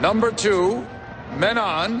Number 2, men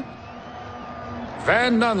on,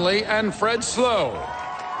 Van Nunley and Fred Slow.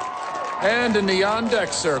 And in the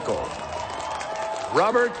on-deck circle,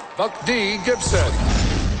 Robert Buck D. Gibson.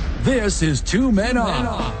 This is Two Men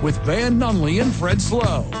On with Van Nunley and Fred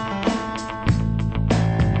Slow.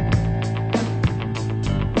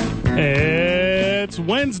 It's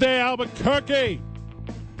Wednesday, Albuquerque.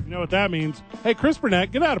 You know what that means. Hey, Chris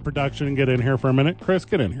Burnett, get out of production and get in here for a minute. Chris,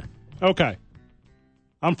 get in here. Okay.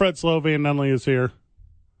 I'm Fred Slow. Van Nunley is here.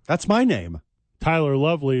 That's my name. Tyler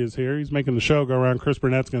Lovely is here. He's making the show go around. Chris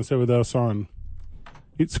Burnett's going to sit with us on...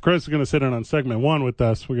 Chris is going to sit in on segment 1 with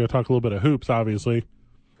us. We're going to talk a little bit of hoops, obviously.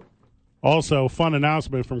 Also, fun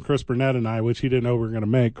announcement from Chris Burnett and I, which he didn't know we were going to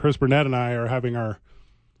make. Chris Burnett and I are having our...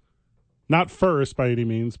 Not first by any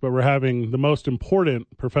means, but we're having the most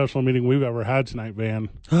important professional meeting we've ever had tonight, Van.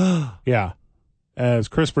 Yeah. As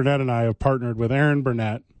Chris Burnett and I have partnered with Aaron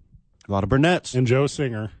Burnett. A lot of Burnett's. And Joe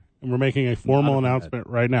Singer. And we're making a formal announcement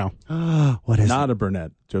right now. What is Not it? a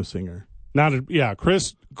Burnett, Joe Singer.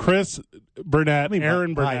 Chris Burnett,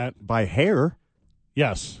 Aaron Burnett. By hair.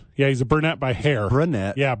 Yes. Yeah, he's a Burnett by hair.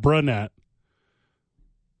 Brunette. Yeah, Brunette.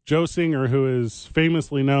 Joe Singer, who is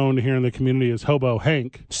famously known here in the community as Hobo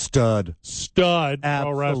Hank. Stud.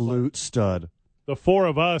 Absolute stud. The four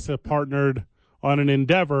of us have partnered on an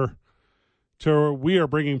endeavor to we are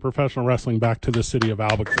bringing professional wrestling back to the city of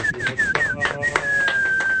Albuquerque.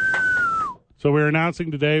 So we're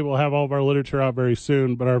announcing today, we'll have all of our literature out very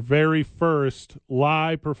soon, but our very first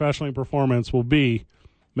live professionally performance will be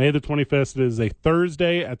May the 25th. It is a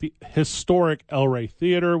Thursday at the historic El Rey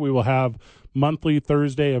Theater. We will have monthly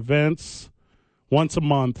Thursday events once a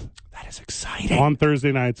month. That is exciting. On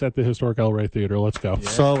Thursday nights at the historic El Rey Theater. Let's go. Yeah.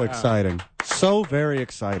 So exciting. So very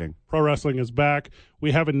exciting. Pro wrestling is back.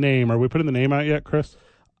 We have a name. Are we putting the name out yet, Chris?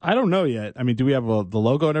 I don't know yet. I mean, do we have the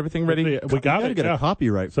logo and everything ready? We got to it. get a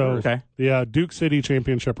copyright. So, first. the Duke City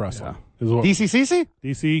Championship Wrestling is what DCCC?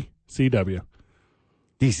 DCCW.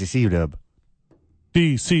 DCC dub.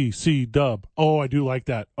 DCC dub. Oh, I do like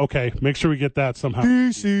that. Okay, make sure we get that somehow.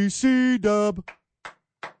 DCC dub.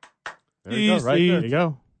 There you go, right there. There you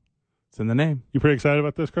go. It's in the name. You pretty excited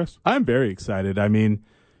about this, Chris? I'm very excited. I mean,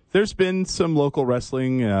 there's been some local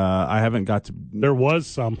wrestling. I haven't got to. There was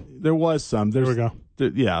some. There was some. There we go.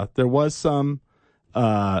 There was some.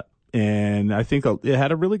 And I think it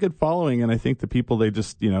had a really good following. And I think the people, they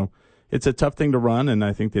just, it's a tough thing to run. And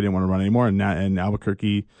I think they didn't want to run anymore. And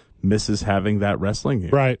Albuquerque misses having that wrestling here.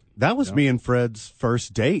 Right. That was me and Fred's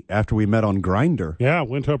first date after we met on Grindr. Yeah,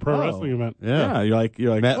 went to a pro wrestling event. Yeah. You're like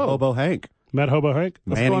met Hobo Hank. Met Hobo Hank.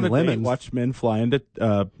 Manny go on a date, Lemons. watch men fly into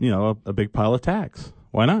a big pile of tacks.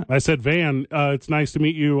 Why not? I said, Van, it's nice to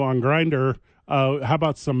meet you on Grindr. How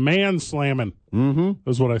about some man slamming? Mm-hmm.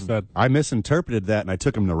 Is what I said. I misinterpreted that, and I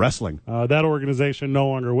took him to wrestling. That organization no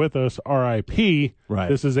longer with us, RIP. Right.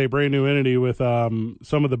 This is a brand new entity with some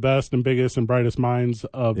of the best and biggest and brightest minds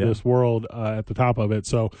of this world at the top of it.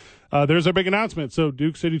 So there's our big announcement. So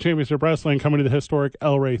Duke City Championship Wrestling coming to the historic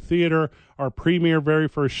El Rey Theater. Our premier very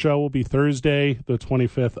first show will be Thursday, the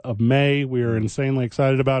 25th of May. We are insanely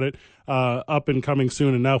excited about it. Up and coming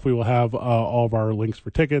soon enough, we will have all of our links for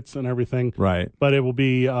tickets and everything. Right. But it will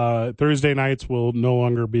be Thursday nights will no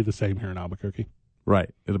longer be the same here in Albuquerque. Right.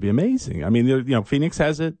 It'll be amazing. I mean, Phoenix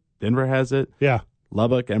has it. Denver has it. Yeah.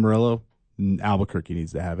 Lubbock, Amarillo, Albuquerque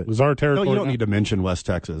needs to have it. It was our territory. No, you don't need to mention West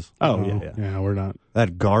Texas. Oh, yeah. Yeah, we're not.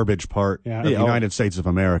 That garbage part of the United States of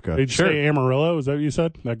America. Did you say Amarillo? Is that what you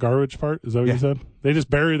said? That garbage part? Is that what you said? They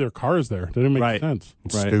just bury their cars there. That didn't make sense.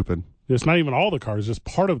 It's stupid. It's not even all the cars, just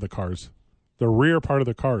part of the cars. The rear part of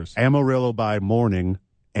the cars. Amarillo by morning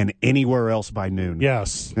and anywhere else by noon.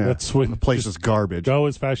 Yes. Yeah. That's when the place is garbage. Go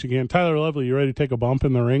as fast as you can. Tyler Lovely, you ready to take a bump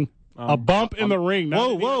in the ring? A bump in the ring.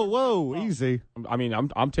 Whoa, easy. I mean,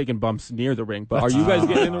 I'm taking bumps near the ring, but are you guys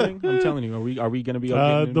getting in the ring? I'm telling you, are we going to be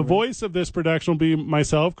getting in the ring? voice of this production will be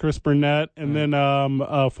myself, Chris Burnett, and then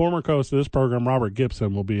former host of this program, Robert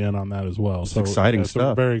Gibson, will be in on that as well. So exciting So we're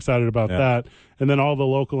stuff. very excited about that. And then all the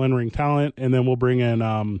local in-ring talent, and then we'll bring in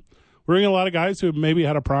we're bringing a lot of guys who maybe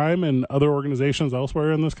had a prime in other organizations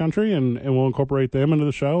elsewhere in this country, and we'll incorporate them into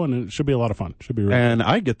the show, and it should be a lot of fun. Should be really And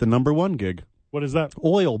I get the number one gig. What is that?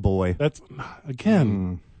 Oil boy. That's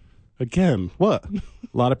again. What? A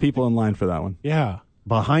lot of people in line for that one. Yeah.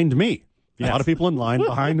 Behind me. A lot of people in line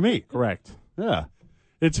behind me. Correct. Yeah.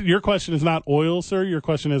 It's your question is not oil, sir. Your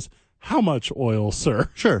question is how much oil, sir?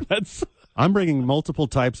 Sure. That's I'm bringing multiple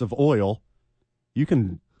types of oil. You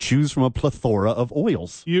can choose from a plethora of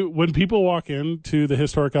oils. When people walk into the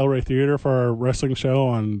historic El Rey Theater for our wrestling show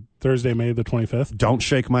on Thursday, May the 25th. Don't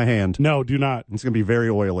shake my hand. No, do not. It's going to be very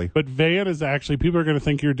oily. But Van is actually, people are going to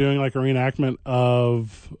think you're doing like a reenactment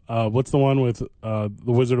of, what's the one with the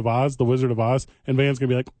Wizard of Oz? The Wizard of Oz. And Van's going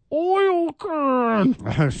to be like, oil can.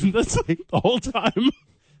 That's the whole time.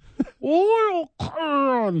 Oil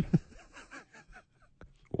can.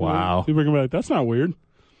 Wow. People are going to be like, that's not weird.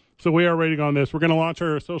 So we are ready to go on this. We're going to launch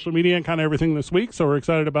our social media and kind of everything this week, so we're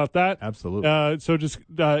excited about that. Absolutely. So just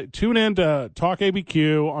tune in to Talk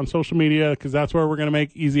ABQ on social media because that's where we're going to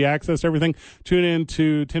make easy access to everything. Tune in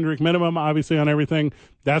to Tenderick Minimum, obviously, on everything.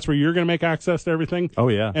 That's where you're going to make access to everything. Oh,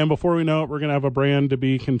 yeah. And before we know it, we're going to have a brand to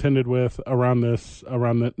be contended with around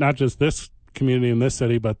not just this community in this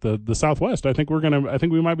city, but the Southwest. I think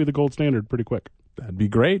we might be the gold standard pretty quick. That'd be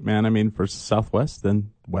great, man. I mean, for Southwest,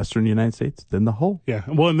 then Western United States, then the whole. Yeah.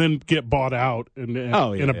 Well, and then get bought out and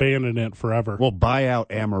abandon it forever. We'll buy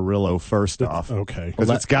out Amarillo first off. Okay. Because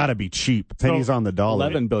it's got to be cheap. Pennies on the dollar.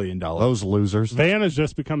 $11 billion. Those losers. Van has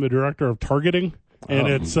just become the director of targeting, and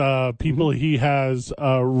it's people he has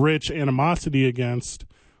rich animosity against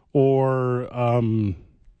or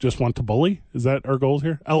just want to bully. Is that our goal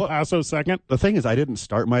here? El Paso second. The thing is, I didn't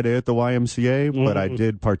start my day at the YMCA, but I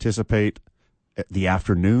did participate at the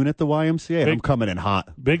afternoon at the YMCA, and I'm coming in hot.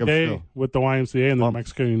 Big day with the YMCA and the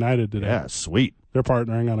Mexico United today. Yeah, sweet. They're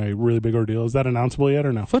partnering on a really big ordeal. Is that announceable yet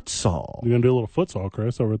or no? Futsal. We're going to do a little futsal,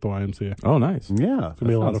 Chris, over at the YMCA. Oh, nice. Yeah. It's going to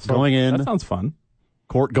be a lot of fun. Going in. That sounds fun.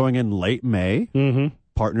 Court going in late May. Mm-hmm.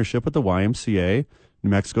 Partnership with the YMCA. New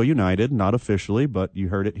Mexico United, not officially, but you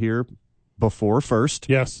heard it here before first.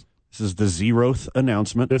 Yes. This is the 0th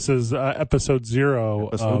announcement. This is episode 0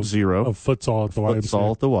 of futsal at the YMCA.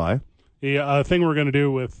 Futsal at the Y. The thing we're going to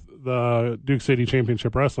do with the Duke City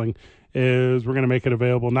Championship Wrestling is we're going to make it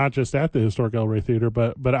available not just at the historic El Rey Theater,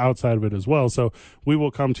 but outside of it as well. So we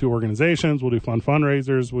will come to organizations. We'll do fun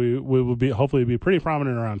fundraisers. We will be hopefully be pretty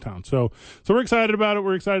prominent around town. So we're excited about it.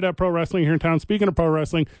 We're excited to have pro wrestling here in town. Speaking of pro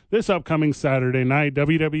wrestling, this upcoming Saturday night,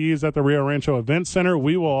 WWE is at the Rio Rancho Event Center.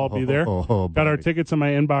 We will all be there. Got our tickets in my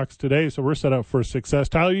inbox today, so we're set up for success.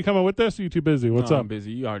 Tyler, you coming with this? Or are you too busy? What's up? I'm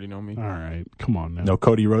busy. You already know me. All right, come on now. No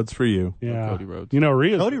Cody Rhodes for you. Yeah, No Cody Rhodes. You know,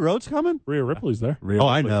 Cody Rhodes coming? Rhea Ripley's there.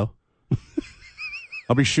 I know.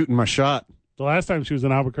 I'll be shooting my shot. The last time she was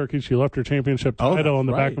in Albuquerque, she left her championship title in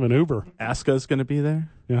the back of an Uber. Asuka's going to be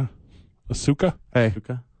there. Yeah. Asuka? Hey,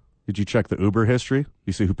 Asuka. did you check the Uber history?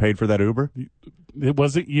 You see who paid for that Uber? It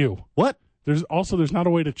wasn't you. What? There's not a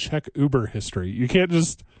way to check Uber history. You can't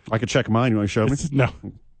just... I could check mine. You want to show me? No.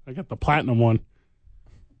 I got the platinum one.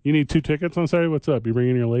 You need 2 tickets on Saturday? What's up? You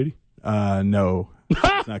bringing your lady? No.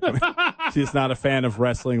 She's not a fan of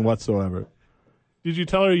wrestling whatsoever. Did you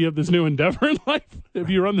tell her you have this new endeavor in life? Have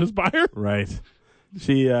you run this by her? Right.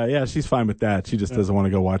 She's fine with that. She just doesn't want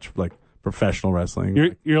to go watch like professional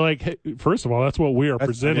wrestling. You're like, hey, first of all, that's what we are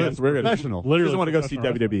presenting. We're professional. She Literally doesn't want to go see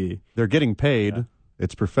professional WWE. They're getting paid. Yeah.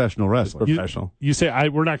 It's professional wrestling. Professional. You say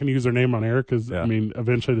we're not going to use their name on air because I mean,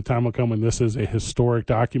 eventually the time will come when this is a historic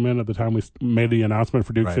document. At the time we made the announcement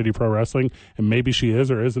for Duke City Pro Wrestling, and maybe she is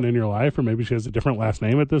or isn't in your life, or maybe she has a different last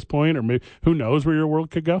name at this point, or maybe who knows where your world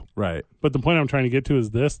could go. Right. But the point I'm trying to get to is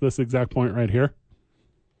this exact point right here.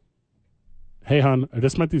 Hey, hon, I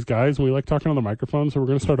just met these guys and we like talking on the microphone, so we're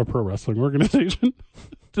going to start a pro wrestling organization.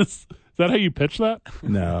 Is that how you pitch that?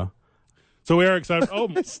 No. So we are excited. Oh,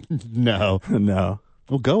 No. No.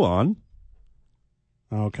 Well, go on.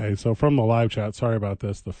 okay. So from the live chat, sorry about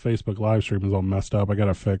this. The Facebook live stream is all messed up. I got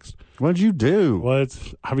it fixed. What'd you do? Well,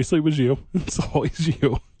 it's obviously it was you. It's always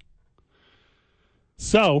you.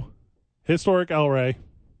 So, historic El Rey.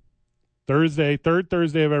 Third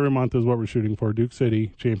Thursday of every month is what we're shooting for. Duke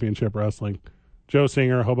City Championship Wrestling. Joe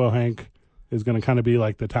Singer, Hobo Hank is going to kind of be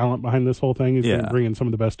like the talent behind this whole thing. He's going to bring in some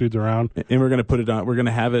of the best dudes around. And we're going to put it on. We're going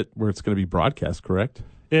to have it where it's going to be broadcast, correct?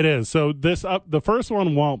 It is. So the first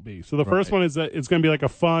one won't be. So the first one is that it's going to be like a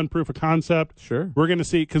fun proof of concept. Sure. We're going to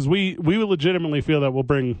see, because we legitimately feel that we'll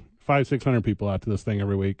bring 500-600 people out to this thing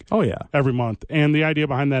every week. Oh, yeah. Every month. And the idea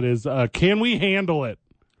behind that is, can we handle it?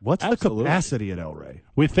 What's Absolutely. the capacity at El Rey?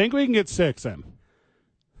 We think we can get 6 in.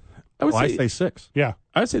 I say 6. Yeah.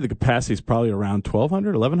 I would say the capacity is probably around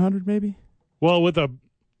 1,200, 1,100 maybe. Well, with a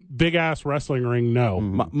big-ass wrestling ring, no.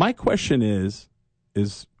 My question is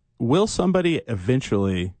will somebody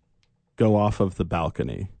eventually go off of the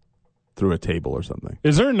balcony through a table or something?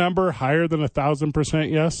 Is there a number higher than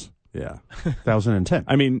 1,000% yes? Yeah. 1,010.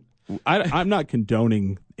 I mean, I'm not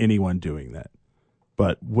condoning anyone doing that,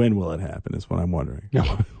 but when will it happen is what I'm wondering.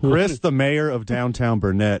 Chris, the mayor of downtown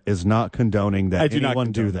Burnett, is not condoning that I do not anyone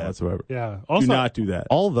condone do that whatsoever. Yeah. Also, Do not do that.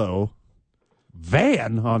 Although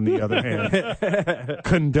Van, on the other hand,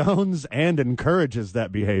 condones and encourages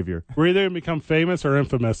that behavior. We're either going to become famous or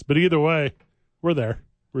infamous, but either way, we're there.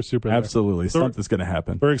 We're super there. Absolutely. So Something's going to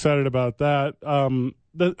happen. We're excited about that.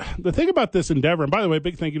 The thing about this endeavor, and by the way,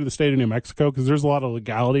 big thank you to the state of New Mexico, because there's a lot of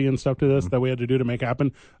legality and stuff to this that we had to do to make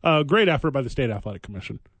happen. Great effort by the State Athletic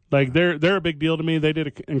Commission. Like, they're a big deal to me. They did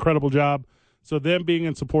an incredible job. So them being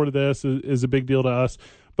in support of this is a big deal to us.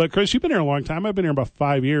 But, Chris, you've been here a long time. I've been here about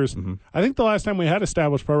 5 years. Mm-hmm. I think the last time we had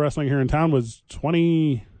established pro wrestling here in town was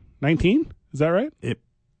 2019. Is that right? I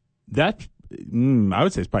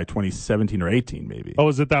would say it's probably 2017 or 18, maybe. Oh,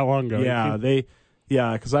 is it that long ago?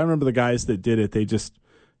 Yeah, because I remember the guys that did it. They just,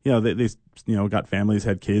 they got families,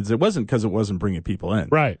 had kids. It wasn't because it wasn't bringing people in.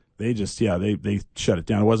 Right. They just, they shut it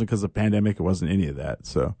down. It wasn't because of the pandemic. It wasn't any of that.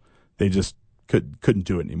 So they just couldn't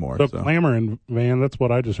do it anymore. So clamoring, Van. That's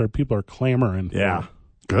what I just heard. People are clamoring. Yeah.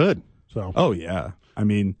 Good. So. Oh yeah. I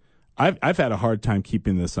mean, I've had a hard time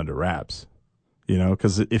keeping this under wraps.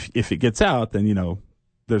 Because if it gets out, then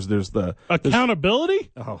there's the accountability.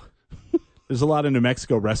 There's a lot of New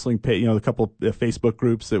Mexico wrestling a couple of Facebook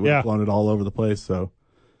groups that would have blown it all over the place. So,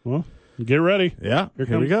 well, get ready. Yeah,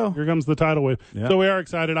 here we go. Here comes the tidal wave. Yeah. So we are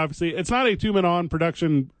excited. Obviously, it's not a 2-man on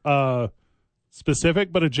production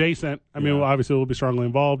specific, but adjacent. I mean, obviously, we'll be strongly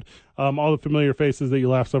involved. All the familiar faces that you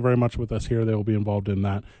laugh so very much with us here, they will be involved in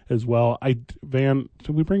that as well. Van,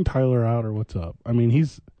 did we bring Tyler out or what's up? I mean, he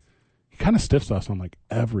kind of stiffs us on like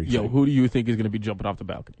everything. Yo, who do you think is going to be jumping off the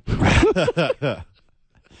balcony?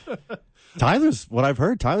 What I've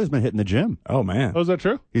heard, Tyler's been hitting the gym. Oh, man. Oh, is that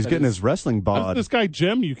true? He's getting his wrestling bod. This guy,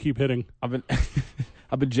 Jim, you keep hitting. I've been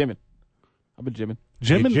gymming.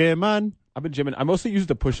 Gymming? I've been gymming. I mostly use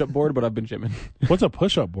the push-up board, but I've been gymming. What's a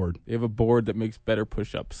push-up board? They have a board that makes better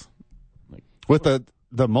push-ups. With the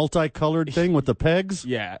multicolored thing with the pegs?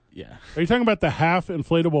 Yeah. Are you talking about the half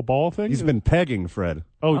inflatable ball thing? He's been pegging, Fred.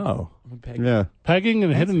 Oh. Yeah. Pegging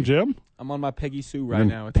and hitting Jim? I'm on my Peggy Sue right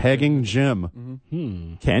now. Pegging Jim.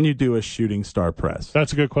 Mm-hmm. Can you do a shooting star press?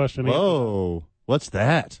 That's a good question. Whoa. What's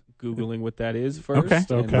that? Googling what that is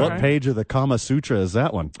first. Okay. What page of the Kama Sutra is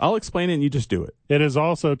that one? I'll explain it and you just do it. It is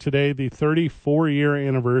also today the 34-year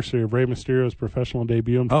anniversary of Rey Mysterio's professional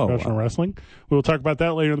debut in professional wrestling. We will talk about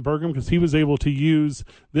that later in the program because he was able to use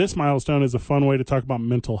this milestone as a fun way to talk about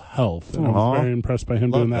mental health. And I was very impressed by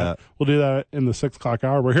him doing that. We'll do that in the 6 o'clock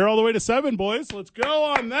hour. We're here all the way to 7, boys. Let's go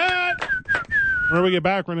on that. When we get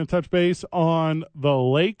back, we're going to touch base on the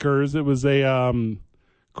Lakers. It was a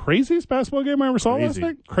craziest basketball game I ever saw last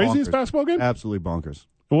night. Craziest basketball game? Absolutely bonkers.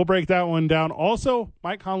 And we'll break that one down. Also,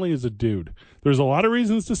 Mike Conley is a dude. There's a lot of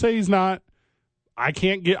reasons to say he's not. I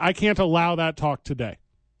can't allow that talk today.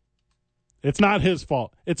 It's not his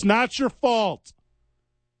fault. It's not your fault.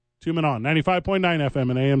 2 Men On, 95.9 FM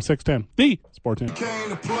and AM 610. The Sports Animal.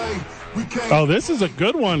 Oh, this is a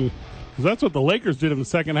good one. Because that's what the Lakers did in the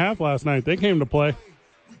second half last night. They came to play.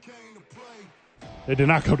 They did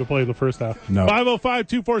not come to play in the first half. No.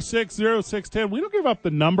 505-246-0610. We don't give up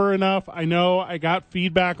the number enough. I know I got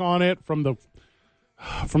feedback on it from the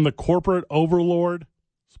corporate overlord.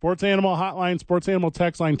 Sports Animal Hotline, Sports Animal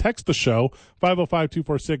text line. Text the show.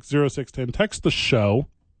 505-246-0610. Text the show.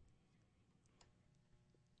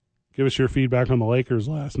 Give us your feedback on the Lakers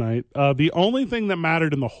last night. The only thing that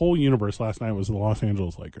mattered in the whole universe last night was the Los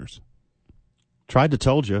Angeles Lakers. Tried to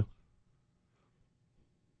told you.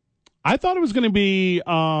 I thought it was going to be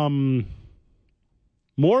more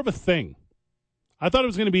of a thing. I thought it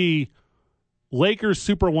was going to be Lakers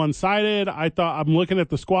super one-sided. I thought I'm looking at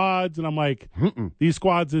the squads, and I'm like, these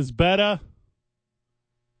squads is better.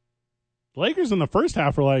 The Lakers in the first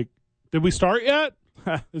half were like, did we start yet?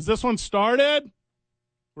 Is this one started?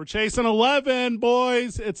 We're chasing 11,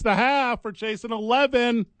 boys. It's the half. We're chasing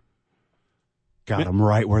 11. Got them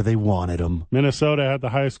right where they wanted them. Minnesota had the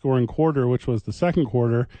highest scoring quarter, which was the second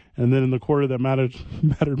quarter. And then in the quarter that mattered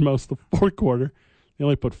most, the fourth quarter, they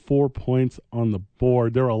only put 4 points on the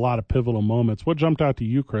board. There were a lot of pivotal moments. What jumped out to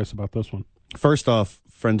you, Chris, about this one? First off,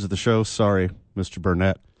 friends of the show, sorry, Mr.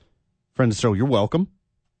 Burnett. Friends of the show, you're welcome.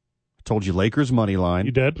 I told you Lakers money line.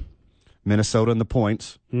 You did? Minnesota in the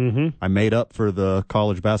points. Mm-hmm. I made up for the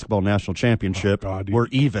college basketball national championship. Oh, God, we're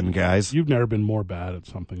even, guys. You've never been more bad at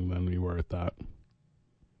something than you were at that.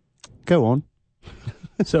 Go on.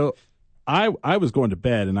 So I was going to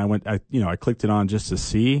bed and I clicked it on just to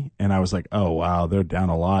see, and I was like, oh wow, they're down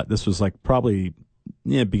a lot. This was like probably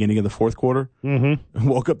beginning of the fourth quarter. Mm-hmm.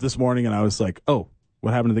 Woke up this morning and I was like, oh,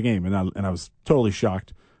 what happened to the game? And I was totally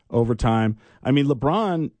shocked. Overtime. I mean,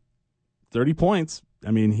 LeBron, 30 points. I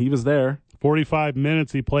mean, he was there. 45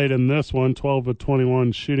 minutes he played in this one, 12 of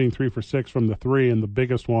 21, shooting 3 for 6 from the three, and the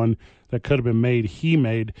biggest one that could have been made, he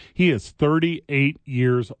made. He is 38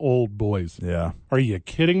 years old, boys. Yeah. Are you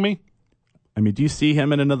kidding me? I mean, do you see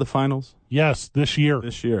him in another finals? Yes, this year.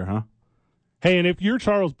 This year, huh? Hey, and if you're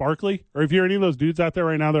Charles Barkley, or if you're any of those dudes out there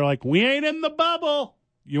right now, they're like, we ain't in the bubble.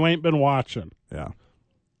 You ain't been watching. Yeah.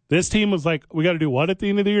 This team was like, we got to do what at the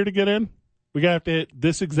end of the year to get in? We got to have to hit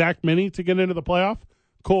this exact many to get into the playoff?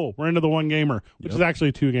 Cool. We're into the one-gamer, which is actually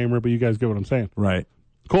a two-gamer, but you guys get what I'm saying. Right.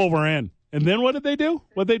 Cool, we're in. And then what did they do?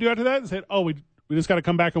 What did they do after that? They said, oh, we just got to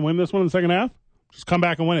come back and win this one in the second half? Just come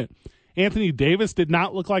back and win it. Anthony Davis did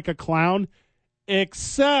not look like a clown,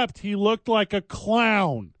 except he looked like a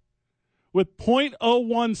clown. With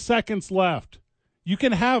 .01 seconds left. You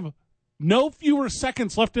can have no fewer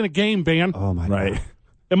seconds left in a game, Van. Oh, my God.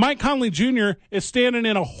 And Mike Conley Jr. is standing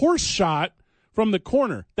in a horse shot from the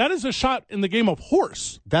corner. That is a shot in the game of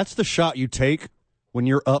horse. That's the shot you take when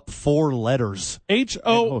you're up 4 letters.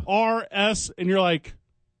 HORS, and you're like,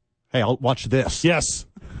 hey, I'll watch this. yes.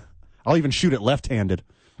 I'll even shoot it left-handed.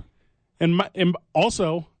 And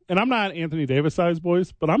also, I'm not Anthony Davis size,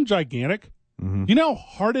 boys, but I'm gigantic. Mm-hmm. You know how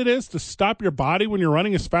hard it is to stop your body when you're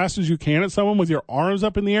running as fast as you can at someone with your arms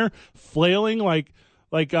up in the air, flailing like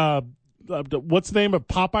what's the name of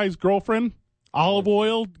Popeye's girlfriend? Olive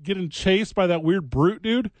Oil, getting chased by that weird brute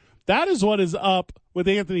dude. That is what is up with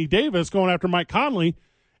Anthony Davis going after Mike Conley.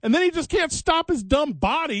 And then he just can't stop his dumb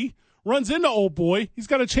body, runs into old boy. He's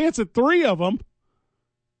got a chance at 3 of them.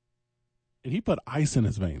 And he put ice in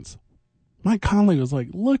his veins. Mike Conley was like,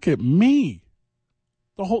 look at me.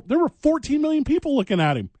 There were 14 million people looking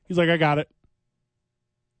at him. He's like, I got it.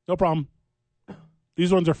 No problem.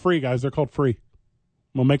 These ones are free, guys. They're called free.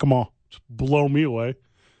 I'm going to make them all. Just blow me away.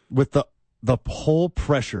 With the whole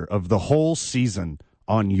pressure of the whole season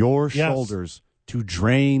on your shoulders to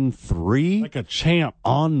drain 3 like a champ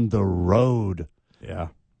on the road. Yeah.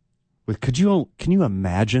 Can you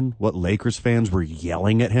imagine what Lakers fans were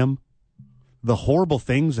yelling at him? The horrible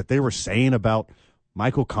things that they were saying about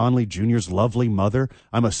Michael Conley Jr.'s lovely mother.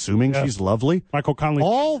 I'm assuming she's lovely. Michael Conley.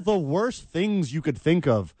 All the worst things you could think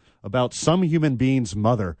of about some human being's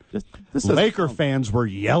mother. This Laker fans were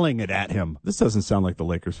yelling it at him. This doesn't sound like the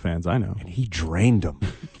Lakers fans I know. And he drained them.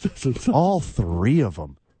 All 3 of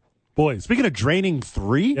them. Boys. Speaking of draining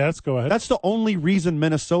 3, yes, go ahead. That's the only reason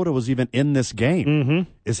Minnesota was even in this game.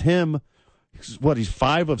 Mm-hmm. Is him, he's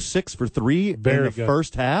 5 of 6 for 3 in the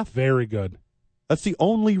first half? Very good. That's the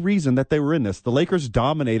only reason that they were in this. The Lakers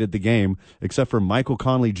dominated the game, except for Michael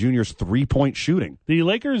Conley Jr.'s 3-point shooting. The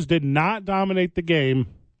Lakers did not dominate the game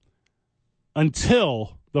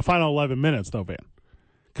until the final 11 minutes, though, Van.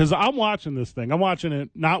 Because I'm watching this thing. I'm watching it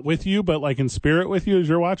not with you, but like in spirit with you as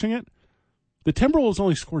you're watching it. The Timberwolves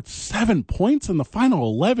only scored 7 points in the final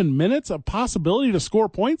 11 minutes, a possibility to score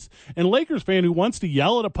points. And Lakers fan who wants to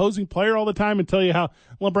yell at opposing player all the time and tell you how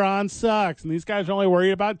LeBron sucks and these guys are only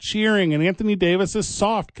worried about cheering and Anthony Davis is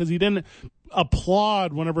soft because he didn't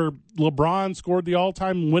applaud whenever LeBron scored the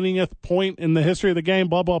all-time winningest point in the history of the game,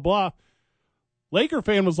 blah, blah, blah. Laker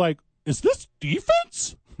fan was like, is this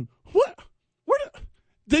defense? What?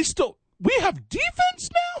 We have defense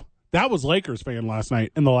now? That was Lakers fan last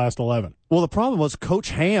night in the last 11. Well, the problem was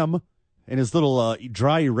Coach Ham and his little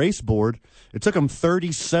dry erase board. It took him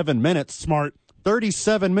 37 minutes. Smart.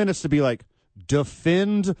 37 minutes to be like,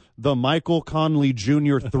 defend the Michael Conley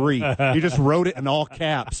Jr. 3. He just wrote it in all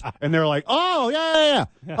caps. And they're like, oh, yeah.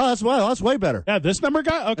 Oh, that's way better. Yeah, this number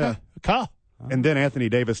guy? Okay. Yeah. And then Anthony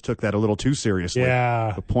Davis took that a little too seriously.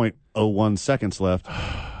 Yeah. The .01 seconds left.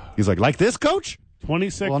 He's like this, coach?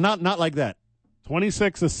 26. Well, not like that.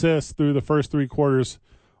 26 assists through the first 3 quarters.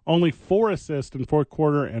 Only 4 assists in fourth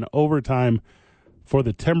quarter and overtime for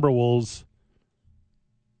the Timberwolves.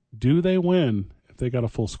 Do they win if they got a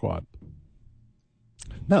full squad?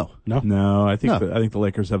 No. I think the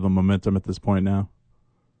Lakers have the momentum at this point now.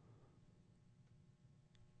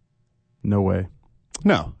 No way.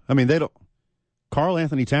 No. I mean, they don't. Karl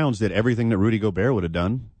Anthony Towns did everything that Rudy Gobert would have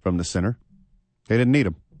done from the center. They didn't need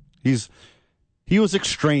him. He was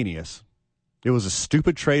extraneous. It was a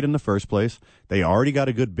stupid trade in the first place. They already got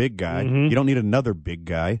a good big guy. Mm-hmm. You don't need another big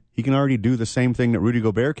guy. He can already do the same thing that Rudy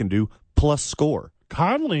Gobert can do, plus score.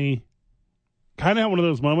 Conley kind of had one of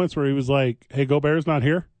those moments where he was like, hey, Gobert's not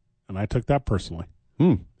here. And I took that personally.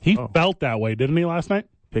 He felt that way, didn't he, last night?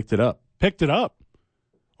 Picked it up.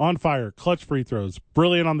 On fire, clutch free throws,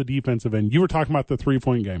 brilliant on the defensive end. You were talking about the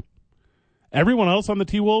 3-point game. Everyone else on the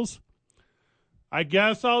T-Wolves, I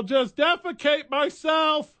guess I'll just defecate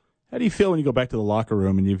myself. How do you feel when you go back to the locker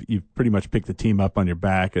room and you've pretty much picked the team up on your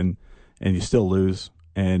back and you still lose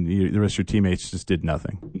and the rest of your teammates just did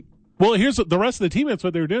nothing? Well, here's the rest of the teammates.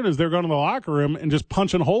 What they were doing is they're going to the locker room and just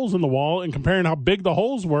punching holes in the wall and comparing how big the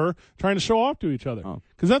holes were, trying to show off to each other.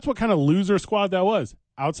 Because that's what kind of loser squad that was,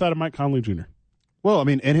 outside of Mike Conley Jr. Well, I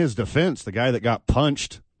mean, in his defense, the guy that got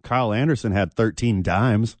punched, Kyle Anderson, had 13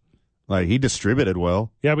 dimes. Like, he distributed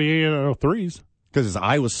well. Yeah, but he had no threes. Because his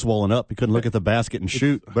eye was swollen up. He couldn't look at the basket and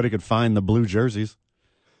shoot, but he could find the blue jerseys.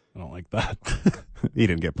 I don't like that. He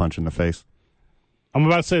didn't get punched in the face. I'm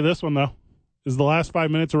about to say this one, though. Is the last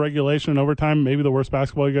 5 minutes of regulation and overtime maybe the worst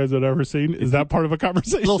basketball you guys have ever seen? Is that part of a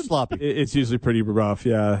conversation? A little sloppy. It's usually pretty rough,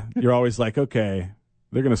 yeah. You're always like, okay,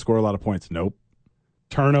 they're going to score a lot of points. Nope.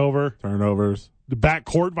 Turnovers. The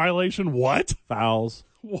backcourt violation? What? Fouls.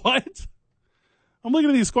 What? I'm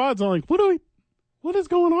looking at these squads. I'm like, what is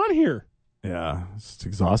going on here? Yeah, it's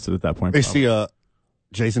exhausted at that point. They see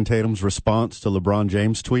Jason Tatum's response to LeBron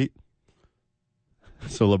James' tweet.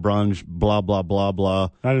 So LeBron, blah, blah, blah, blah.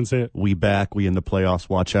 I didn't see it. We back. We in the playoffs.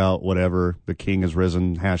 Watch out. Whatever. The king has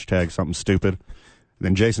risen. Hashtag something stupid. And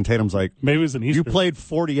then Jason Tatum's like, maybe it was an Easter. You played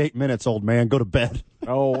 48 minutes, old man. Go to bed.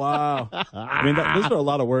 Oh, wow. I mean, those are a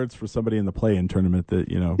lot of words for somebody in the play-in tournament that,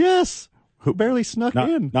 you know. Yes. Who barely snuck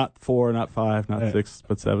in. Not 4, not 5, not 6,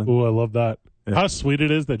 but 7. Ooh, I love that. Yeah. How sweet it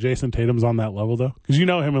is that Jason Tatum's on that level, though. Because you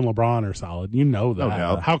know him and LeBron are solid. You know that. No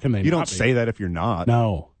doubt. How can they You not don't be? say that if you're not.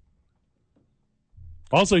 No.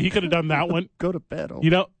 Also, he could have done that one. Go to bed. You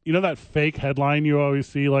know that fake headline you always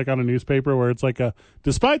see like on a newspaper where it's like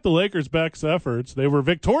despite the Lakers' best efforts, they were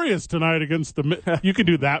victorious tonight against the you can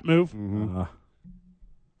do that move. Mm-hmm.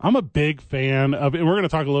 I'm a big fan of, and we're going to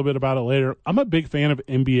talk a little bit about it later. I'm a big fan of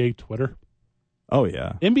NBA Twitter. Oh,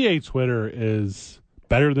 yeah. NBA Twitter is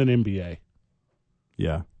better than NBA.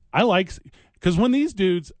 Yeah. I like, because when these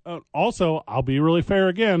dudes, also, I'll be really fair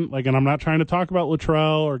again, like, and I'm not trying to talk about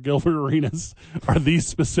Latrell or Gilbert Arenas or these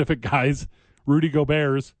specific guys, Rudy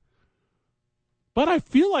Gobert's, but I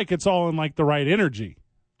feel like it's all in like the right energy.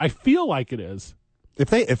 I feel like it is.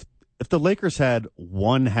 If the Lakers had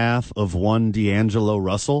one half of one D'Angelo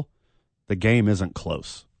Russell, the game isn't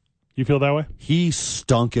close. You feel that way? He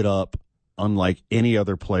stunk it up unlike any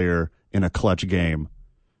other player in a clutch game.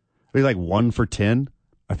 He's like 1 for 10.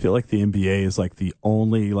 I feel like the NBA is like the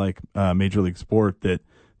only major league sport that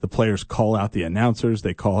the players call out the announcers.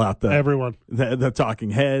 They call out everyone, the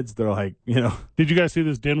talking heads. They're like, you know. Did you guys see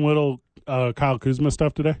this Dinwiddie, Kyle Kuzma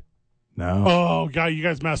stuff today? No. Oh God, you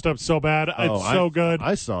guys messed up so bad. It's so good.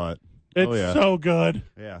 I saw it. It's so good.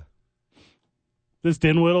 Yeah. This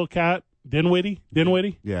Dinwiddie cat, Dinwiddie.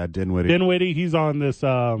 Yeah, Dinwiddie. Dinwiddie. He's on this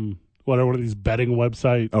one of these betting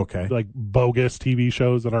website, okay, like bogus TV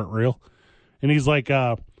shows that aren't real. And he's like,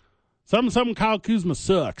 some Kyle Kuzma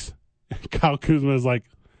sucks. Kyle Kuzma is like,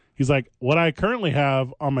 he's like, what I currently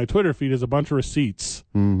have on my Twitter feed is a bunch of receipts.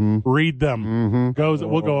 Mm-hmm. Read them. Mm-hmm.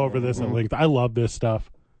 We'll go over this at length. I love this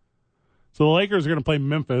stuff. So the Lakers are going to play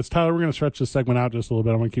Memphis. Tyler, we're going to stretch this segment out just a little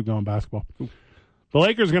bit. I'm going to keep going basketball. The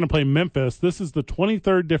Lakers are going to play Memphis. This is the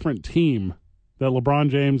 23rd different team that LeBron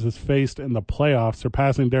James has faced in the playoffs,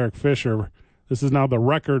 surpassing Derek Fisher. This is now the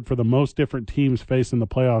record for the most different teams faced in the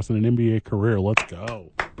playoffs in an NBA career. Let's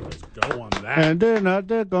go. Let's go on that. And they're not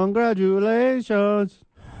there. Congratulations.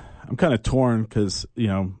 I'm kind of torn because, you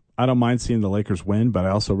know, I don't mind seeing the Lakers win, but I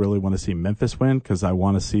also really want to see Memphis win because I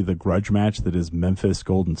want to see the grudge match that is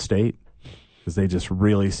Memphis-Golden State because they just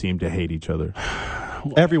really seem to hate each other.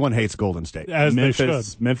 Everyone hates Golden State. As they should.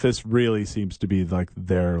 Memphis really seems to be like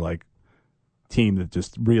their team that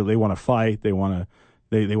just really, they want to fight. They want to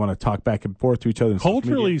they want to talk back and forth to each other.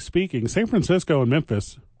 Culturally speaking, San Francisco and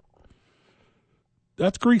Memphis,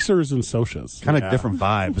 that's greasers and socias. Kind of different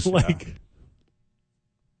vibes.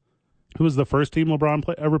 Who was the first team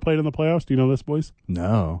LeBron ever played in the playoffs? Do you know this, boys?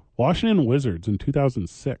 No. Washington Wizards in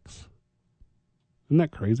 2006. Isn't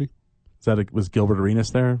that crazy? Was Gilbert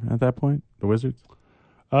Arenas there at that point? The Wizards?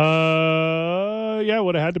 Yeah,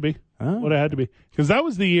 would have had to be. Oh. Would have had to be. Because that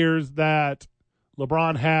was the years that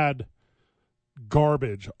LeBron had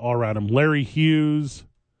garbage all around him. Larry Hughes.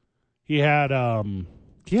 He had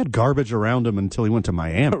garbage around him until he went to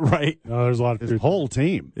Miami. Right. Oh, there's a lot of his whole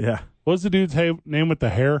team. Yeah. What was the dude's name with the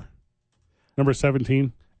hair? Number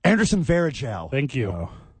 17? Anderson Varejao. Thank you. Oh.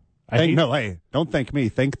 Hey, don't thank me.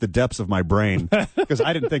 Thank the depths of my brain because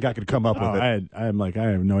I didn't think I could come up with it. I have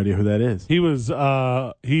no idea who that is. He was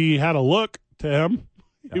he had a look to him.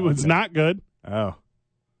 He was not good. Oh.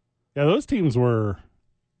 Yeah, those teams were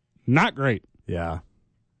not great. Yeah.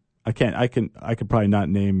 I could probably not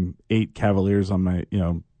name 8 Cavaliers on my,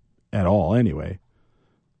 at all anyway.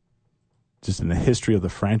 Just in the history of the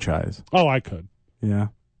franchise. Oh, I could. Yeah.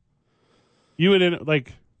 You'd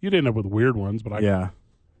end up with weird ones, but yeah.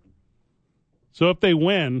 So if they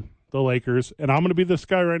win, the Lakers, and I'm going to be this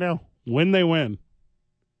guy right now, when they win,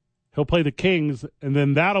 he'll play the Kings, and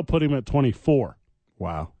then that'll put him at 24.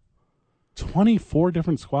 Wow. 24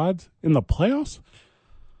 different squads in the playoffs?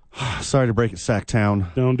 Sorry to break it,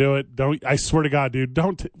 Sacktown. Don't do it. Don't. I swear to God, dude.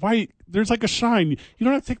 Don't. Why? There's like a shine. You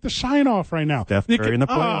don't have to take the shine off right now. Steph Curry in the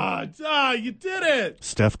playoffs. You did it.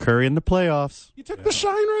 Steph Curry in the playoffs. You took the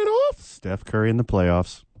shine right off. Steph Curry in the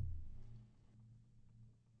playoffs.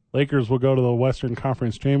 Lakers will go to the Western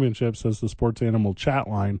Conference Championship, says the Sports Animal chat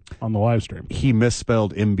line on the live stream. He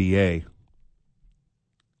misspelled NBA.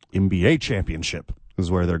 NBA championship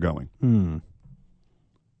is where they're going.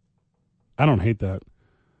 I don't hate that.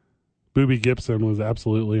 Booby Gibson was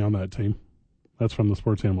absolutely on that team. That's from the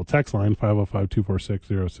Sports Animal text line,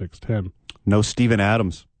 505-246-0610. No Steven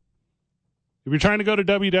Adams. If you're trying to go to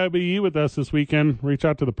WWE with us this weekend, reach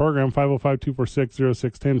out to the program,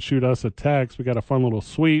 505-246-0610. Shoot us a text. We got a fun little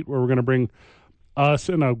suite where we're going to bring us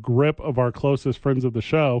in a grip of our closest friends of the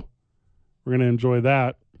show. We're going to enjoy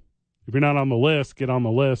that. If you're not on the list, get on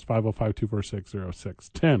the list,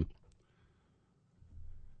 505-246-0610.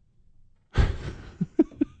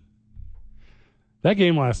 That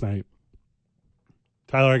game last night,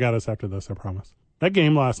 Tyler, I got us after this, I promise. That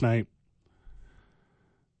game last night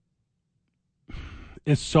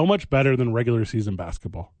is so much better than regular season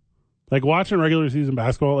basketball. Like watching regular season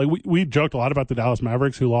basketball, like we joked a lot about the Dallas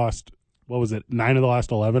Mavericks who lost, 9 of the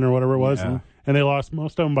last 11 or whatever it was. Yeah. And they lost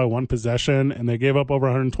most of them by one possession, and they gave up over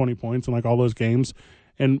 120 points in like all those games.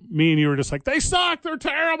 And me and you were just like, they suck, they're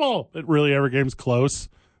terrible. But really every game's close.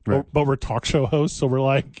 Right. But we're talk show hosts, so we're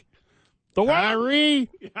like, Kyrie.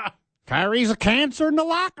 Yeah. Kyrie's a cancer in the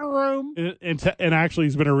locker room. And actually,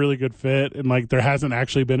 he's been a really good fit, and like there hasn't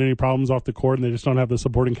actually been any problems off the court, and they just don't have the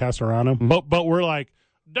supporting cast around him. Mm-hmm. But we're like,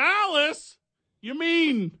 Dallas, you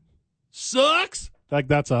mean sucks? Like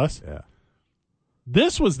that's us. Yeah.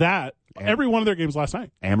 This was that every one of their games last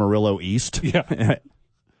night. Amarillo East. Yeah. And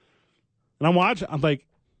I'm watching. I'm like,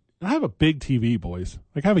 I have a big TV, boys.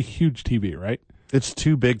 Like I have a huge TV, right? It's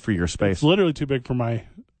too big for your It's space. literally too big for my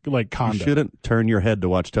You condo. shouldn't turn your head to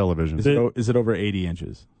watch television. Is it over 80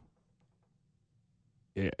 inches?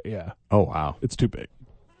 Yeah. Oh, wow. It's too big.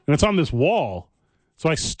 And it's on this wall. So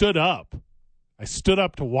I stood up. I stood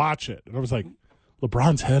up to watch it. And I was like,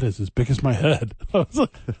 LeBron's head is as big as my head. I was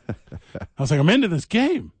like, I'm into this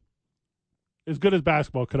game. As good as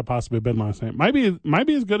basketball could have possibly been last night. Might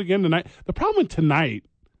be as good again tonight. The problem with tonight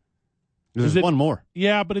There's one more.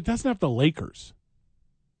 yeah, but it doesn't have the Lakers.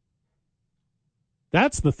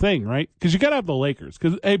 That's the thing, right? Because you got to have the Lakers.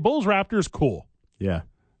 Because, hey, Bulls-Raptors, cool. Yeah.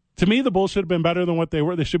 To me, the Bulls should have been better than what they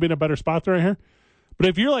were. They should be in a better spot right here. But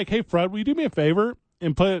if you're like, hey, Fred, will you do me a favor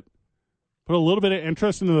and put a little bit of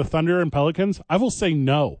interest into the Thunder and Pelicans, I will say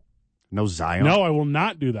no. No Zion. No, I will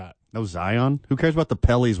not do that. No Zion. Who cares about the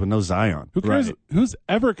Pellies with no Zion? Who cares? Right. Who's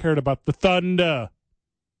ever cared about the Thunder?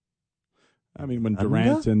 I mean, when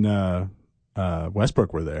Durant and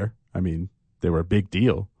Westbrook were there, I mean, they were a big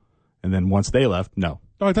deal. And then once they left, no.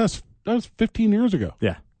 Oh, that was 15 years ago.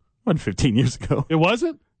 Yeah. Wasn't 15 years ago. It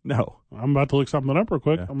wasn't? No. I'm about to look something up real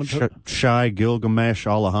quick. Yeah. I'm gonna Shy Gilgamesh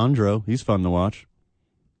Alejandro. He's fun to watch.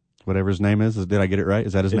 Whatever his name is. Did I get it right?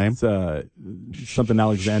 Is that his name? It's something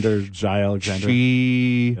Alexander, Jai Alexander.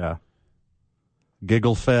 Yeah. Yeah.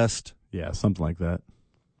 Giggle Fest. Yeah, something like that.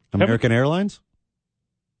 American Airlines?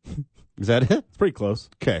 Is that it? It's pretty close.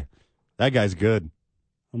 Okay. That guy's good.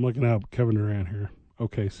 I'm looking up Kevin Durant here.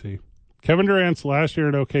 OKC. Kevin Durant's last year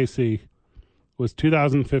at OKC was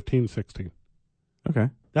 2015-16. Okay.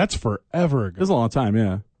 That's forever It ago. was a long time,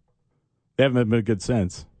 yeah. They haven't been good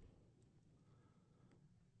since.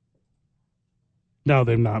 No,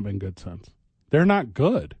 they've not been good since. They're not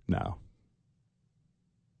good. No.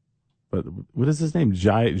 But what is his name?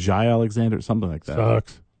 Jai Alexander, something like that.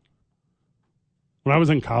 Sucks. When I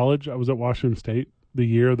was in college, I was at Washington State the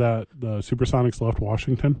year that the Supersonics left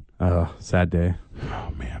Washington. Sad day.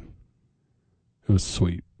 Oh, man. It was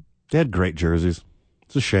sweet. They had great jerseys.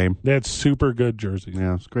 It's a shame. They had super good jerseys.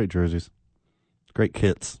 Yeah, it's great jerseys. Great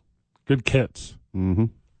kits. Good kits. Mm-hmm. You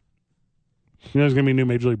know, there's going to be a new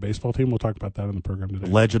Major League Baseball team. We'll talk about that in the program today.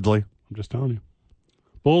 Allegedly. I'm just telling you.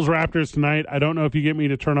 Bulls Raptors tonight. I don't know if you get me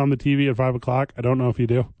to turn on the TV at 5 o'clock. I don't know if you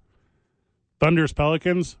do. Thunder's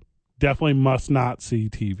Pelicans. Definitely must not see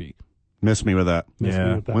TV. Miss me with that. Miss me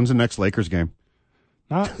Yeah. with that. When's the next Lakers game?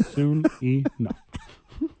 Not soon enough.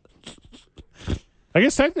 I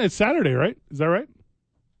guess technically it's Saturday, right? Is that right?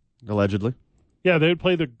 Allegedly. Yeah, they would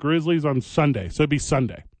play the Grizzlies on Sunday, so it'd be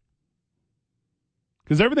Sunday.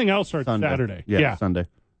 Because everything else starts Sunday. Saturday. Yeah, Sunday.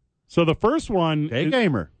 So the first one, Day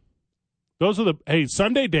gamer. those are the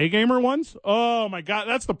Sunday day gamer ones. Oh my God,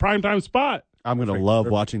 that's the primetime spot. I'm going to love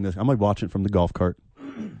watching this. I'm going to watch it from the golf cart.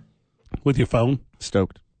 With your phone?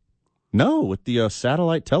 Stoked. No, with the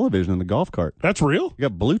satellite television and the golf cart. That's real? You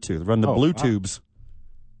got Bluetooth. Run the blue tubes.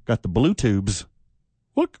 Got the blue tubes.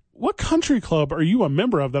 What country club are you a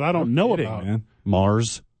member of that I don't know about? Man.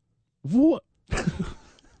 Mars. What?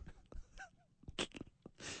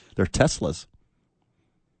 They're Teslas.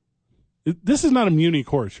 This is not a Muni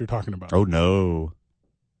course you're talking about. Oh, no.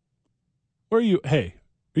 Where are you? Hey,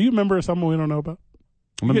 are you a member of someone we don't know about?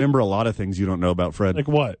 I'm a member of a lot of things you don't know about, Fred. Like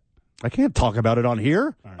what? I can't talk about it on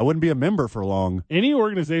here. Right. I wouldn't be a member for long. Any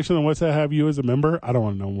organization that wants to have you as a member, I don't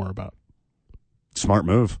want to know more about. Smart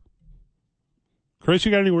move. Chris,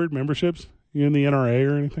 you got any weird memberships? You in the NRA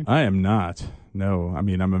or anything? I am not. No, I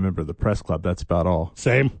mean, I'm a member of the press club. That's about all.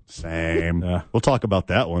 Same. Yeah. We'll talk about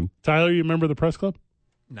that one. Tyler, you a member of the press club?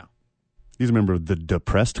 No. He's a member of the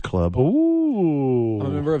Depressed Club. Ooh. I'm a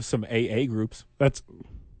member of some AA groups. That's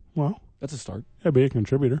That's a start. yeah, be a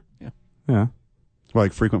contributor. Yeah.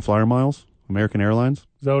 Like frequent flyer miles, American Airlines.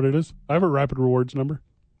 Is that what it is? I have a Rapid Rewards number.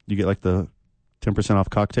 You get like the 10% off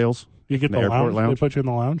cocktails. You get The the airport lounge? They put you in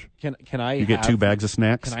the lounge. Can I? You get 2 bags of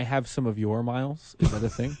snacks Can I have some of your miles? Is that a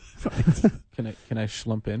thing? Can I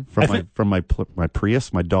schlump in? from my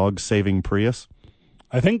Prius, my dog-saving Prius.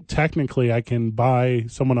 I think technically I can buy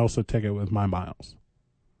someone else a ticket with my miles.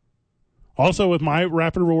 Also, with my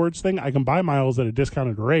Rapid Rewards thing, I can buy miles at a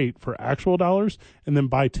discounted rate for actual dollars and then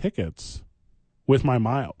buy tickets with my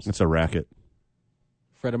miles. It's a racket.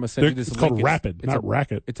 Fred, I'm gonna send you this It's link. called Rapid, not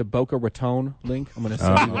Racket. It's a Boca Raton link. I'm gonna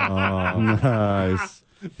send you that. Nice.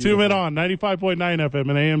 2 Men On, 95.9 FM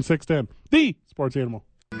and AM 610. The Sports Animal.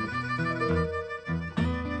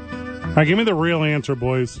 All right, give me the real answer,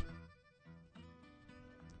 boys.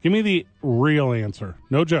 Give me the real answer.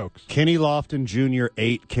 No jokes. Kenny Lofton Jr.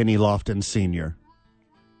 ate Kenny Lofton Sr.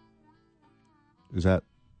 Is that?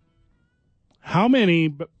 How many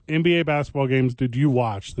NBA basketball games did you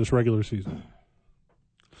watch this regular season?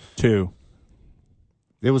 2.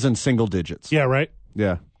 It was in single digits. Yeah, right?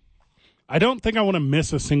 Yeah. I don't think I want to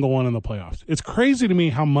miss a single one in the playoffs. It's crazy to me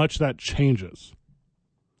how much that changes.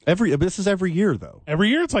 This is every year, though. Every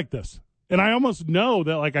year it's like this. And I almost know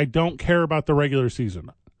that I don't care about the regular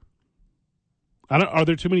season. Are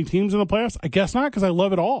there too many teams in the playoffs? I guess not, because I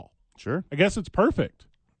love it all. Sure. I guess it's perfect.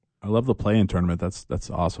 I love the play-in tournament. That's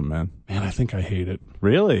awesome, man. Man, I think I hate it.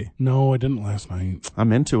 Really? No, I didn't last night.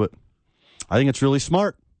 I'm into it. I think it's really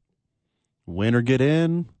smart. Winner get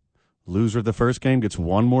in. Loser of the first game gets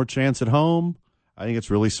one more chance at home. I think it's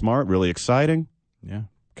really smart, really exciting. Yeah.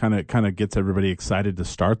 Kind of gets everybody excited to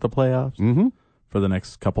start the playoffs Mm-hmm. for the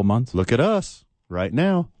next couple months. Look at us right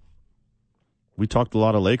now. We talked a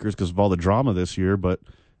lot of Lakers because of all the drama this year, but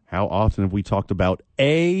how often have we talked about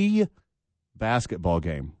a basketball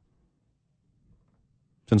game?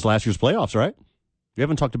 Since last year's playoffs, right? We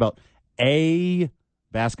haven't talked about a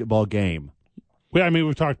basketball game.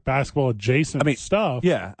 We've talked basketball adjacent stuff.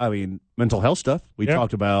 Yeah, mental health stuff. We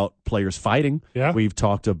talked about players fighting. Yeah. We've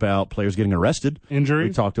talked about players getting arrested. Injuries.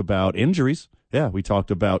 We talked about injuries. Yeah, we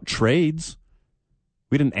talked about trades.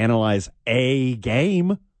 We didn't analyze a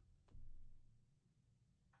game.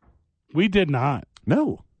 We did not.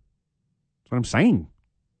 No. That's what I'm saying.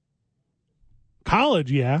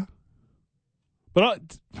 College, yeah.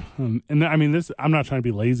 But, I'm not trying to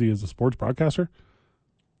be lazy as a sports broadcaster.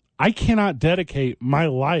 I cannot dedicate my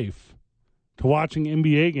life to watching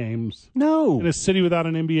NBA games No. in a city without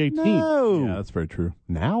an NBA team. No. Yeah, that's very true.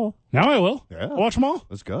 Now? Now I will. Yeah. I'll watch them all.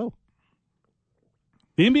 Let's go.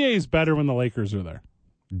 The NBA is better when the Lakers are there.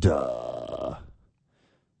 Duh.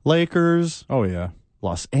 Lakers, Oh, yeah.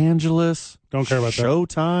 Los Angeles. Don't care about that.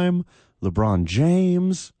 Showtime, LeBron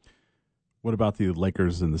James. What about the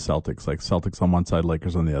Lakers and the Celtics? Like Celtics on one side,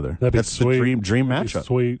 Lakers on the other. That'd be That's sweet. the dream That'd be matchup.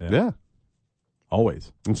 Sweet. Yeah.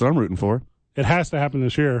 Always. That's what I'm rooting for. It has to happen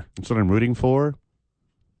this year. That's what I'm rooting for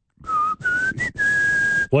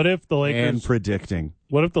What if the and Lakers? predicting.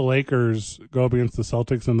 What if the Lakers go up against the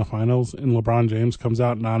Celtics in the finals and LeBron James comes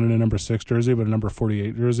out not in a number 6 jersey but a number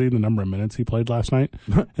 48 jersey, the number of minutes he played last night,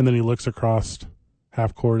 and then he looks across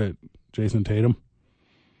half court at Jason Tatum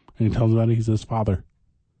and he tells him about it. He's his father.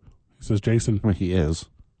 He says, "Jason, I mean, he is.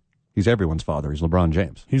 He's everyone's father. He's LeBron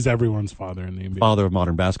James, he's everyone's father in the NBA. father of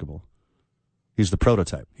modern basketball. He's the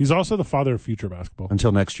prototype. He's also the father of future basketball."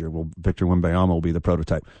 Until next year, Victor Wembanyama will be the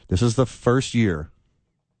prototype. This is the first year.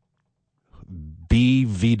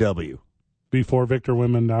 BVW. Before Victor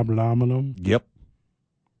Wembanyama. Yep.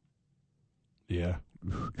 Yeah.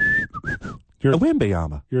 A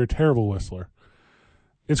Wembanyama. You're a terrible whistler.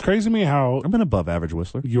 It's crazy to me how I'm an above average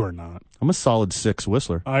whistler. you are not. I'm a solid 6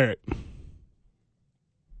 whistler. All right.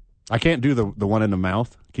 I can't do the one in the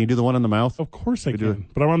mouth. Can you do the one in the mouth? Of course I We do can,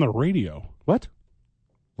 but I'm on the radio. What?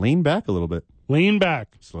 Lean back a little bit. Lean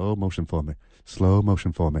back. Slow motion for me. Slow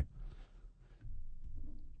motion for me.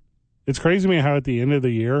 It's crazy to me how at the end of the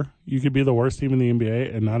year you could be the worst team in the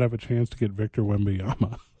NBA and not have a chance to get Victor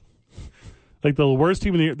Wembanyama. Like the worst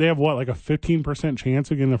team in the year, they have what, like a 15% chance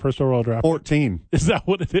of getting the first overall draft? 14. Is that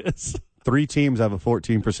what it is? 3 teams have a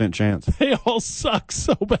 14% chance. They all suck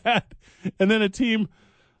so bad. And then a team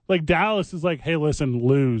like Dallas is like, hey, listen,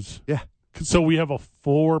 lose. Yeah. So we have a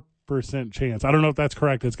 4% chance. I don't know if that's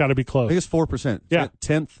correct. It's got to be close. I think it's 4%. Yeah.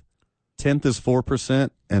 10th is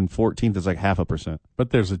 4%, and 14th is like 0.5%.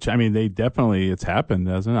 But there's they definitely, it's happened,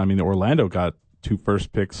 hasn't it? I mean, Orlando got 2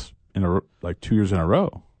 first picks in 2 years in a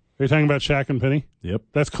row. Are you talking about Shaq and Penny? Yep.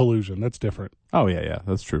 That's collusion. That's different. Oh, yeah,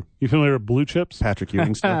 that's true. You familiar with blue chips? Patrick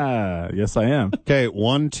Ewing stuff. Yes, I am. Okay,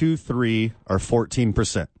 1, 2, 3 are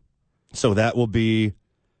 14%. So that will be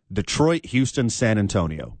Detroit, Houston, San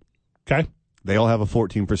Antonio. Okay. They all have a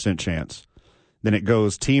 14% chance. Then it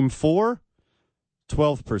goes team 4,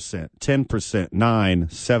 12%, 10%, 9, 7.5,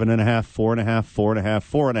 4.5, 4.5,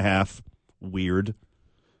 4.5. Weird.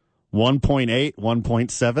 1.8,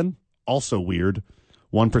 1.7. Also weird.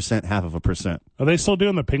 1%, 0.5%. Are they still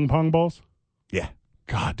doing the ping pong balls? Yeah.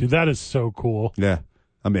 God, dude, that is so cool. Yeah.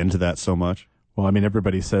 I'm into that so much. Well, I mean,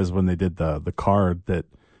 everybody says when they did the card that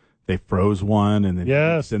they froze one and then he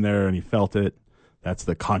was in there and he felt it. That's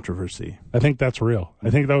the controversy. I think that's real.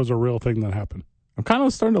 I think that was a real thing that happened. I'm kind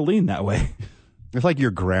of starting to lean that way. It's like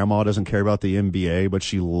your grandma doesn't care about the NBA, but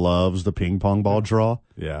she loves the ping pong ball draw.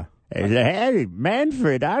 Yeah. Hey,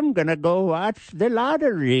 Manfred, I'm going to go watch the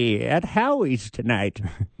lottery at Howie's tonight.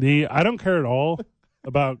 I don't care at all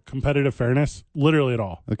about competitive fairness, literally at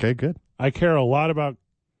all. Okay, good. I care a lot about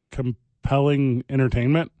compelling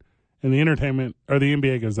entertainment, and the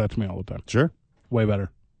NBA gives that to me all the time. Sure. Way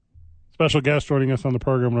better. Special guest joining us on the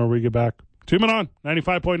program whenever we get back. 2 Men On,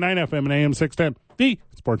 95.9 FM and AM 610, the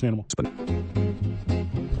Sports Animal.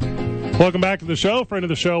 Welcome back to the show. Friend of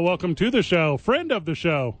the show, welcome to the show. Friend of the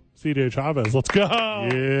show, CJ Chavez. Let's go.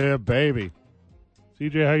 Yeah, baby.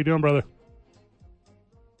 CJ, how you doing, brother?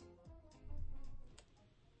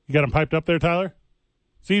 You got him piped up there, Tyler?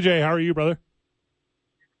 CJ, how are you, brother?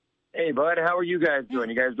 Hey, bud, how are you guys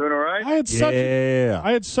doing? You guys doing all right? I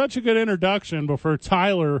had such a good introduction before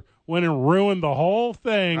Tyler went and ruined the whole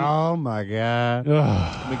thing. Oh, my God.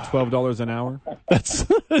 Make $12 an hour. That's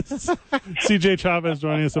CJ Chavez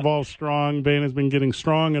joining us, Evolve Strong. Van has been getting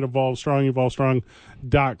strong at Evolve Strong,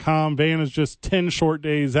 evolvestrong.com. Van is just 10 short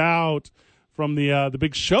days out from the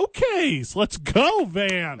big showcase. Let's go,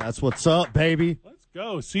 Van. That's what's up, baby. Let's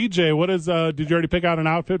go. CJ, what is did you already pick out an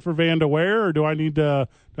outfit for Van to wear, or do I need to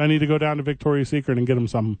go down to Victoria's Secret and get him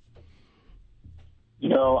something? You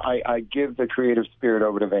know, I give the creative spirit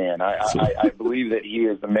over to Van. I believe that he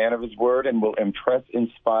is a man of his word and will impress,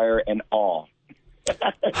 inspire, and awe.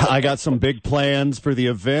 I got some big plans for the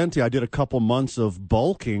event. I did a couple months of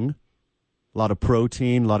bulking, a lot of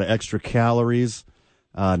protein, a lot of extra calories.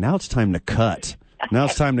 Now it's time to cut. Now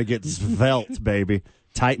it's time to get svelte, baby.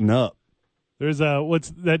 Tighten up. There's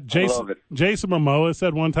Jason Momoa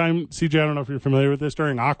said one time, CJ, I don't know if you're familiar with this,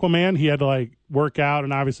 during Aquaman, he had to work out,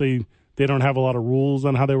 and obviously they don't have a lot of rules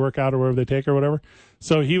on how they work out or wherever they take or whatever.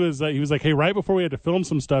 So he was like, hey, right before we had to film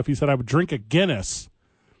some stuff, he said I would drink a Guinness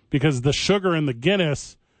because the sugar in the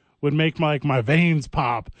Guinness would make my veins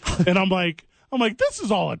pop. And I'm like, this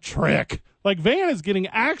is all a trick. Van is getting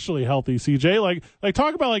actually healthy, CJ. Like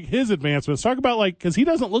talk about his advancements. Talk about because he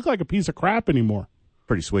doesn't look like a piece of crap anymore.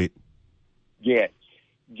 Pretty sweet. Yeah.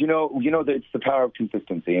 You know that it's the power of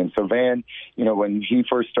consistency. And so Van, when he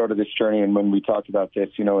first started this journey and when we talked about this,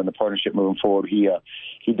 in the partnership moving forward, he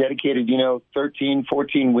dedicated, 13,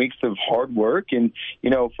 14 weeks of hard work. And,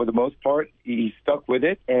 for the most part, he stuck with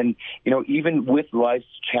it. And, even with life's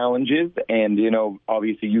challenges and,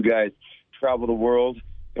 obviously you guys travel the world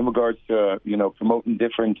in regards to, promoting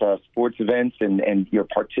different sports events and you're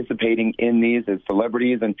participating in these as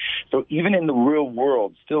celebrities. And so even in the real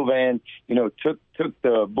world, still Van, took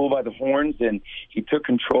the bull by the horns and he took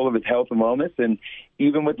control of his health and wellness. And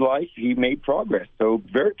even with life, he made progress. So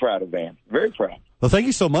very proud of Van. Very proud. Well, thank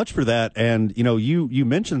you so much for that. And, you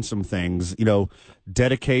mentioned some things,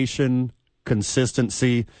 dedication,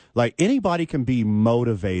 consistency. Anybody can be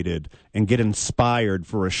motivated and get inspired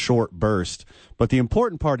for a short burst. But the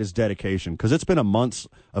important part is dedication, because it's been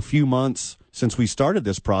a few months since we started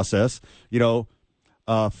this process.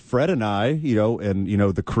 Fred and I,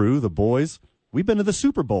 and, the crew, the boys, we've been to the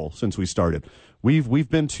Super Bowl since we started. We've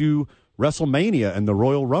been to WrestleMania and the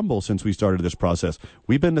Royal Rumble since we started this process.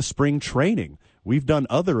 We've been to spring training. We've done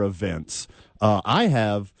other events. I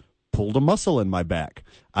have pulled a muscle in my back.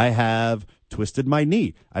 I have twisted my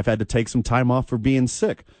knee. I've had to take some time off for being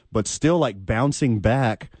sick, but still like bouncing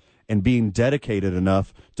back and being dedicated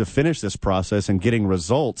enough to finish this process and getting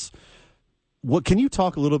results. What can you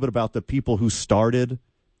talk a little bit about the people who started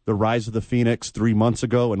the Rise of the Phoenix 3 months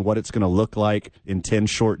ago and what it's going to look like in 10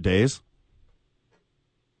 short days?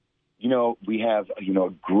 We have, a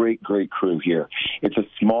great, great crew here. It's a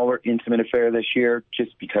smaller, intimate affair this year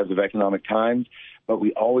just because of economic times, but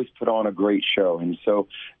we always put on a great show. And so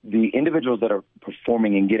the individuals that are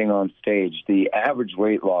performing and getting on stage, the average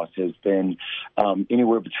weight loss has been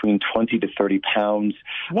anywhere between 20 to 30 pounds.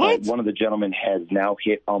 What? One of the gentlemen has now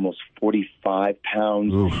hit almost 45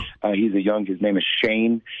 pounds. His name is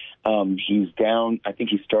Shane. He's down. I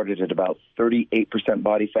think he started at about 38%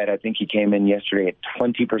 body fat. I think he came in yesterday at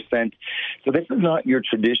 20%. So this is not your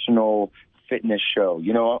traditional fitness show.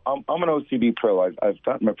 I'm an OCB pro. I've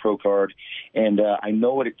gotten my pro card, and I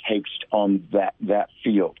know what it takes on that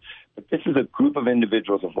field. But this is a group of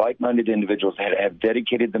individuals, of like-minded individuals that have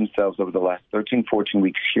dedicated themselves over the last 13, 14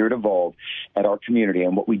 weeks here at Evolve at our community.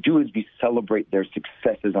 And what we do is we celebrate their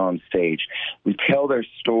successes on stage. We tell their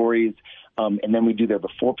stories. And then we do their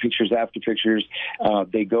before pictures, after pictures.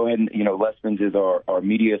 They go ahead and, Lessman's is our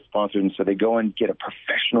media sponsor, and so they go and get a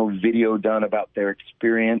professional video done about their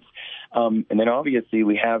experience. And then obviously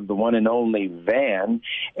we have the one and only Van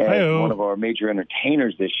as one of our major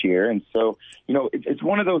entertainers this year. And so, it's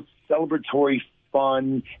one of those celebratory,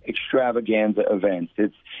 fun extravaganza events.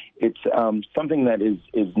 It's something that is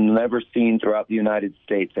never seen throughout the United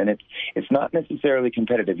States, and it's not necessarily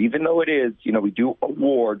competitive, even though it is. We do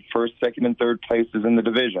award first, second, and third places in the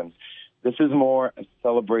divisions. This is more a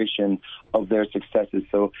celebration of their successes.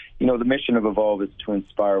 So, the mission of Evolve is to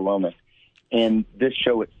inspire wellness, and this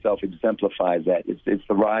show itself exemplifies that. It's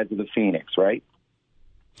the rise of the Phoenix, right?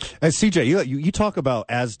 As CJ, you talk about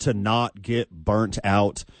as to not get burnt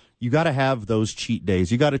out. You got to have those cheat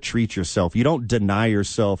days. You got to treat yourself. You don't deny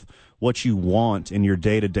yourself what you want in your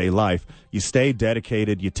day-to-day life. You stay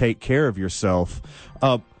dedicated. You take care of yourself.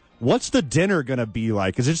 What's the dinner going to be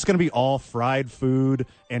like? Is it just going to be all fried food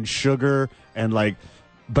and sugar and like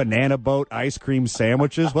banana boat ice cream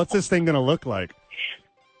sandwiches? What's this thing going to look like?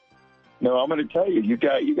 No, I'm going to tell you. You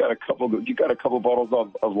got a couple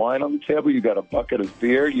bottles of wine on the table. You got a bucket of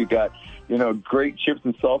beer. You got great chips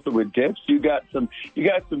and salsa with dips. You got some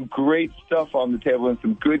great stuff on the table and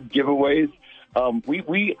some good giveaways.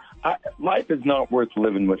 Life is not worth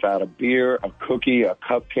living without a beer, a cookie, a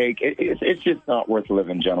cupcake. It's just not worth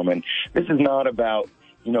living, gentlemen. This is not about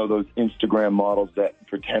those Instagram models that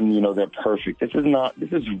pretend they're perfect. This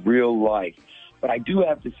is real life. But I do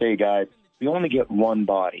have to say, guys, we only get one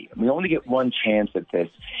body. We only get one chance at this.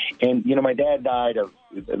 And, my dad died of,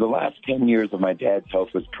 the last 10 years of my dad's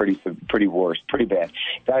health was pretty worse, pretty bad.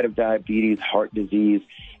 Died of diabetes, heart disease.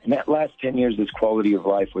 And that last 10 years, his quality of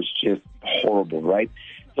life was just horrible, right?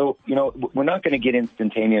 So, we're not going to get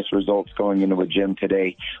instantaneous results going into a gym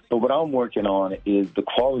today. But what I'm working on is the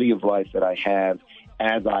quality of life that I have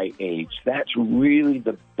as I age. That's really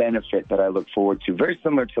the benefit that I look forward to. Very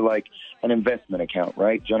similar to like an investment account,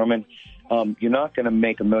 right, gentlemen? You're not going to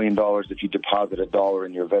make $1 million if you deposit $1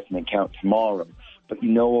 in your investment account tomorrow. But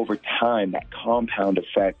over time, that compound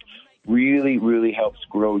effect really, really helps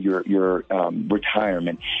grow your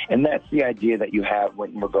retirement. And that's the idea that you have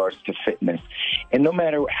in regards to fitness. And no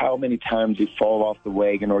matter how many times you fall off the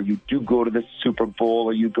wagon or you do go to the Super Bowl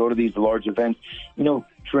or you go to these large events,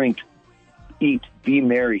 drink, eat, be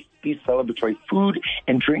merry, be celebratory. Food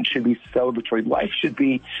and drink should be celebratory. Life should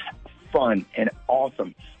be fun and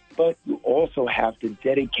awesome. But you also have to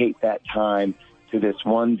dedicate that time to this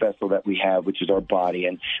one vessel that we have, which is our body,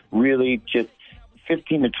 and really just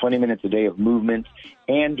 15 to 20 minutes a day of movement.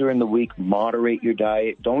 And during the week, moderate your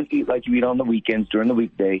diet. Don't eat like you eat on the weekends during the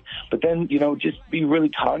weekday. But then, just be really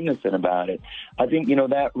cognizant about it. I think,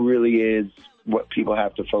 that really is what people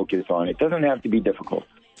have to focus on. It doesn't have to be difficult.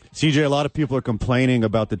 CJ, a lot of people are complaining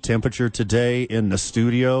about the temperature today in the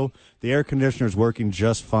studio. The air conditioner is working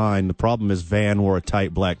just fine. The problem is Van wore a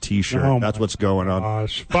tight black T-shirt. Oh, that's what's going on.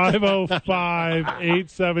 Gosh.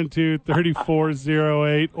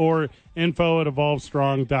 505-872-3408 or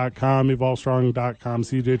info@evolvestrong.com, evolvestrong.com.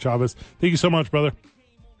 CJ Chavez, thank you so much, brother.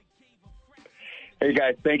 Hey,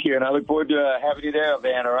 guys, thank you. And I look forward to having you there,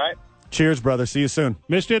 Van, all right? Cheers, brother. See you soon.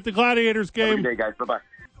 Missed you at the Gladiators game. Have a good day, guys. Bye-bye.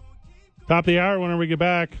 Top of the hour whenever we get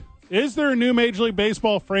back. Is there a new Major League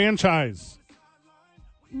Baseball franchise?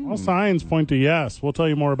 All signs point to yes. We'll tell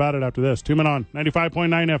you more about it after this. 2 Men On,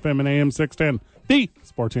 95.9 FM and AM 610, the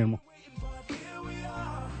Sports Animal.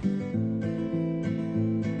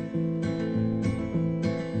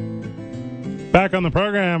 Back on the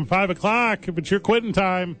program, 5 o'clock. If it's your quitting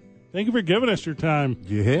time, Thank you for giving us your time.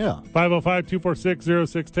 Yeah.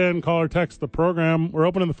 505-246-0610. Call or text the program. We're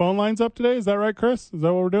opening the phone lines up today. Is that right, Chris? Is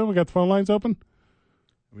that what we're doing? We got the phone lines open?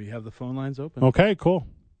 We have the phone lines open. Okay, cool.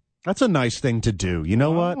 That's a nice thing to do. You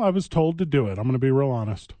know what? I was told to do it. I'm going to be real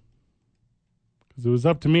honest. Because it was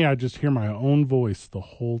up to me, I'd just hear my own voice the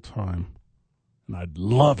whole time. And I'd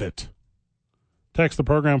love it. Text the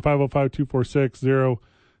program, 505-246-0610.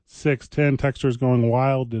 Texters going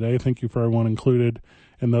wild today. Thank you for everyone included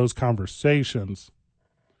in those conversations.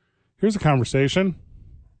 Here's a conversation.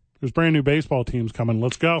 There's brand new baseball teams coming.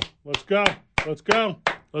 Let's go. Let's go. Let's go.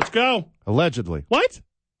 Let's go. Allegedly. What?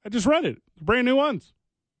 I just read it. Brand new ones.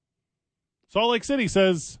 Salt Lake City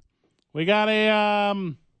says we got a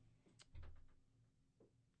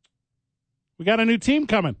new team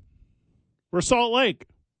coming. We're Salt Lake.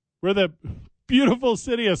 We're the beautiful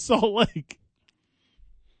city of Salt Lake.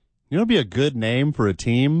 You know, it'd be a good name for a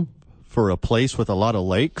team for a place with a lot of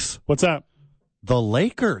lakes. What's that? The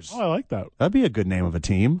Lakers. Oh, I like that. That'd be a good name of a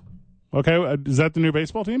team. Okay, is that the new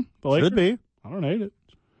baseball team? The Lakers? Should be. I don't hate it.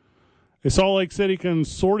 A Salt Lake City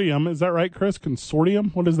consortium. Is that right, Chris?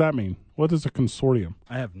 Consortium? What does that mean? What is a consortium?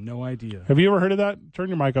 I have no idea. Have you ever heard of that? Turn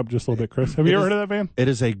your mic up just a little bit, Chris. Have you ever heard of that, Van? It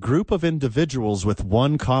is a group of individuals with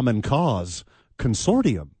one common cause.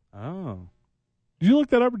 Consortium. Oh. Did you look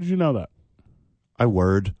that up or did you know that? I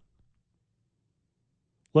word.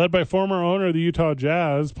 Led by former owner of the Utah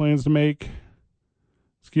Jazz, plans to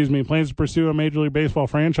pursue a Major League Baseball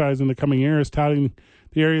franchise in the coming years, touting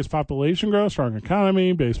the area's population growth, strong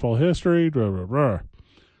economy, baseball history, blah, blah, blah.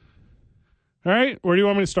 All right, where do you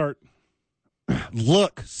want me to start?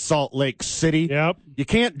 Look, Salt Lake City. Yep. You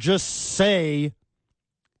can't just say,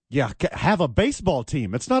 have a baseball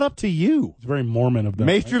team. It's not up to you. It's very Mormon of them.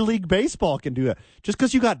 Major League Baseball can do that. Just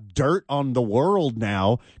because you got dirt on the world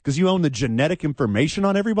now, because you own the genetic information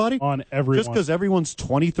on everybody. On everyone. Just because everyone's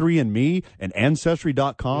 23andMe and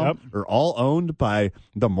Ancestry.com are all owned by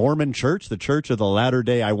the Mormon Church, the Church of the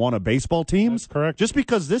Latter-day I Want a Baseball teams. That's correct. Just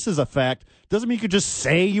because this is a fact doesn't mean you could just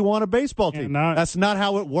say you want a baseball team. That's not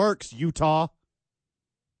how it works, Utah.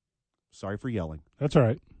 Sorry for yelling. That's all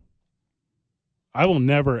right. I will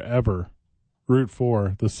never, ever root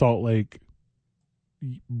for the Salt Lake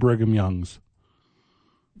Brigham Youngs.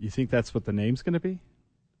 You think that's what the name's going to be?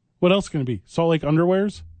 What else going to be? Salt Lake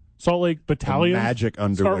Underwears? Salt Lake Battalion? Magic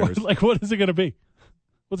Underwears. Like, what is it going to be?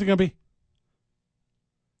 What's it going to be?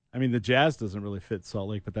 I mean, the Jazz doesn't really fit Salt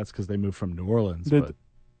Lake, but that's because they moved from New Orleans.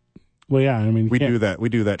 Well, yeah, I mean, we do that. We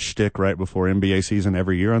do that shtick right before NBA season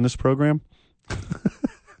every year on this program.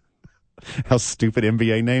 How stupid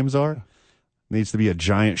NBA names are. Needs to be a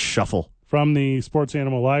giant shuffle. From the Sports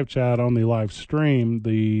Animal live chat on the live stream,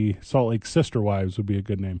 the Salt Lake Sister Wives would be a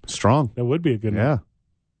good name. Strong. That would be a good name. Yeah.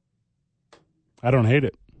 I don't hate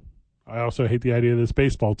it. I also hate the idea of this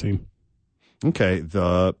baseball team. Okay,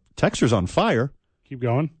 the texture's on fire. Keep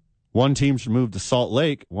going. One team should move to Salt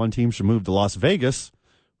Lake. One team should move to Las Vegas.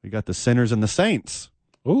 We got the Sinners and the Saints.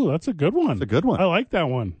 Ooh, that's a good one. That's a good one. I like that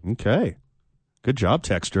one. Okay. Good job,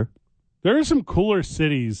 Texture. There are some cooler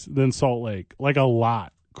cities than Salt Lake, like a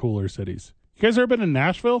lot cooler cities. You guys ever been to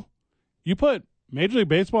Nashville? You put Major League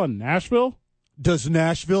Baseball in Nashville? Does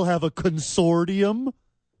Nashville have a consortium?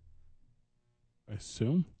 I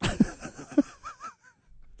assume.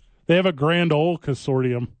 They have a Grand Ole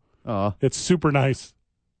consortium. It's super nice.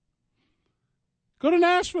 Go to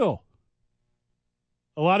Nashville.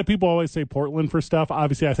 A lot of people always say Portland for stuff.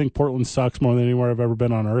 Obviously, I think Portland sucks more than anywhere I've ever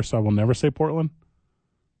been on Earth, so I will never say Portland.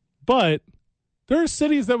 But there are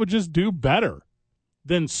cities that would just do better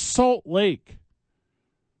than Salt Lake.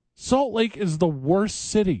 Salt Lake is the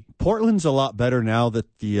worst city. Portland's a lot better now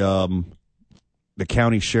that the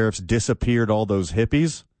county sheriffs disappeared all those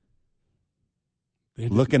hippies.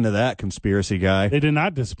 Look into that, conspiracy guy. They did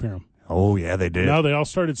not disappear them. Oh, yeah, they did. No, they all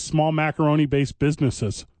started small macaroni-based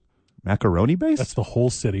businesses. Macaroni-based? That's the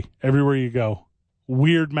whole city. Everywhere you go.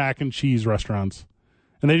 Weird mac and cheese restaurants.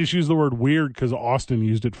 And they just use the word weird because Austin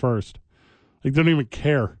used it first. Like, they don't even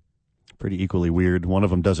care. Pretty equally weird. One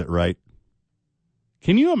of them does it right.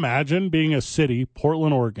 Can you imagine being a city,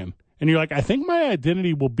 Portland, Oregon, and you're like, I think my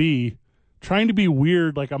identity will be trying to be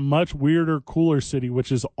weird, like a much weirder, cooler city,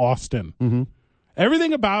 which is Austin. Mm-hmm.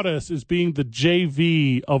 Everything about us is being the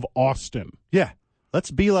JV of Austin. Yeah.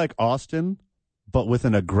 Let's be like Austin, but with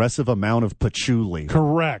an aggressive amount of patchouli.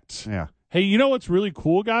 Correct. Yeah. Hey, you know what's really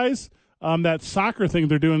cool, guys? That soccer thing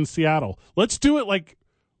they're doing in Seattle. Let's do it like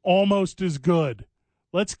almost as good.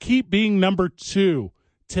 Let's keep being number 2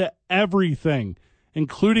 to everything,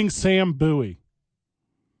 including Sam Bowie.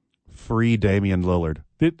 Free Damian Lillard.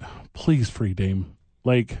 Please free Dame.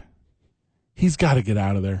 Like, he's got to get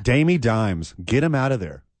out of there. Damie Dimes. Get him out of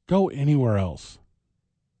there. go anywhere else.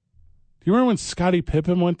 Do you remember when Scottie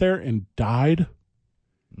Pippen went there and died?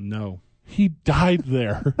 No. He died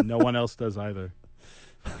there. No one else does either.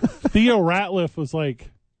 Theo Ratliff was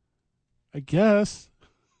like, I guess,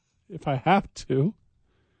 if I have to.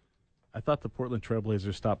 I thought the Portland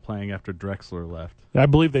Trailblazers stopped playing after Drexler left. I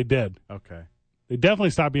believe they did. Okay. They definitely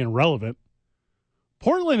stopped being relevant.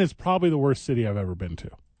 Portland is probably the worst city I've ever been to.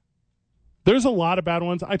 There's a lot of bad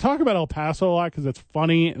ones. I talk about El Paso a lot because it's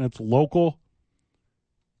funny and it's local.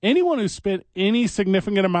 Anyone who spent any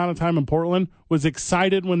significant amount of time in Portland was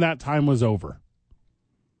excited when that time was over.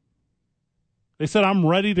 They said, I'm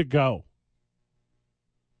ready to go.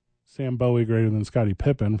 Sam Bowie greater than Scottie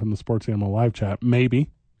Pippen from the Sports Animal live chat. Maybe.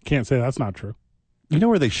 Can't say that's not true. You know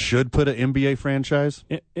where they should put an NBA franchise?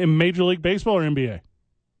 In Major League Baseball or NBA?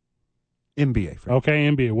 NBA franchise. Okay,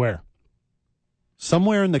 NBA. Where?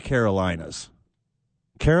 Somewhere in the Carolinas.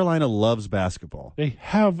 Carolina loves basketball. They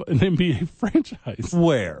have an NBA franchise.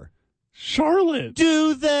 Where? Charlotte.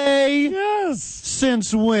 Do they? Yes.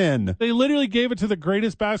 Since when? They literally gave it to the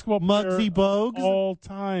greatest basketball player Muggsy Bogues? of all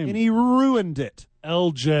time. And he ruined it.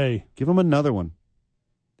 LJ. Give him another one.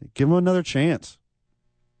 Give him another chance.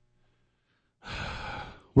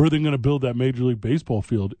 Where are they going to build that Major League Baseball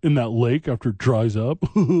field? In that lake after it dries up?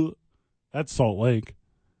 That's Salt Lake.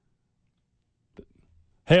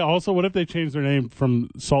 Hey, also, what if they change their name from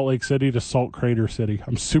Salt Lake City to Salt Crater City?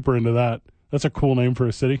 I'm super into that. That's a cool name for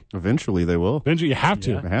a city. Eventually they will. Eventually, you have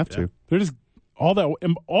to. They have to. They're just all that.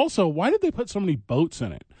 And also, why did they put so many boats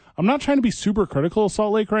in it? I'm not trying to be super critical of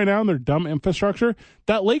Salt Lake right now and their dumb infrastructure.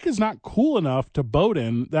 That lake is not cool enough to boat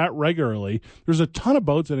in that regularly. There's a ton of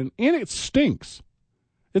boats in it, and it stinks.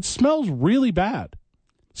 It smells really bad.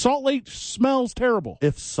 Salt Lake smells terrible.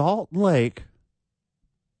 If Salt Lake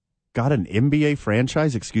got an NBA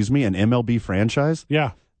franchise, an MLB franchise,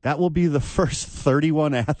 Yeah. that will be the first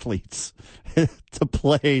 31 athletes to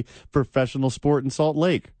play professional sport in Salt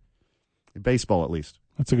Lake. In baseball, at least.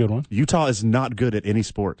 That's a good one. Utah is not good at any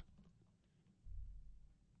sport.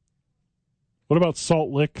 What about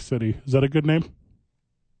Salt Lick City? Is that a good name?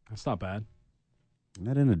 That's not bad. Isn't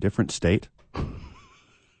that in a different state? I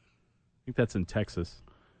think that's in Texas.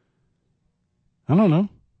 I don't know.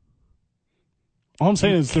 All I'm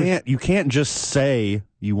saying is You can't just say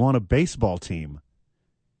you want a baseball team.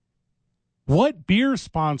 what beer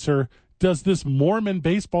sponsor does this Mormon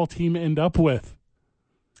baseball team end up with?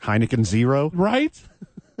 Heineken Zero? Right?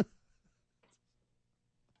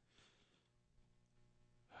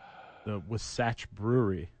 The Wasatch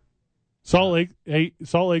Brewery. Salt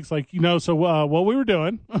Lake's like, so what we were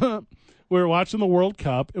doing, we were watching the World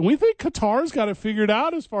Cup, and we think Qatar's got it figured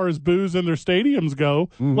out as far as booze in their stadiums go.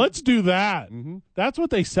 Mm-hmm. Let's do that. Mm-hmm. That's what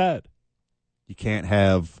they said. You can't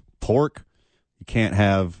have pork. You can't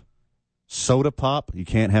have soda pop. You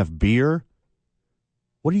can't have beer.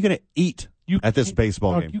 What are you going to eat at this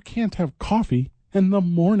baseball game? You can't have coffee in the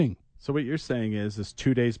morning. So what you're saying is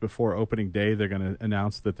 2 days before opening day, they're going to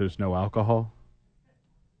announce that there's no alcohol?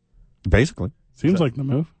 Basically. Seems like the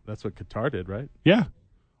move. That's what Qatar did, right? Yeah.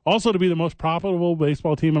 Also to be the most profitable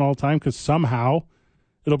baseball team in all time because somehow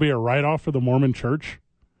it'll be a write-off for the Mormon church.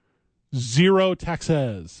 0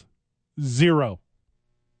 taxes. 0.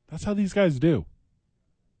 That's how these guys do.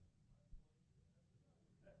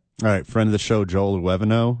 All right, friend of the show, Joel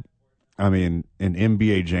Uevano. I mean, in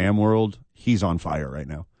NBA Jam world, he's on fire right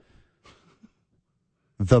now.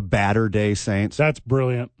 The Batter Day Saints. That's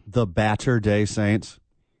brilliant. The Batter Day Saints.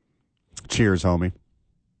 Cheers, homie.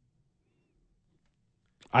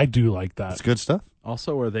 I do like that. That's good stuff.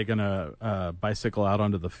 Also, are they going to bicycle out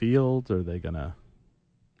onto the field? Or are they going to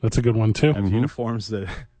That's a good one, too. have uniforms that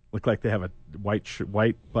look like they have a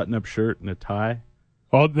white button-up shirt and a tie?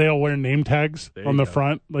 Oh, they'll wear name tags There on you the go.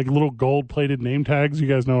 front, like little gold-plated name tags. You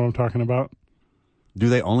guys know what I'm talking about. Do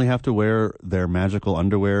they only have to wear their magical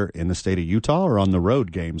underwear in the state of Utah or on the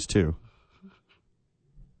road games, too?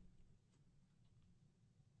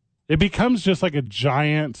 It becomes just like a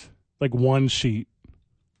giant, like one sheet.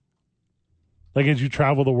 Like as you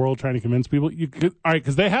travel the world trying to convince people, all right,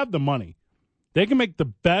 because they have the money. They can make the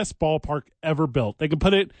best ballpark ever built. They can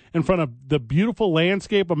put it in front of the beautiful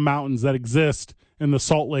landscape of mountains that exist in the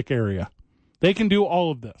Salt Lake area. They can do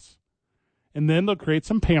all of this. And then they'll create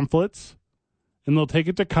some pamphlets, and they'll take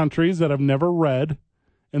it to countries that have never read,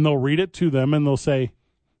 and they'll read it to them, and they'll say,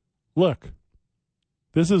 look,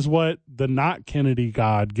 this is what the not Kennedy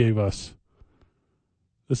God gave us.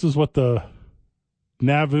 This is what the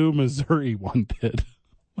Nauvoo, Missouri one did.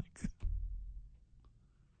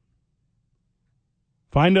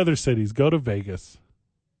 Find other cities. Go to Vegas.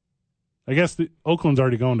 I guess Oakland's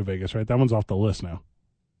already going to Vegas, right? That one's off the list now.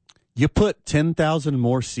 You put 10,000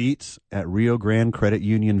 more seats at Rio Grande Credit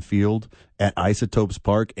Union Field at Isotopes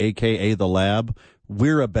Park, a.k.a. The Lab.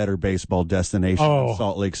 We're a better baseball destination than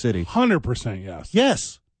Salt Lake City. 100% yes.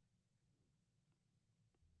 Yes.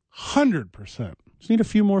 100%. Just need a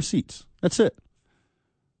few more seats. That's it.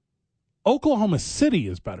 Oklahoma City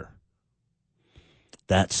is better.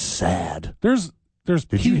 That's sad. There's.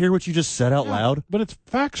 Did you hear what you just said out loud? But it's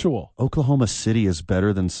factual. Oklahoma City is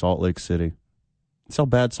better than Salt Lake City. That's how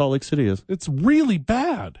bad Salt Lake City is. It's really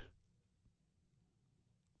bad.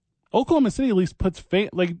 Oklahoma City at least puts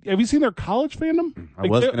have you seen their college fandom? I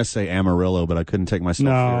was going to say Amarillo, but I couldn't take myself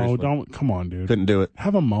seriously. No, don't. Come on, dude. Couldn't do it.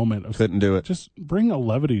 Have a moment. Couldn't do it. Just bring a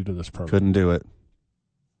levity to this program. Couldn't do it.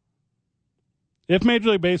 If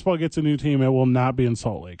Major League Baseball gets a new team, it will not be in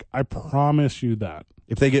Salt Lake. I promise you that.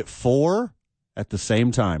 If they get 4 at the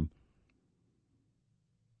same time,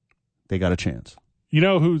 they got a chance. You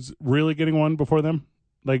know who's really getting one before them?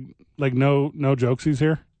 Like no jokesies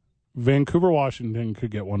here. Vancouver, Washington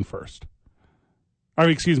could get one first. Or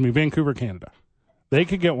excuse me, Vancouver, Canada. They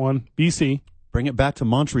could get one. BC. Bring it back to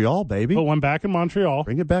Montreal, baby. Put one back in Montreal.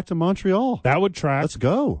 Bring it back to Montreal. That would track. Let's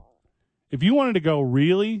go. If you wanted to go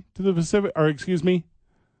really to the Pacific, or excuse me,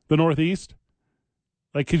 the Northeast,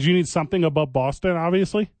 because you need something above Boston,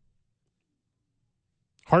 obviously.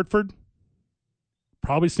 Hartford.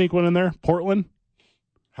 Probably sneak one in there. Portland.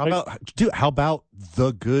 How about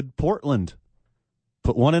the good Portland?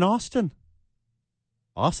 Put one in Austin.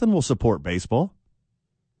 Austin will support baseball.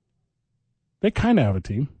 They kind of have a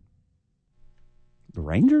team. The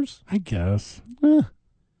Rangers? I guess.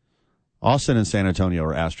 Austin and San Antonio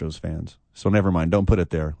are Astros fans. So never mind. Don't put it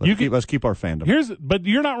there. Let's keep our fandom. But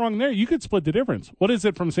you're not wrong there. You could split the difference. What is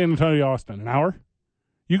it from San Antonio to Austin? An hour?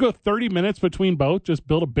 You go 30 minutes between both, just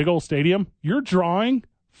build a big old stadium. You're drawing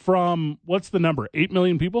from, what's the number, 8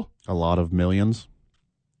 million people? A lot of millions.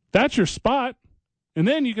 That's your spot. And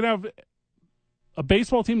then you can have a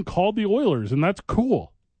baseball team called the Oilers, and that's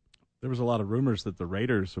cool. There was a lot of rumors that the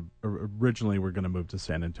Raiders originally were going to move to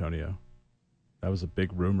San Antonio. That was a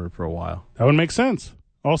big rumor for a while. That would make sense.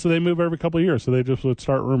 Also, they move every couple of years, so they just would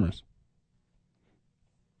start rumors.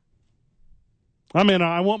 I mean,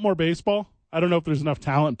 I want more baseball. I don't know if there's enough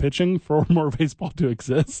talent pitching for more baseball to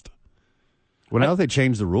exist. Well, now they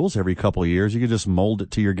change the rules every couple of years. You can just mold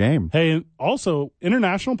it to your game. Hey, and also,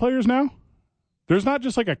 international players now, there's not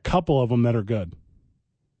just a couple of them that are good.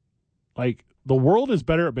 The world is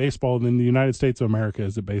better at baseball than the United States of America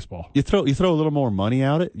is at baseball. You throw a little more money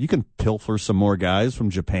at it, you can pilfer some more guys from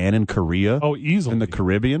Japan and Korea. Oh, easily. And the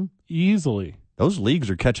Caribbean. Easily. Those leagues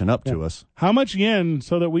are catching up to us. How much yen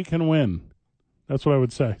so that we can win? That's what I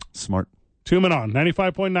would say. Smart. 2 Men On,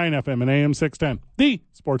 95.9 FM and AM 610. The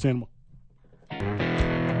Sports Animal.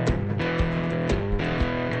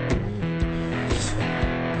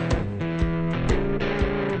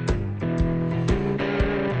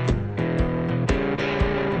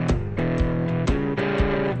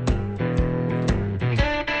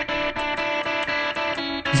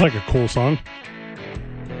 It's like a cool song.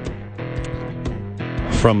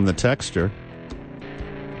 From the texter,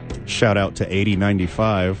 shout out to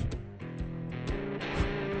 8095.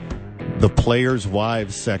 The Players'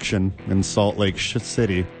 Wives section in Salt Lake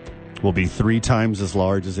City will be 3 times as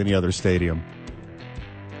large as any other stadium.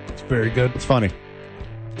 It's very good. It's funny.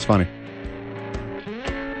 It's funny.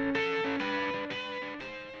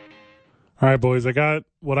 All right, boys, I got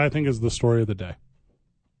what I think is the story of the day.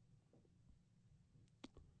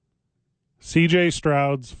 CJ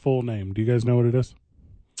Stroud's full name. Do you guys know what it is?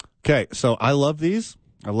 Okay, so I love these.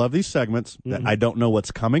 I love these segments. Mm-hmm. I don't know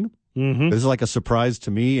what's coming. Mm-hmm. This is like a surprise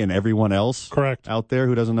to me and everyone else correct out there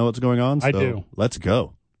who doesn't know what's going on. So I do. Let's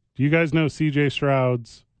go. Do you guys know CJ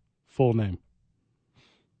Stroud's full name?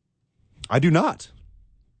 I do not.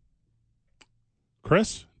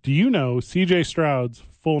 Chris, do you know CJ Stroud's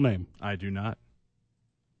full name? I do not.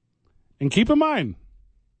 And keep in mind,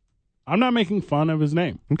 I'm not making fun of his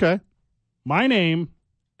name. Okay. My name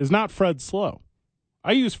is not Fred Slow.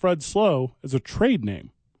 I use Fred Slow as a trade name.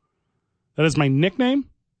 That is my nickname.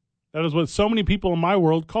 That is what so many people in my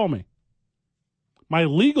world call me. My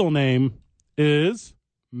legal name is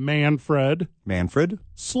Manfred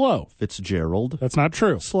Slow. Fitzgerald. That's not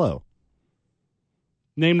true. Slow.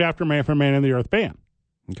 Named after Manfred Man in the Earth Band.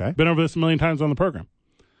 Okay. Been over this a million times on the program.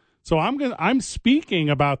 So I'm speaking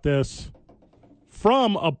about this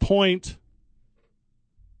from a point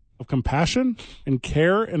of compassion and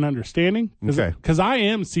care and understanding. Okay. Because I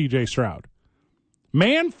am CJ Stroud.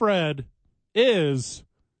 Manfred is...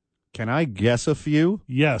 Can I guess a few?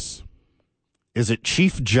 Yes. Is it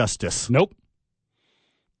Chief Justice? Nope.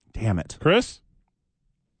 Damn it. Chris?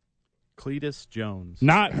 Cletus Jones.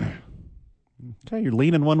 Not. Okay, you're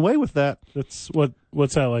leaning one way with that. That's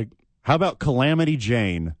what's that like? How about Calamity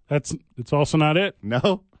Jane? It's also not it.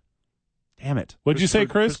 No? Damn it. What'd you say,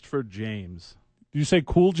 Chris? Christopher James. Did you say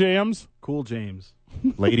Cool Jams? Cool James.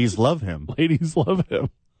 Ladies love him. Ladies love him.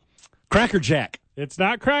 Cracker Jack. It's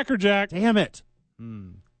not Cracker Jack. Damn it.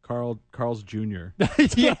 Carl's Jr.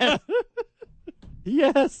 Yes.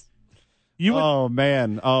 Yes. You would, Oh,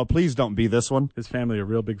 man. Oh, please don't be this one. His family are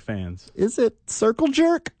real big fans. Is it Circle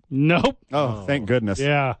Jerk? Nope. Oh, thank goodness.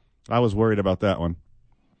 Yeah. I was worried about that one.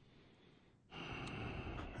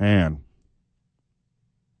 Man.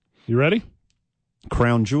 You ready?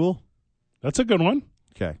 Crown Jewel? That's a good one.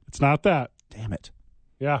 Okay. It's not that. Damn it.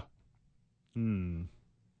 Yeah. I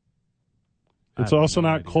It's have also no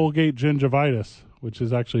not idea. Colgate gingivitis, which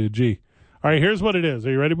is actually a G. All right, here's what it is.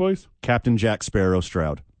 Are you ready, boys? Captain Jack Sparrow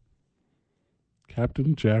Stroud.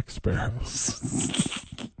 Captain Jack Sparrow.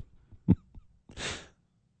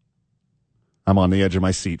 I'm on the edge of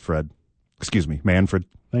my seat, Fred. Excuse me, Manfred.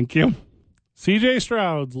 Thank you. C.J.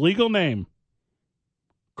 Stroud's legal name,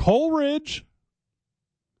 Coleridge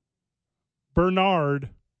Bernard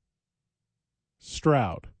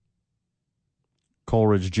Stroud.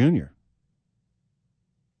 Coleridge Jr.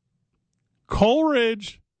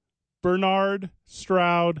 Coleridge Bernard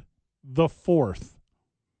Stroud the fourth.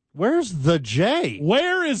 Where's the J?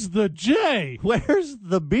 Where is the J? Where's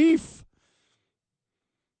the beef?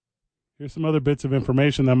 Here's some other bits of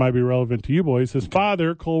information that might be relevant to you boys. His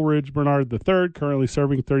father, Coleridge Bernard III, currently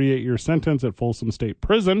serving 38-year sentence at Folsom State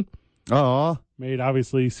Prison. Aw. Made,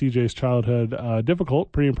 obviously, CJ's childhood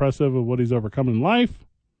difficult. Pretty impressive of what he's overcome in life.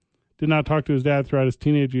 Did not talk to his dad throughout his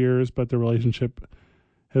teenage years, but the relationship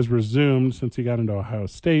has resumed since he got into Ohio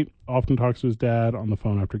State. Often talks to his dad on the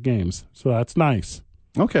phone after games. So that's nice.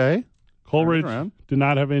 Okay. Coleridge Turn around. did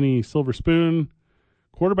not have any silver spoon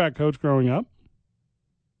quarterback coach growing up.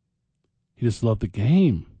 He just loved the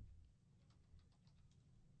game.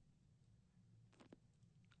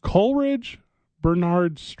 Coleridge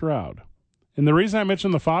Bernard Stroud. And the reason I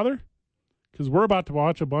mentioned the father, because we're about to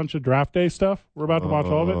watch a bunch of draft day stuff. We're about to watch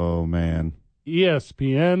all of it. Oh, man.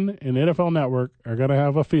 ESPN and NFL Network are going to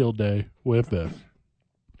have a field day with this.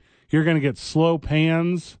 You're going to get slow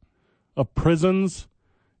pans of prisons.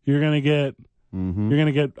 You're going to get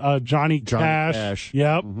Johnny Cash.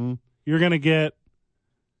 Yep. Mm-hmm. You're going to get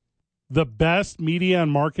the best media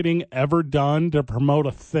and marketing ever done to promote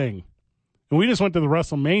a thing. And we just went to the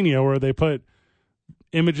WrestleMania where they put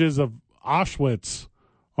images of Auschwitz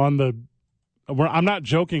on the. I'm not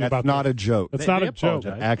joking about That's not this. a joke. That's They- not they a joke.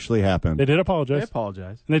 apologize. That actually happened. They did They apologize.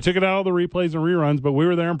 apologize. And they took it out of the replays and reruns, but we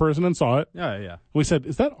were there in person and saw it. Yeah. We said,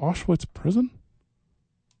 is that Auschwitz prison?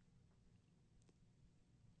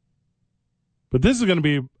 But this is going to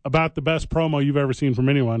be about the best promo you've ever seen from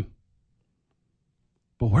anyone.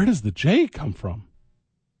 But where does the J come from?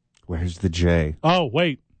 Where's the J? Oh,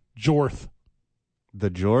 wait. Jorth. The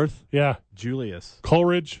Jorth? Yeah. Julius.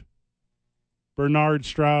 Coleridge, Bernard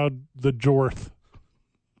Stroud, the Jorth.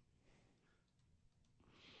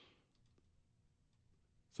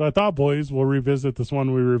 So I thought, boys, we'll revisit this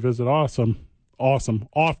one we revisit often.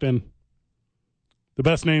 The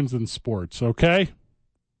best names in sports, okay?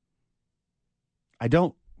 It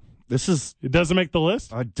doesn't make the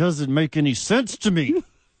list? It doesn't make any sense to me.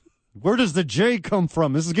 Where does the J come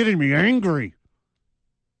from? This is getting me angry.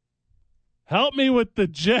 Help me with the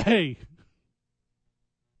J.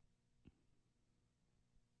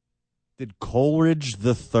 Did Coleridge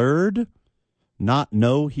the third not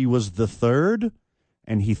know he was the third,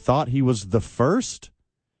 and he thought he was the first?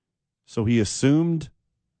 So he assumed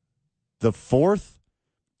the fourth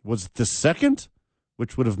was the second,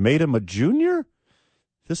 which would have made him a junior?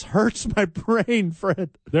 This hurts my brain,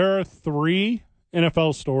 Fred. There are 3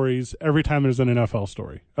 NFL stories every time there's an NFL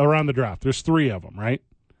story around the draft. There's 3 of them, right?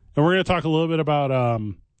 And we're going to talk a little bit about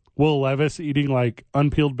Will Levis eating like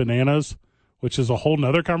unpeeled bananas, which is a whole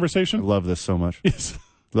nother I conversation. love this so much. Yes.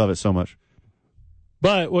 Love it so much.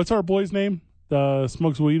 But what's our boy's name? The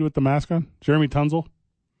smokes weed with the mask on? Jeremy Tunzel?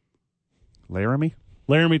 Laramie?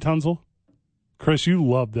 Laramie Tunzel? Chris, you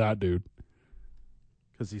love that dude.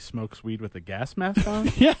 Because he smokes weed with a gas mask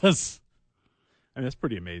on? Yes. I mean, that's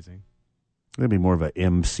pretty amazing. That'd be more of a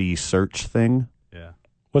MC search thing. Yeah.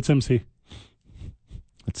 What's MC?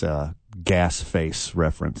 It's a gas face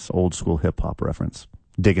reference, old school hip hop reference.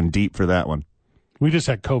 Digging deep for that one. We just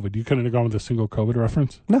had COVID. You couldn't have gone with a single COVID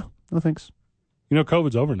reference? No thanks. You know,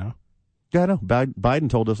 COVID's over now. Yeah, I know. Biden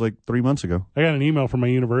told us like 3 months ago. I got an email from my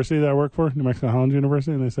university that I work for, New Mexico Hollins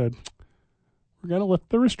University, and they said, we're going to lift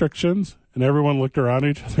the restrictions. And everyone looked around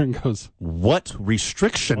each other and goes, What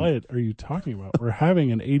restriction? what are you talking about? We're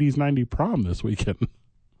having an 80s, 90s prom this weekend.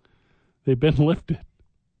 They've been lifted.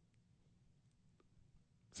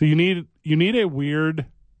 So you need a weird,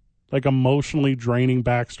 like emotionally draining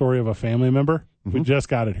backstory of a family member. We just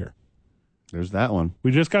got it here. There's that one.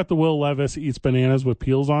 We just got the Will Levis eats bananas with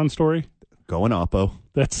peels on story. Going Oppo.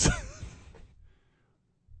 That's.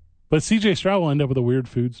 But CJ Stroud will end up with a weird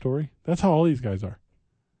food story. That's how all these guys are.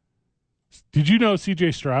 Did you know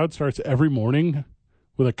CJ Stroud starts every morning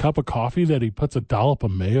with a cup of coffee that he puts a dollop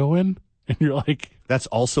of mayo in? And you're like, That's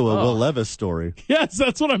also a Will Levis story. yes,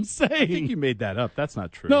 that's what I'm I think saying. you made that up. That's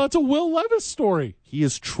not true. No, it's a Will Levis story. He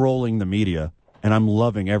is trolling the media, and I'm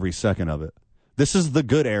loving every second of it. This is the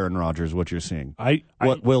good Aaron Rodgers, what you're seeing.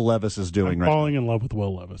 What Will Levis is doing I'm right falling in love with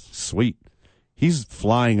Will Levis. now. Sweet. He's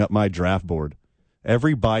flying up my draft board.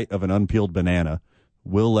 Every bite of an unpeeled banana,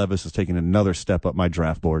 Will Levis is taking another step up my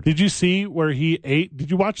draft board. Did you see where he ate? Did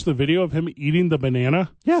you watch the video of him eating the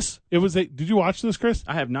banana? Yes. It was a. Did you watch this, Chris?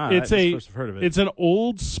 I have not. It's I a. just have heard of it. It's an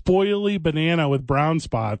old spoily banana with brown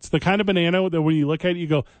spots. The kind of banana that when you look at it, you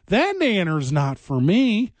go, "That nanner's not for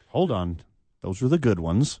me." Hold on. Those are the good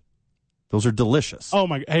ones. Those are delicious. Oh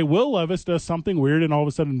my! Hey, Will Levis does something weird, and all of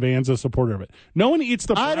a sudden, Van's a supporter of it. No one eats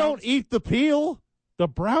the. I don't eat the peel. The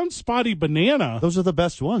brown spotty banana. Those are the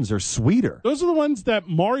best ones. They're sweeter. Those are the ones that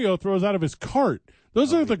Mario throws out of his cart.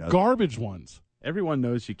 Those are the garbage ones. Everyone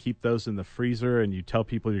knows you keep those in the freezer and you tell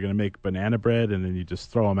people you're going to make banana bread and then you just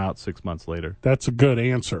throw them out 6 months later. That's a good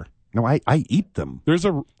answer. No, I eat them. There's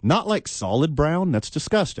a Not like solid brown. That's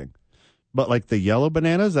disgusting. But like the yellow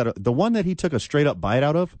bananas, the one that he took a straight up bite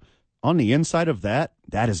out of, on the inside of that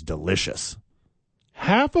is delicious.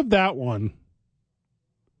 half of that one.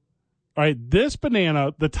 All right, this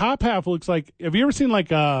banana, the top half looks like. Have you ever seen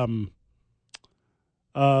like a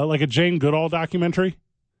Jane Goodall documentary?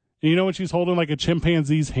 And you know when she's holding like a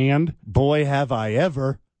chimpanzee's hand? Boy, have I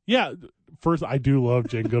ever. Yeah. First, I do love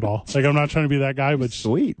Jane Goodall. Like, I'm not trying to be that guy, but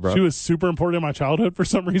Sweet, bro. she was super important in my childhood for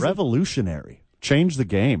some reason. Revolutionary. Changed the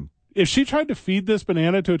game. If she tried to feed this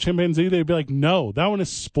banana to a chimpanzee, they'd be like, no, that one is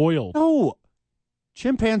spoiled. No.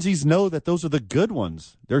 Chimpanzees know that those are the good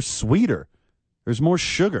ones. They're sweeter. There's more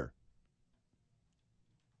sugar.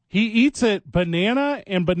 He eats it banana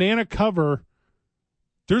and banana cover.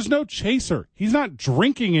 There's no chaser. He's not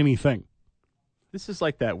drinking anything. This is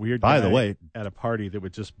like that weird By guy the way- at a party that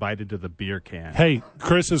would just bite into the beer can. Hey,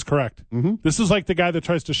 Chris is correct. Mm-hmm. This is like the guy that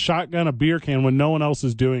tries to shotgun a beer can when no one else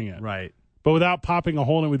is doing it. Right. But without popping a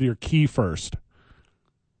hole in it with your key first.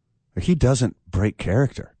 He doesn't break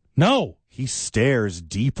character. No. He stares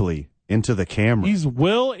deeply into the camera. He's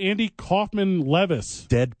Will Andy Kaufman Levis.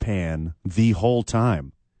 deadpan the whole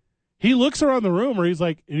time. He looks around the room where he's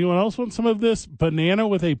like, anyone else want some of this banana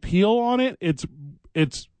with a peel on it?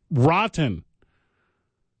 It's rotten.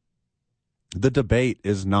 The debate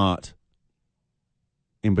is not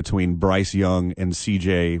in between Bryce Young and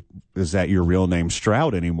CJ, is that your real name,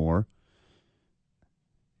 Stroud, anymore.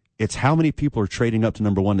 It's how many people are trading up to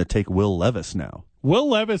number one to take Will Levis now. Will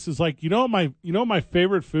Levis is like, you know what my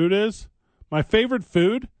favorite food is? My favorite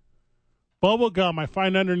food? Bubble gum I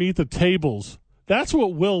find underneath the tables. That's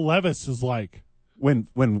what Will Levis is like. When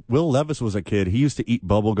Will Levis was a kid, he used to eat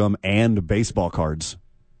bubblegum and baseball cards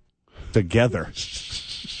together.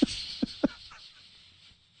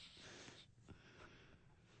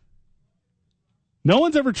 No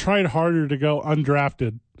one's ever tried harder to go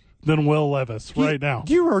undrafted than Will Levis right now.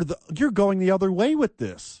 You're going the other way with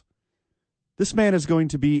this. This man is going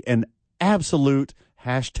to be an absolute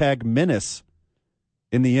 #menace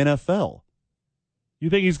in the NFL. You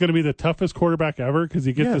think he's going to be the toughest quarterback ever because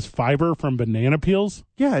he gets Yes. his fiber from banana peels?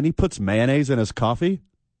 Yeah, and he puts mayonnaise in his coffee.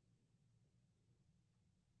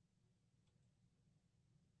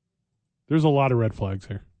 There's a lot of red flags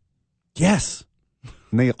here. Yes.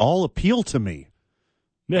 And they all appeal to me.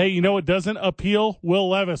 Hey, you know what doesn't appeal? Will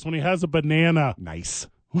Levis when he has a banana. Nice.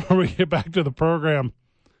 When we get back to the program.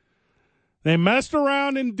 They messed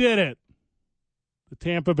around and did it. The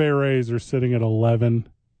Tampa Bay Rays are sitting at 11-0.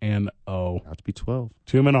 About to be 12.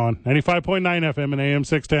 2 men on. 95.9 FM and AM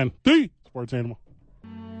 610. The Sports Animal.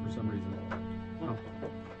 For some reason.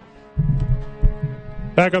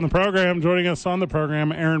 Back on the program. Joining us on the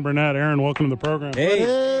program, Aaron Burnett. Aaron, welcome to the program. Hey.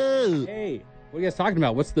 Hey. What are you guys talking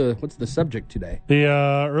about? What's the subject today? The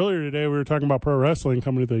earlier today we were talking about pro wrestling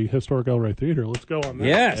coming to the historic El Rey Theater. Let's go on that.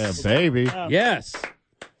 Yes. Yeah, baby. Yes.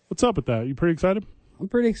 What's up with that? You pretty excited? I'm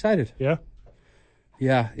pretty excited. Yeah.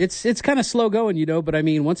 Yeah. It's kind of slow going, but I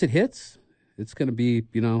mean, once it hits, It's going to be,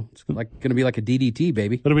 it's going to be like a DDT,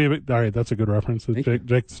 baby. It'll be all right. That's a good reference. It's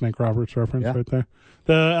Jake the Snake Roberts reference right there.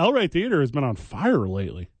 The El Rey Theater has been on fire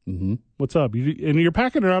lately. Mm-hmm. What's up? And you're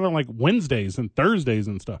packing it out on like Wednesdays and Thursdays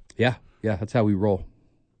and stuff. Yeah. That's how we roll.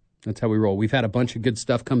 We've had a bunch of good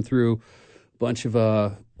stuff come through. We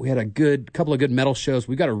had a couple of good metal shows.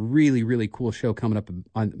 We've got a really, really cool show coming up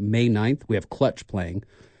on May 9th. We have Clutch playing,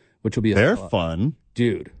 which will be They're fun.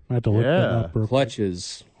 Dude. I have to look that up. Clutch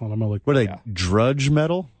is... Well, I'm gonna look. What are they, drudge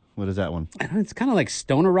metal? What is that one? It's kind of like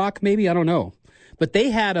stoner rock, maybe. I don't know. But they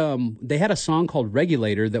had a song called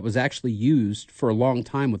Regulator that was actually used for a long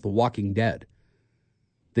time with The Walking Dead,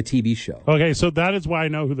 the TV show. Okay, so that is why I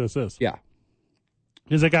know who this is. Yeah.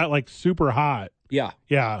 Because it got like super hot. Yeah.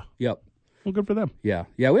 Yeah. Yep. Well, good for them. Yeah.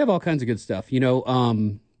 We have all kinds of good stuff.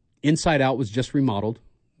 Inside Out was just remodeled.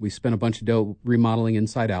 We spent a bunch of dough remodeling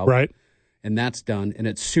Inside Out. Right. And that's done, and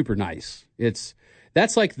it's super nice.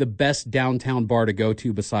 That's like the best downtown bar to go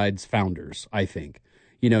to besides Founders, I think.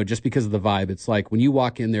 Just because of the vibe. It's like when you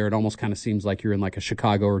walk in there, it almost kind of seems like you're in like a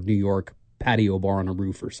Chicago or New York patio bar on a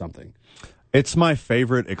roof or something. It's my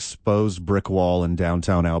favorite exposed brick wall in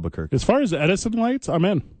downtown Albuquerque. As far as Edison lights, I'm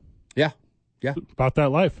in. Yeah. About that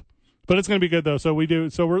life. But it's going to be good, though. So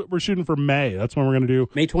we're shooting for May. That's when we're going to do.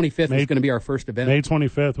 May 25th is going to be our first event. May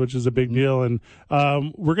 25th, which is a big deal. And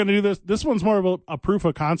we're going to do this. This one's more of a proof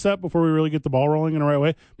of concept before we really get the ball rolling in the right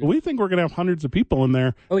way. But we think we're going to have hundreds of people in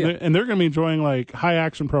there. Oh, yeah. And they're going to be enjoying, like,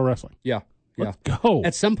 high-action pro wrestling. Yeah. Let's go.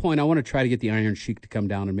 At some point, I want to try to get the Iron Sheik to come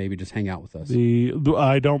down and maybe just hang out with us.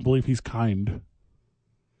 I don't believe he's kind.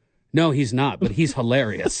 No, he's not, but he's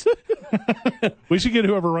hilarious. We should get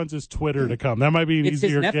whoever runs his Twitter to come. That might be an It's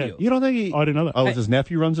easier his nephew. get. You don't think he... Oh, I didn't know that. Oh, it's his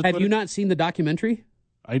nephew runs it? Have you not seen the documentary?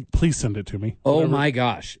 Please send it to me. Oh, Whatever. my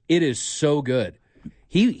gosh. It is so good.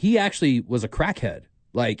 He actually was a crackhead,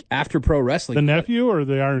 like after pro wrestling. The nephew or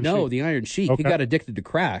the Iron Sheik? No, the Iron Sheik. Okay. He got addicted to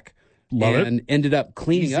crack. Love it. And ended up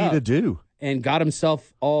cleaning Easy up. to do. And got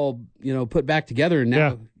himself all, put back together. And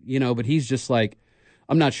now, but he's just like,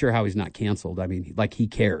 I'm not sure how he's not canceled. I mean, like he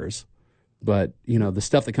cares. But, the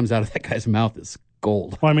stuff that comes out of that guy's mouth is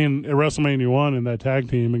gold. Well, I mean, at WrestleMania 1 in that tag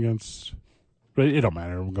team against... But it don't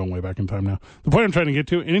matter. We're going way back in time now. The point I'm trying to get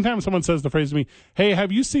to, anytime someone says the phrase to me, hey,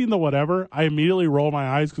 have you seen the whatever? I immediately roll my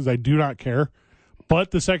eyes because I do not care. But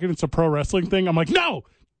the second it's a pro wrestling thing, I'm like, no!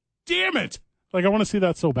 Damn it! Like, I want to see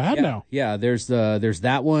that so bad now. Yeah, there's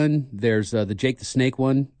that one. There's the Jake the Snake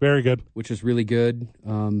one. Very good. Which is really good.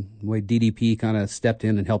 The way DDP kind of stepped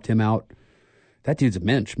in and helped him out. That dude's a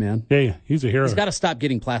mensch, man. Yeah, he's a hero. He's got to stop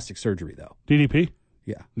getting plastic surgery, though. DDP?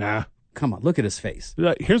 Yeah. Nah. Come on, look at his face.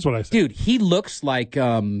 Here's what I said. Dude, he looks like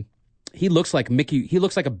Mickey. He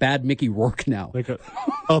looks like a bad Mickey Rourke now. Like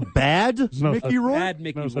a bad Mickey Rourke? Bad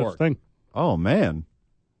Mickey no such Rourke. thing. Oh, man.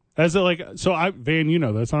 Van, you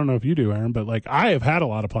know this. I don't know if you do, Aaron, but like I have had a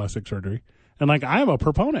lot of plastic surgery, and like I am a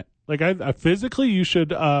proponent. Like I physically, you should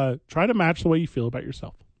try to match the way you feel about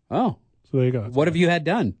yourself. Oh, so there you go. What have you had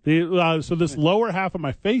done? So this lower half of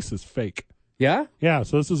my face is fake. Yeah, yeah.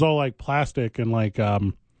 So this is all like plastic and like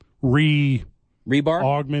rebar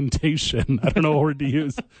augmentation. I don't know what word to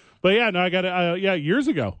use, but yeah, no, I got it. Years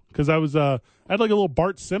ago because I was I had like a little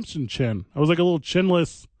Bart Simpson chin. I was like a little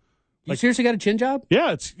chinless. You seriously got a chin job?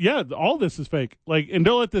 Yeah, all this is fake. Like, and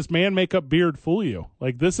don't let this man makeup beard fool you.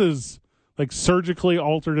 Like, this is like surgically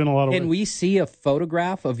altered in a lot of ways. Can we see a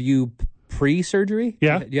photograph of you pre-surgery?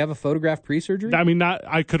 Yeah. Do you have a photograph pre-surgery? I mean,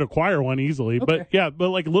 I could acquire one easily, Okay. but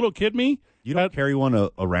like little kid me. You don't carry one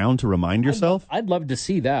around to remind yourself? I'd love to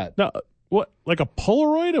see that. No, what, like a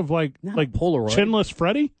Polaroid of like Polaroid. Chinless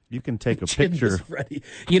Freddy? You can take a Chinless picture. Freddy.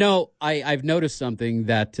 I've noticed something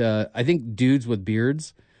that I think dudes with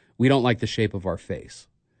beards, we don't like the shape of our face.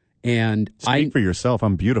 And Speak for yourself.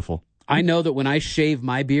 I'm beautiful. I know that when I shave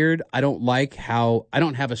my beard, I don't like how I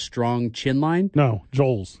don't have a strong chin line. No,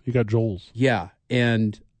 Joel's. You got Joel's. Yeah,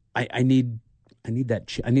 and I need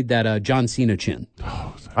that John Cena chin.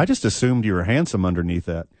 I just assumed you were handsome underneath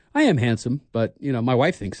that. I am handsome, but my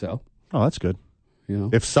wife thinks so. Oh, that's good.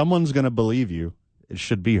 If someone's going to believe you, it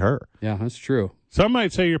should be her. Yeah, that's true. Some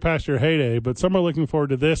might say you're past your heyday, but some are looking forward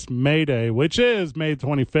to this May Day, which is May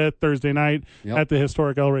 25th, Thursday night at the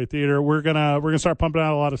historic El Rey Theater. We're gonna start pumping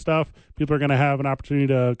out a lot of stuff. People are gonna have an opportunity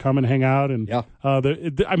to come and hang out, and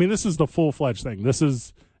this is the full-fledged thing. This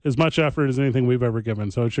is as much effort as anything we've ever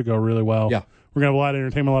given, so it should go really well. Yeah, we're gonna have a lot of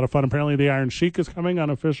entertainment, a lot of fun. Apparently, the Iron Sheik is coming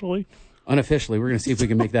unofficially. Unofficially, we're gonna see if we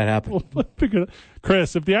can make that happen.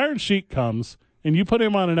 Chris, if the Iron Sheik comes and you put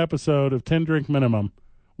him on an episode of 10 Drink Minimum,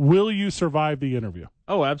 will you survive the interview?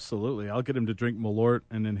 Oh, absolutely. I'll get him to drink Malort,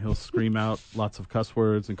 and then he'll scream out lots of cuss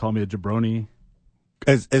words and call me a jabroni.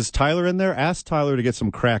 Is Tyler in there? Ask Tyler to get some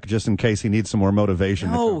crack just in case he needs some more motivation.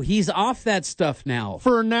 No, he's off that stuff now.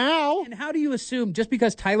 For now. And how do you assume just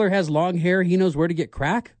because Tyler has long hair, he knows where to get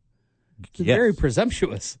crack? It's Yes. very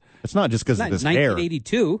presumptuous. It's not just because of his hair.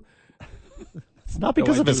 1982. It's not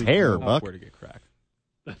because of his hair, Buck. Where to get crack.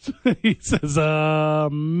 He says,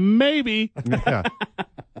 maybe. Yeah.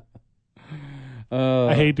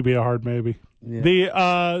 I hate to be a hard maybe.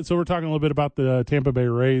 Yeah. So we're talking a little bit about the Tampa Bay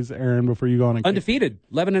Rays, Aaron, before you go on. Undefeated,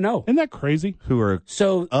 11-0. Isn't that crazy? Who are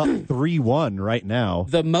So up 3-1 right now.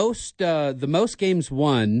 the most games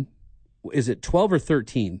won, is it 12 or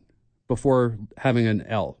 13 before having an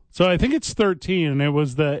L? So I think it's 13, and it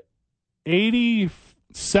was the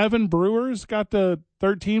 87 Brewers got to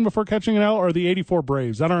 13 before catching an L, or the 84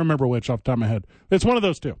 Braves. I don't remember which off the top of my head. It's one of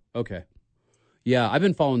those two. Okay. Yeah, I've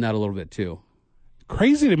been following that a little bit too.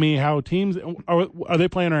 Crazy to me how teams are they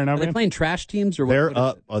playing right now? Are they man? playing trash teams or what? They're what is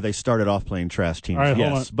up. it? Oh, they started off playing trash teams. All right,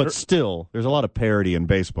 hold yes, on. but still, there's a lot of parity in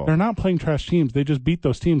baseball. They're not playing trash teams. They just beat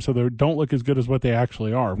those teams, so they don't look as good as what they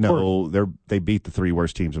actually are. Of course. No, they beat the 3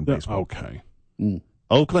 worst teams in baseball. Okay.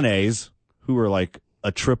 Oakland A's, who are like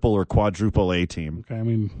a triple or quadruple A team. Okay. I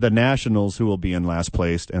mean, The Nationals, who will be in last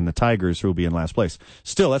place, and the Tigers, who will be in last place.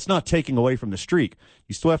 Still, that's not taking away from the streak.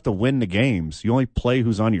 You still have to win the games. You only play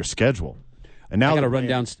who's on your schedule. And now I got to run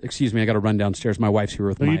down. Excuse me, I got to run downstairs. My wife's here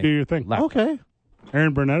with no, my. you do your thing. laptop. Okay.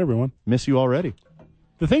 Aaron Burnett, everyone. Miss you already.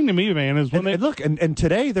 The thing to me, man, is when And look, and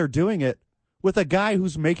today they're doing it with a guy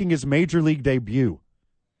who's making his major league debut.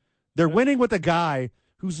 They're winning with a guy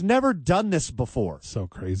who's never done this before. so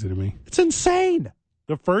crazy to me. It's insane.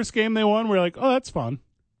 The first game they won, we were like, oh, that's fun.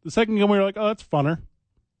 The second game, we were like, oh, that's funner.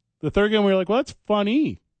 The third game, we were like, well, that's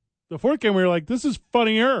funny. The fourth game, we were like, this is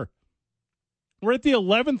funnier. We're at the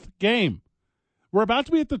 11th game. We're about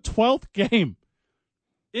to be at the 12th game.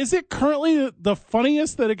 Is it currently the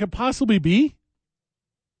funniest that it could possibly be?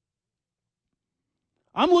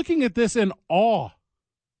 I'm looking at this in awe.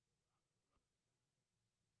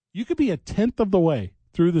 You could be a 10th of the way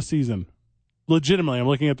through the season. Legitimately, I'm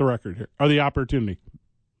looking at the record here, or the opportunity.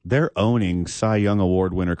 They're owning Cy Young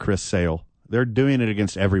Award winner Chris Sale. They're doing it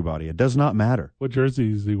against everybody. It does not matter. What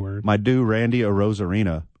jersey is he wearing? My dude, Randy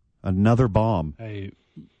Arozarena, another bomb. Hey,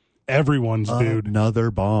 everyone's dude.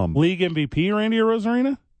 Another bomb. League MVP, Randy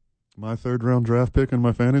Rosarina? My 3rd round draft pick in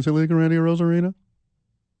my fantasy league, Randy Arozarena.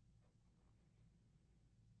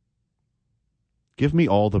 Give me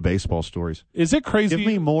all the baseball stories. Is it crazy?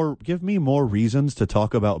 Give me more reasons to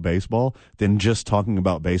talk about baseball than just talking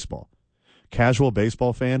about baseball. Casual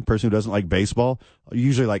baseball fan, person who doesn't like baseball,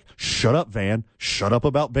 usually like, shut up, Van. Shut up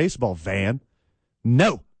about baseball, Van.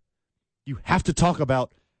 No. You have to talk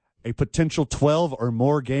about a potential 12 or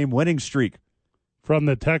more game winning streak. From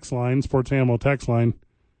the text line, Sports Animal text line,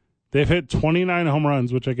 they've hit 29 home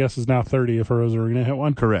runs, which I guess is now 30 if Rosarina hit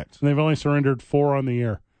one. Correct. And they've only surrendered 4 on the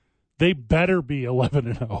year. They better be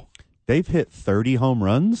 11-0. They've hit 30 home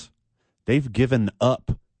runs. They've given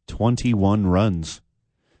up 21 runs.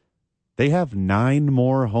 They have 9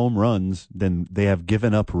 more home runs than they have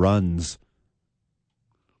given up runs.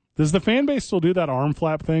 Does the fan base still do that arm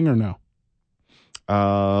flap thing or no?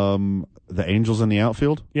 The Angels in the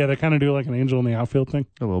outfield? Yeah, they kind of do like an angel in the outfield thing.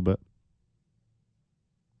 A little bit.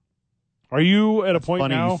 Are you at a point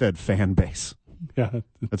Funny now? you said fan base. Yeah,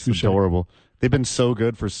 That's touche. adorable. They've been so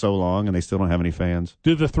good for so long, and they still don't have any fans.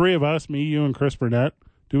 Do the three of us, me, you, and Chris Burnett,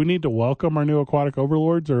 do we need to welcome our new aquatic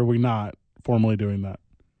overlords, or are we not formally doing that?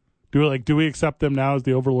 Do we accept them now as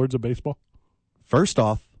the overlords of baseball? First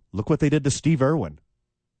off, look what they did to Steve Irwin.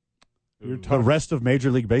 The rest of Major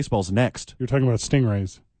League Baseball's next. You're talking about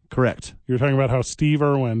stingrays. Correct. You're talking about how Steve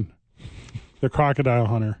Irwin, the crocodile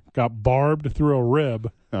hunter, got barbed through a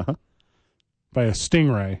rib by a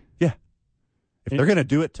stingray. Yeah. If they're going to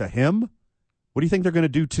do it to him, what do you think they're going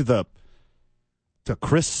to do to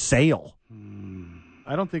Chris Sale?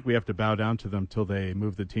 I don't think we have to bow down to them till they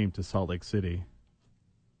move the team to Salt Lake City.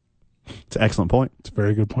 It's an excellent point. It's a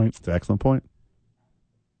very good point. It's an excellent point.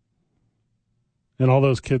 And all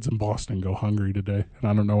those kids in Boston go hungry today. And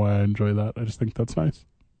I don't know why I enjoy that. I just think that's nice.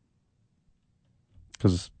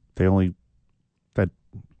 Because they only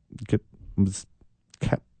get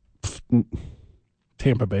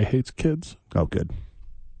Tampa Bay hates kids. Oh, good.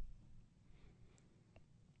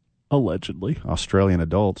 Allegedly. Australian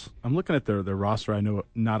adults. I'm looking at their roster. I know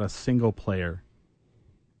not a single player.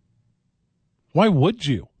 Why would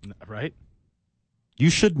you? Right? You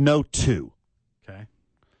should know 2. Okay.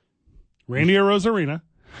 Randy Rosarina.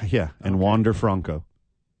 Yeah, and Wander Franco.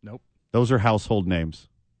 Nope. Those are household names.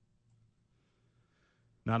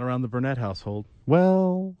 Not around the Burnett household.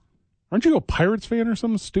 Well, Aren't you a Pirates fan or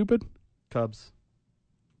something stupid? Cubs.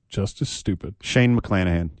 just as stupid. Shane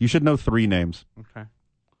McClanahan. You should know 3 names. Okay.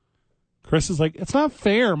 Chris is like, it's not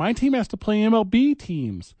fair. My team has to play MLB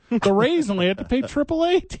teams. The Rays only have to pay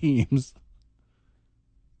AAA teams.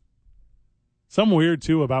 Some weird,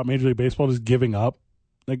 too, about Major League Baseball just giving up.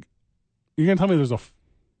 Like, you're going to tell me there's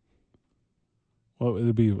what would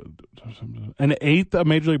it be? An eighth of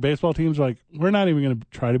Major League Baseball teams are like, we're not even going to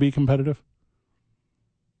try to be competitive.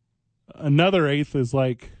 Another eighth is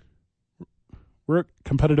like, we're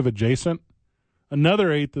competitive adjacent.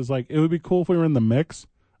 Another eighth is like, it would be cool if we were in the mix.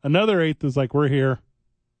 Another eighth is like, we're here.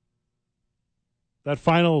 That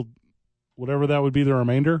final, whatever that would be, the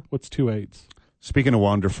remainder, what's 2/8? Speaking of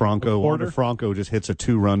Wander Franco just hits a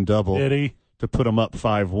 2-run double to put him up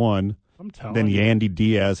 5-1. I'm telling then you. Yandy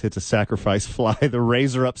Diaz hits a sacrifice fly. The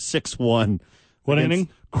Rays are up 6-1. What inning?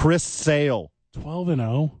 Chris Sale.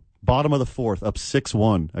 12-0. Bottom of the 4th, up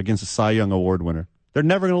 6-1 against a Cy Young Award winner. They're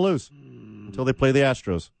never going to lose until they play the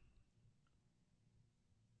Astros.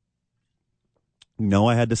 No,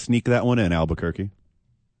 I had to sneak that one in, Albuquerque.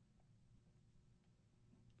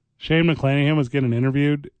 Shane McClanahan was getting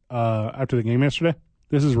interviewed after the game yesterday.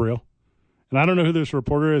 This is real. And I don't know who this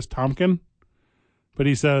reporter is, Tompkin, but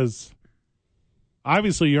he says,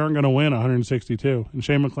 obviously you aren't going to win 162. And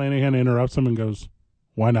Shane McClanahan interrupts him and goes,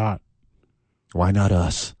 why not? Why not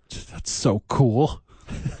us? That's so cool.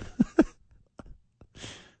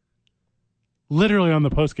 Literally on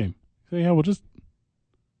the postgame. So yeah, we'll just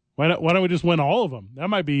why don't we just win all of them? That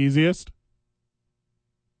might be easiest.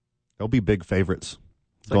 They'll be big favorites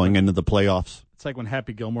going into the playoffs. It's like when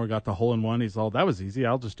Happy Gilmore got the hole-in-one. He's all, that was easy.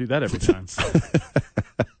 I'll just do that every time.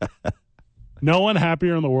 No one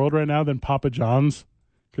happier in the world right now than Papa John's,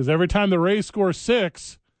 because every time the Rays score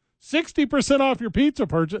 6, 60% off your pizza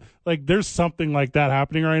purchase. Like, there's something like that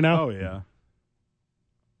happening right now. Oh, yeah.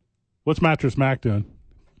 What's Mattress Mac doing?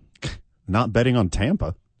 Not betting on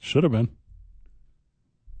Tampa. Should have been.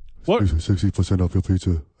 What? 60% off your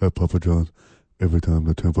pizza at Papa John's every time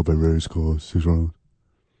the Tampa Bay Rays score 6 runs.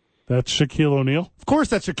 That's Shaquille O'Neal? Of course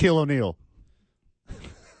that's Shaquille O'Neal.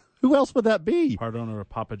 Who else would that be? Part owner of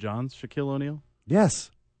Papa John's, Shaquille O'Neal?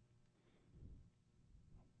 Yes.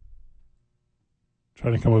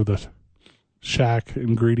 Trying to come up with a Shaq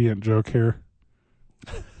ingredient joke here.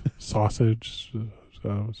 Sausage,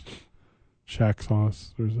 Shaq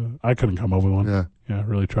sauce. I couldn't come up with one. Yeah. Yeah,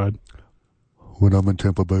 really tried. When I'm in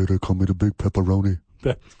Tampa Bay, they call me the Big Pepperoni.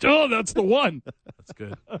 That's the one. That's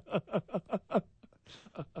good.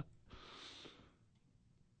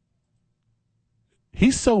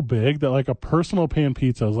 He's so big that like a personal pan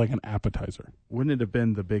pizza is like an appetizer. Wouldn't it have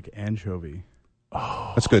been the big anchovy?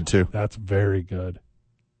 Oh, that's good too. That's very good.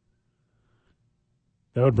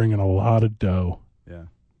 That would bring in a lot of dough. Yeah.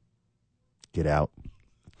 Get out.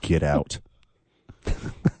 Get out.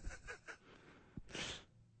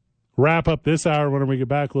 Wrap up this hour when we get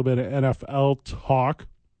back. A little bit of NFL talk.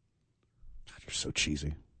 God, you're so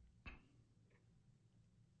cheesy.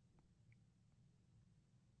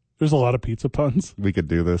 There's a lot of pizza puns. We could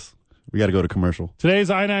do this. We got to go to commercial.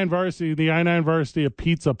 Today's I-9 Varsity, the I-9 Varsity of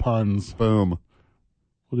pizza puns. Boom.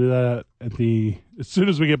 We'll do that as soon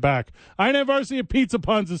as we get back. I-9 Varsity of pizza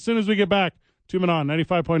puns as soon as we get back. 2 Men On,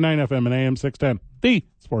 95.9 FM and AM 610. The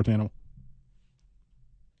Sports Animal.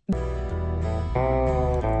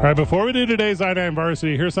 All right, before we do today's I-9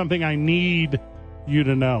 Varsity, here's something I need you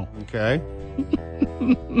to know. Okay.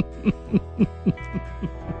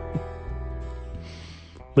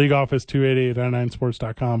 League office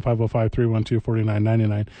 288-i9sports.com,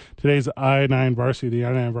 505-312-4999. Today's I-9 Varsity, the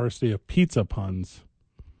I-9 Varsity of pizza puns.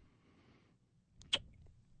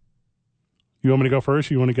 You want me to go first,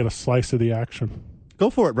 or you want to get a slice of the action? Go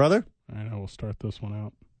for it, brother. All right, I will start this one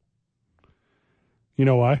out. You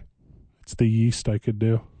know why? It's the yeast I could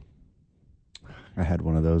do. I had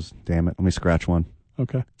one of those. Damn it. Let me scratch one.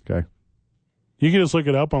 Okay. Okay. You can just look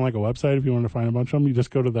it up on like a website if you want to find a bunch of them. You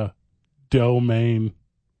just go to the domain.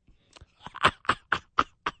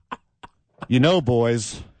 You know,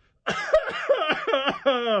 boys.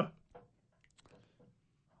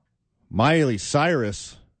 Miley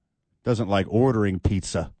Cyrus doesn't like ordering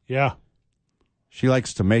pizza. Yeah. She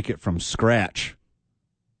likes to make it from scratch.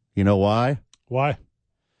 You know why? Why?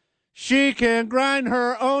 She can grind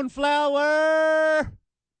her own flour. That's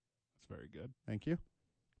very good. Thank you.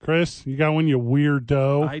 Chris, you got one, you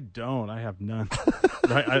weirdo. I don't. I have none.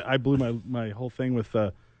 I blew my whole thing with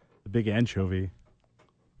the big anchovy.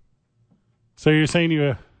 So you're saying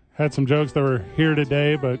you had some jokes that were here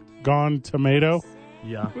today but gone tomato?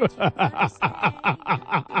 Yeah.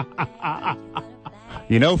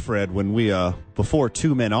 You know, Fred, when we, before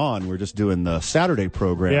 2 Men On, we're just doing the Saturday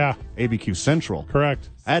program. Yeah. ABQ Central. Correct.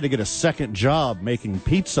 I had to get a second job making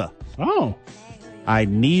pizza. Oh. I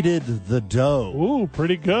needed the dough. Ooh,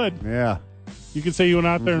 pretty good. Yeah. You could say you went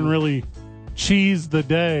out there and really cheesed the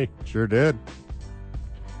day. Sure did.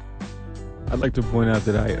 I'd like to point out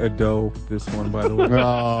that I adore this one, by the way.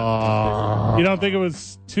 Oh. You don't think it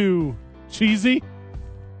was too cheesy?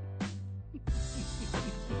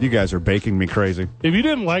 You guys are baking me crazy. If you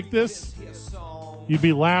didn't like this, you'd be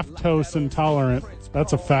lactose intolerant.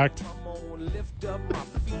 That's a fact.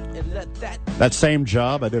 That same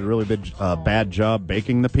job, I did a really bad job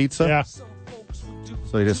baking the pizza. Yeah.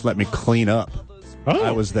 So they just let me clean up. Oh.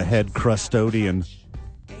 I was the head custodian.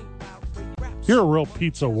 You're a real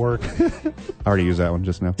pizza work. I already used that one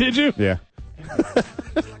just now. Did you? Yeah.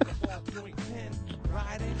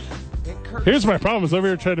 Here's my problem. Is over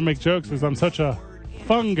here trying to make jokes because I'm such a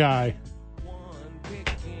fun guy.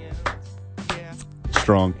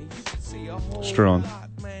 Strong.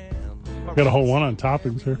 Got a whole one on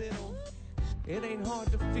toppings here.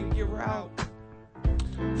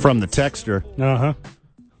 From the texter, Uh-huh.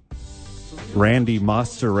 Randy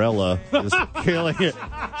Mozzarella is killing it.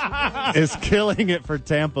 Is killing it for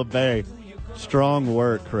Tampa Bay. Strong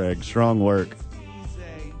work, Craig. Strong work.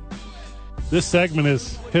 This segment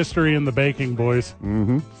is history in the baking, boys.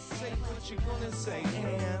 Mm-hmm.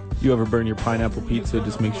 You ever burn your pineapple pizza,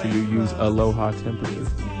 just make sure you use aloha temperature.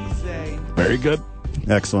 Very good.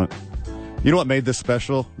 Excellent. You know what made this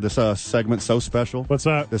special? This segment so special? What's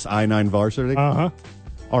that? This I-9 varsity? Uh-huh.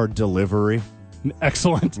 Our delivery.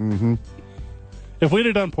 Excellent. Mm-hmm. If we'd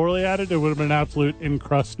have done poorly at it, it would have been an absolute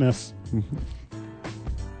encrustness.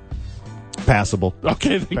 Passable.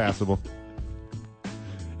 Okay. Passable.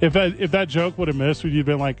 If that joke would have missed, would you have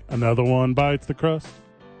been like, another one bites the crust?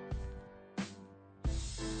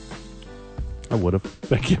 I would have.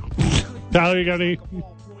 Thank you. Tyler, you got any?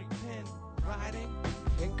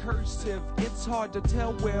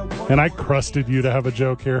 And I crusted you to have a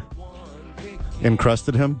joke here.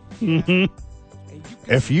 Encrusted him? Mm-hmm.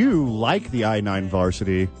 If you like the I-9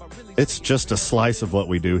 varsity, it's just a slice of what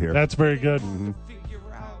we do here. That's very good. Mm-hmm.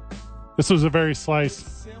 This was a very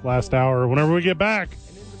slice last hour. Whenever we get back,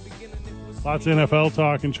 lots of NFL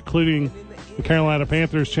talk, including the Carolina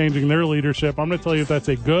Panthers changing their leadership. I'm going to tell you if that's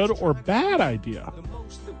a good or bad idea.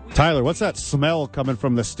 Tyler, what's that smell coming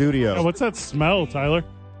from the studio? Oh, what's that smell, Tyler?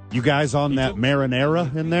 You guys on that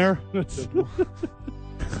marinara in there?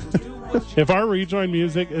 If our rejoin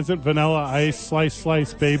music isn't Vanilla Ice, Slice,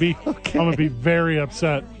 Slice, Baby, Okay. I'm going to be very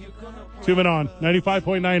upset. 2 Men On,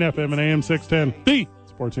 95.9 FM and AM 610, the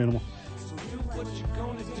Sports Animal.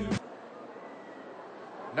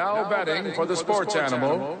 Now batting for the sports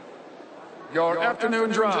animal, your afternoon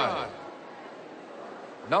drive.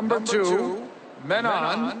 Number 2, Men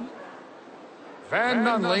On, Van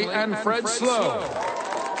Nunley and Fred Slow.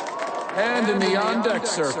 And in the on-deck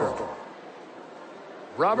circle,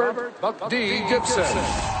 Robert Buck D. Gibson.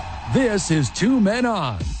 This is 2 Men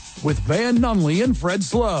On with Van Nunley and Fred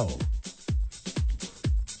Slow.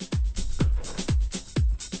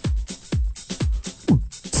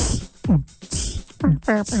 Two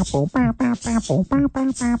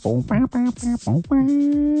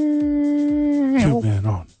men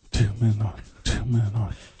on, 2 Men On, 2 Men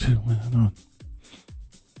On, 2 Men On.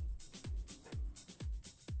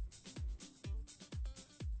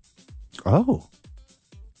 Oh.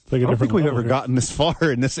 It's like a I don't think different we've level ever here. gotten this far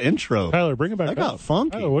in this intro. Tyler, bring it back That up. got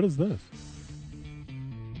funky. Tyler, what is this?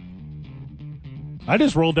 I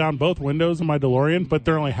just rolled down both windows in my DeLorean, but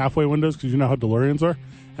they're only halfway windows because you know how DeLoreans are.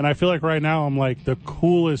 And I feel like right now I'm like the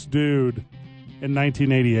coolest dude in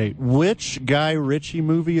 1988. Which Guy Ritchie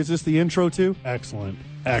movie is this the intro to? Excellent.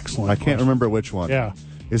 Excellent. I can't remember which one. Yeah.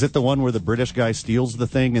 Is it the one where the British guy steals the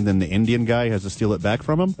thing and then the Indian guy has to steal it back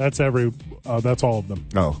from him? That's that's all of them.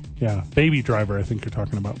 Oh. Yeah. Baby Driver, I think you're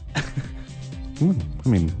talking about. I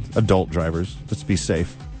mean, adult drivers. Let's be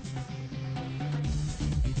safe.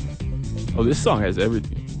 Oh, this song has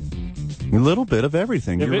everything. A little bit of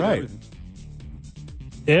everything. You're right.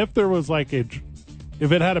 If there was like if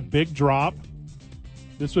it had a big drop,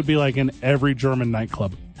 this would be like in every German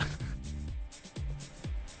nightclub.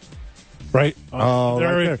 Right? Oh,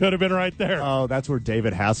 there right it there. could have been right there. Oh, that's where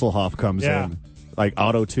David Hasselhoff comes Yeah. in. Like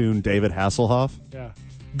auto-tune David Hasselhoff. Yeah.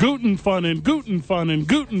 Gutenfunnen, Gutenfunnen,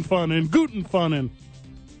 Gutenfunnen, Gutenfunnen.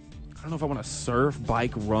 I don't know if I want to surf,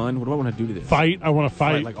 bike, run. What do I want to do to this? Fight. I want to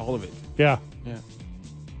fight. Like all of it. Yeah. Yeah.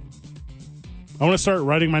 I want to start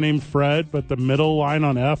writing my name Fred, but the middle line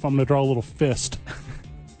on F, I'm going to draw a little fist.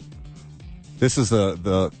 This is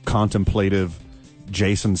the contemplative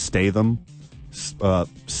Jason Statham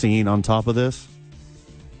scene on top of this.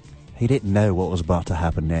 He didn't know what was about to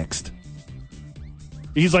happen next.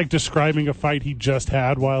 He's like describing a fight he just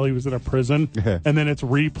had while he was in a prison, and then it's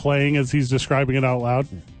replaying as he's describing it out loud.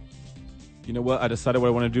 You know what? I decided what I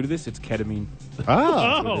want to do to this. It's ketamine.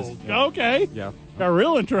 Oh, okay. Yeah. Got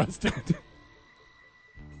real interesting.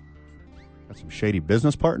 Got some shady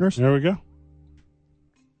business partners. There we go.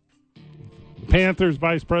 Panthers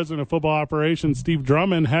Vice President of Football Operations Steve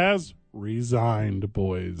Drummond has resigned,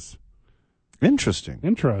 boys. Interesting.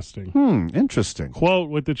 Interesting.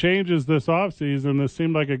 Quote, with the changes this offseason, this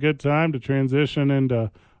seemed like a good time to transition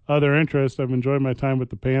into other interests. I've enjoyed my time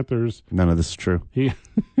with the Panthers. None of this is true. You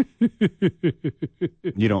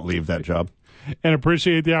don't leave that job. And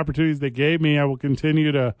appreciate the opportunities they gave me. I will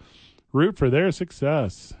continue to root for their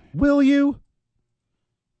success. Will you?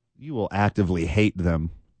 You will actively hate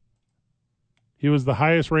them. He was the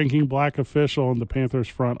highest-ranking black official in the Panthers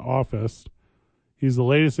front office. He's the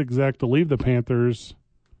latest exec to leave the Panthers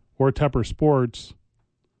or Tepper Sports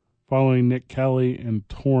following Nick Kelly and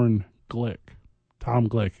Tom Glick,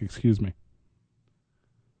 excuse me.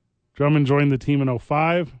 Drummond joined the team in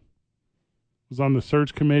 2005, was on the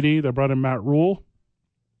search committee that brought in Matt Rule,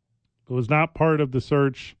 but was not part of the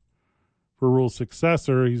search for Rule's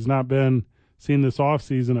successor. He's not been seen this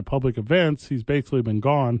offseason at public events. He's basically been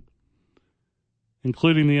gone,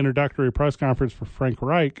 including the introductory press conference for Frank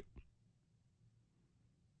Reich.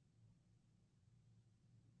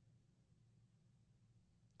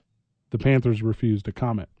 The Panthers refused to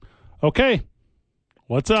comment. Okay,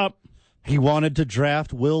 what's up? He wanted to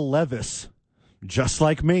draft Will Levis, just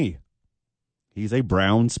like me. He's a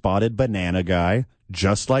brown spotted banana guy,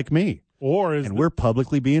 just like me. And we're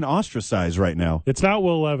publicly being ostracized right now. It's not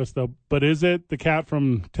Will Levis, though, but is it the cat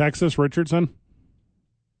from Texas, Richardson?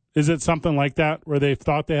 Is it something like that, where they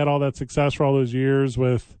thought they had all that success for all those years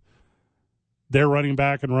with their running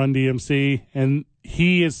back and Run DMC, and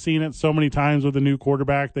he has seen it so many times with a new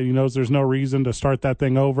quarterback that he knows there's no reason to start that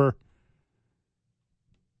thing over?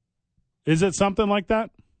 Is it something like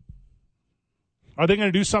that? Are they going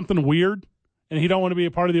to do something weird, and he don't want to be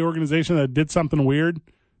a part of the organization that did something weird?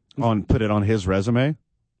 Put it on his resume?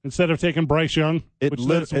 Instead of taking Bryce Young,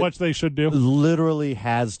 which they should do? It literally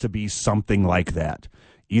has to be something like that.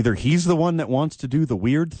 Either he's the one that wants to do the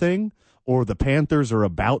weird thing, or the Panthers are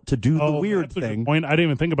about to do the weird thing. A good point. I didn't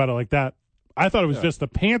even think about it like that. I thought it was just the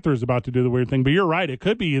Panthers about to do the weird thing, but you're right. It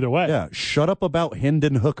could be either way. Yeah, shut up about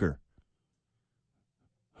Hendon Hooker.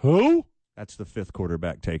 Who? That's the fifth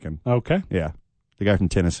quarterback taken. Okay. Yeah, the guy from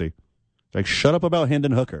Tennessee. Like, shut up about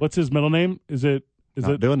Hendon Hooker. What's his middle name? I'm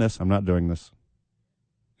not doing this.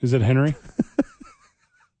 Is it Henry?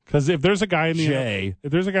 Because if there's a guy in the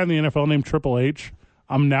NFL named Triple H,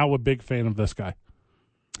 I'm now a big fan of this guy.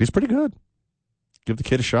 He's pretty good. Give the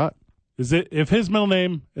kid a shot. If his middle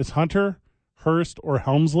name is Hunter, Hurst, or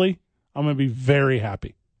Helmsley, I'm going to be very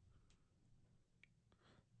happy.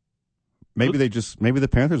 Maybe the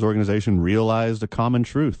Panthers organization realized a common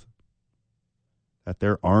truth, that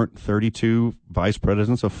there aren't 32 vice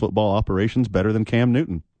presidents of football operations better than Cam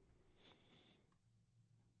Newton.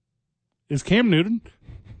 Is Cam Newton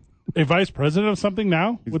a vice president of something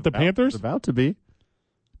now with the Panthers? He's about to be.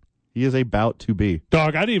 He is about to be.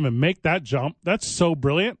 Dog, I didn't even make that jump. That's so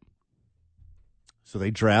brilliant. So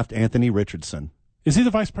they draft Anthony Richardson. Is he the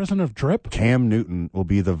vice president of Drip? Cam Newton will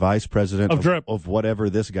be the vice president of Drip, of whatever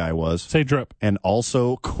this guy was. Say Drip. And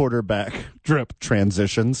also quarterback Drip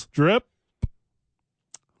transitions. Drip.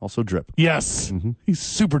 Also Drip. Yes. Mm-hmm. He's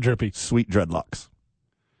super drippy. Sweet dreadlocks.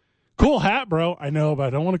 Cool hat, bro. I know, but I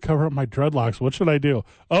don't want to cover up my dreadlocks. What should I do?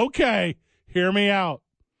 Okay, hear me out.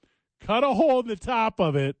 Cut a hole in the top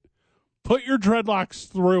of it. Put your dreadlocks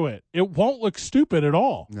through it. It won't look stupid at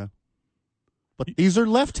all. Yeah. But these are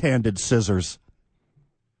left-handed scissors.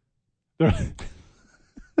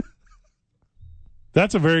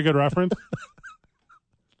 That's a very good reference.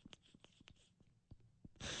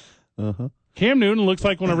 Uh-huh. Cam Newton looks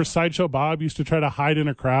like whenever Sideshow Bob used to try to hide in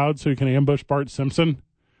a crowd so he can ambush Bart Simpson.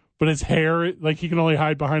 But his hair, like, he can only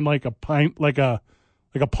hide behind like a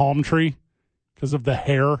palm tree because of the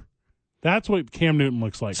hair. That's what Cam Newton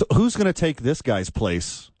looks like. So who's going to take this guy's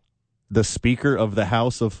place? The Speaker of the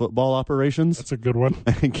House of Football Operations? That's a good one.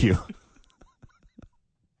 Thank you.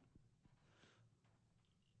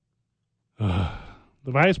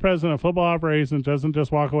 The vice president of football operations doesn't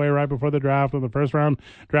just walk away right before the draft on the first round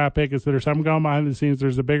draft pick. Is there's something going behind the scenes.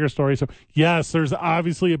 There's a bigger story. So, yes, there's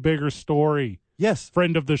obviously a bigger story. Yes.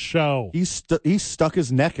 Friend of the show. He's stuck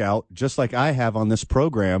his neck out, just like I have on this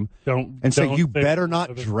program, and say, you better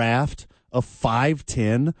not draft a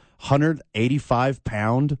 5'10",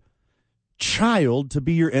 185-pound child to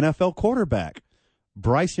be your NFL quarterback.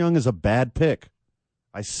 Bryce Young is a bad pick.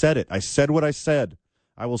 I said it. I said what I said.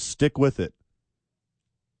 I will stick with it.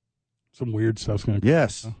 Some weird stuff's going to come.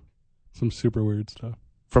 Yes. Some super weird stuff.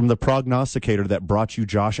 From the prognosticator that brought you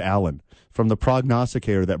Josh Allen. From the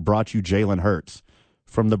prognosticator that brought you Jalen Hurts.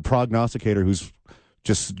 From the prognosticator who's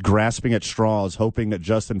just grasping at straws, hoping that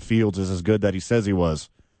Justin Fields is as good that he says he was.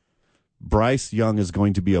 Bryce Young is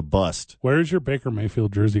going to be a bust. Where is your Baker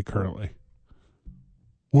Mayfield jersey currently?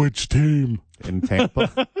 Which team? In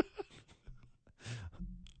Tampa.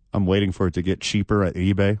 I'm waiting for it to get cheaper at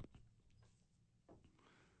eBay.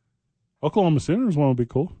 Oklahoma Sooners one would be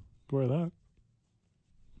cool. Wear that.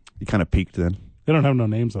 You kind of peaked then. They don't have no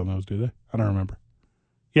names on those, do they? I don't remember.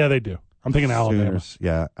 Yeah, they do. I'm thinking Alabama. Sooners.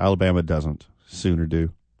 Yeah, Alabama doesn't. Sooner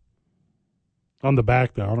do. On the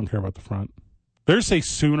back, though, I don't care about the front. Theirs say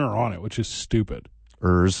Sooner on it, which is stupid.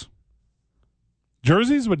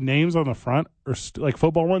 Jerseys with names on the front, or like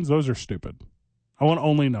football ones, those are stupid. I want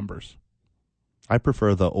only numbers. I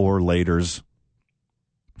prefer the or laters.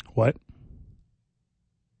 What?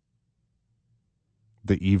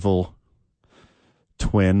 The evil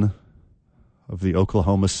twin of the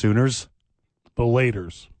Oklahoma Sooners. The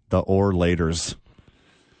laters. The or laters.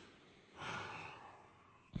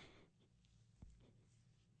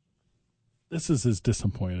 This is as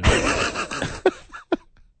disappointed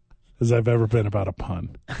as I've ever been about a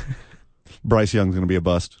pun. Bryce Young's going to be a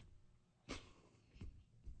bust.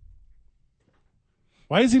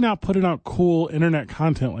 Why is he not putting out cool internet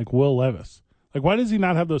content like Will Levis? Like, why does he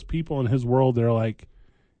not have those people in his world that are like,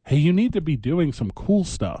 hey, you need to be doing some cool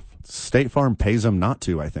stuff? State Farm pays him not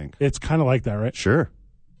to, I think. It's kind of like that, right? Sure.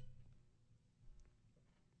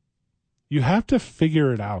 You have to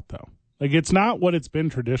figure it out, though. Like, it's not what it's been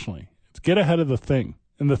traditionally. It's get ahead of the thing.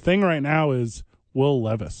 And the thing right now is Will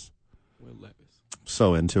Levis.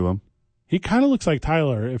 So into him. He kind of looks like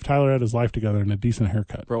Tyler if Tyler had his life together and a decent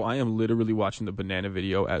haircut. Bro, I am literally watching the banana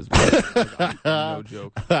video as well. No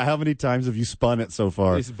joke. How many times have you spun it so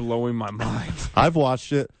far? It's blowing my mind. I've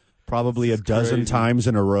watched it probably a dozen crazy. times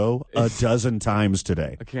in a row, a dozen times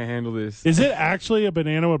today. I can't handle this. Is it actually a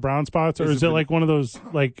banana with brown spots, or is it like one of those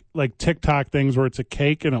like TikTok things where it's a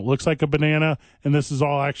cake and it looks like a banana, and this is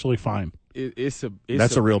all actually fine? It's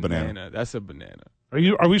That's a real banana. That's a banana.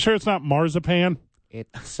 Are we sure it's not marzipan?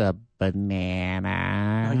 It's a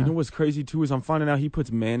banana. You know what's crazy too is I'm finding out he puts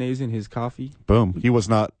mayonnaise in his coffee. Boom.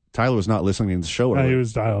 Tyler was not listening to the show. No, he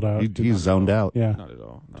was dialed out. He's zoned out. Yeah. Not at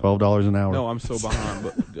all. $12 an hour. No, I'm so behind.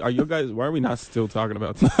 But are you guys? Why are we not still talking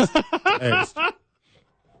about this? Hey,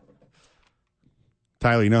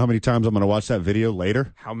 Tyler, you know how many times I'm going to watch that video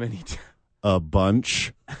later? How many times? A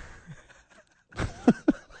bunch.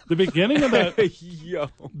 The beginning of that Yo.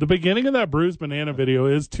 The beginning of that bruised banana video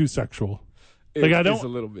is too sexual. Like It's a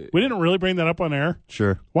little bit. We didn't really bring that up on air.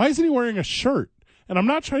 Sure. Why isn't he wearing a shirt? And I'm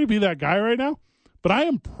not trying to be that guy right now, but I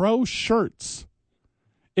am pro shirts.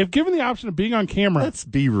 If given the option of being on camera, Let's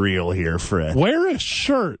be real here, Fred. wear a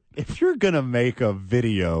shirt. If you're going to make a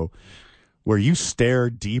video where you stare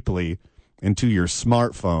deeply into your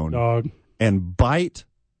smartphone Dog. and bite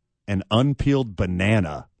an unpeeled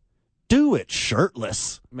banana, do it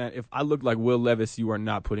shirtless. Man, if I look like Will Levis, you are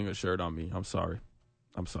not putting a shirt on me. I'm sorry.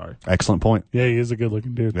 Excellent point. Yeah, he is a good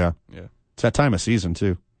looking dude. Yeah. Yeah. It's that time of season,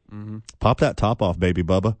 too. Mm-hmm. Pop that top off, baby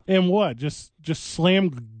Bubba. And what? Just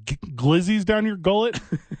slam glizzies down your gullet?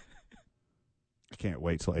 I can't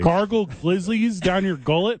wait till Gargle glizzies down your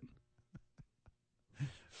gullet?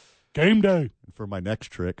 Game day. for my next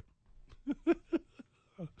trick.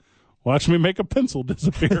 Watch me make a pencil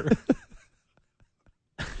disappear.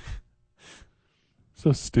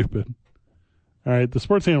 So stupid. All right, the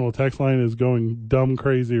Sports Animal text line is going dumb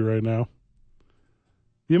crazy right now.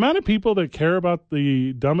 The amount of people that care about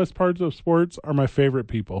the dumbest parts of sports are my favorite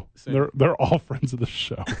people. They're all friends of the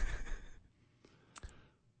show.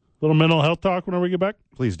 Little mental health talk whenever we get back.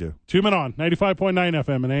 Please do. 2 Men On, 95.9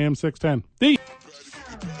 FM and AM 610. The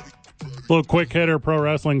little quick hitter pro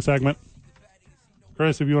wrestling segment.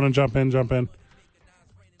 Chris, if you want to jump in, jump in.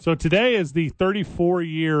 So today is the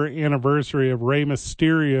 34-year anniversary of Rey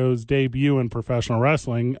Mysterio's debut in professional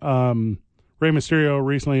wrestling. Rey Mysterio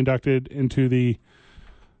recently inducted into the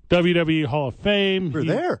WWE Hall of Fame. We're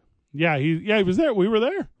there. Yeah, he was there. We were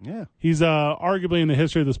there. Yeah. He's arguably in the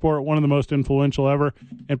history of the sport one of the most influential ever,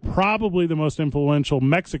 and probably the most influential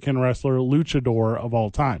Mexican wrestler, luchador of all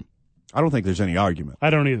time. I don't think there's any argument. I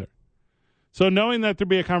don't either. So knowing that there'd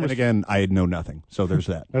be a And conversation. again, I know nothing, so there's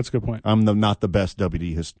that. That's a good point. I'm not the best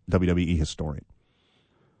WWE historian.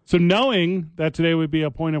 So knowing that today would be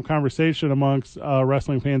a point of conversation amongst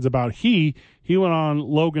wrestling fans about he went on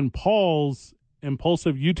Logan Paul's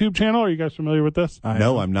Impulsive YouTube channel. Are you guys familiar with this?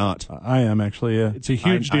 No, I'm not. I am actually. Yeah. It's a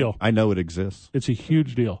huge deal. I know it exists. It's a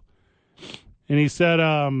huge deal. And he said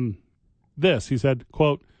this. He said,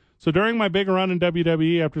 quote, "So during my big run in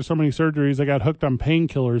WWE after so many surgeries, I got hooked on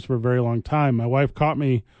painkillers for a very long time. My wife caught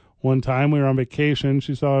me one time. We were on vacation.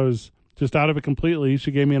 She saw I was just out of it completely.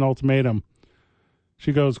 She gave me an ultimatum.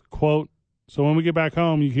 She goes, quote, so when we get back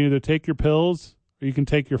home, you can either take your pills or you can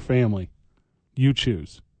take your family. You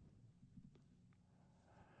choose."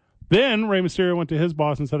 Then Rey Mysterio went to his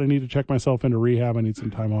boss and said, "I need to check myself into rehab. I need some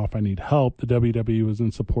time off. I need help." The WWE was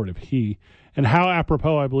in support of he. And how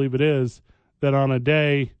apropos I believe it is that on a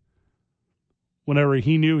day whenever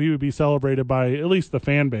he knew he would be celebrated by at least the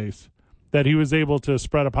fan base, that he was able to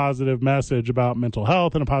spread a positive message about mental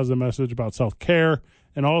health and a positive message about self-care.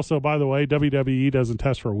 And also, by the way, WWE doesn't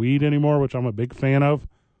test for weed anymore, which I'm a big fan of.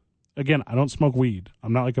 Again, I don't smoke weed.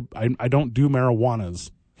 I'm not like I don't do marijuanas.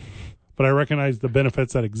 But I recognize the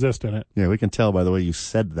benefits that exist in it. Yeah, we can tell by the way you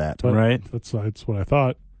said that. But right. That's what I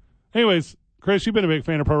thought. Anyways, Chris, you've been a big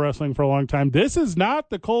fan of pro wrestling for a long time. This is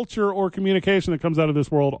not the culture or communication that comes out of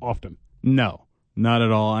this world often. No, not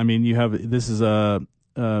at all. I mean, this is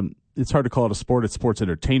it's hard to call it a sport. It's sports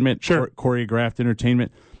entertainment, sure, choreographed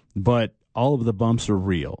entertainment, but all of the bumps are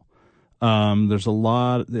real. There's a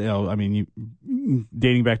lot,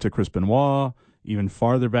 dating back to Chris Benoit, even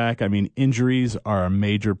farther back. I mean, injuries are a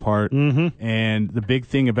major part. Mm-hmm. And the big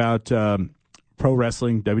thing about pro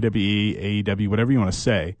wrestling, WWE, AEW, whatever you want to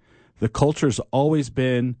say, the culture's always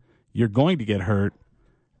been you're going to get hurt,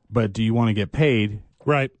 but do you want to get paid?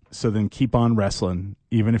 Right. So then keep on wrestling,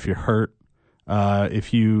 even if you're hurt.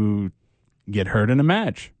 If you get hurt in a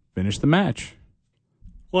match, finish the match.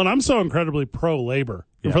 Well, and I'm so incredibly pro-labor.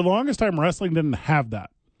 Yeah. And for the longest time, wrestling didn't have that.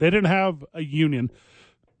 They didn't have a union.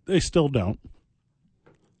 They still don't.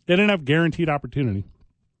 They didn't have guaranteed opportunity.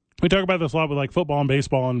 We talk about this a lot with like football and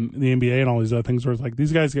baseball and the NBA and all these other things where it's like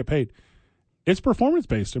these guys get paid. It's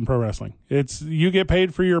performance-based in pro wrestling. It's you get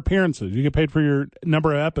paid for your appearances. You get paid for your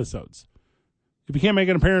number of episodes. If you can't make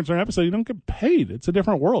an appearance or an episode, you don't get paid. It's a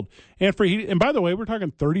different world. And by the way, we're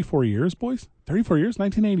talking 34 years, boys. 34 years,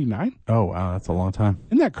 1989. Oh, wow. That's a long time.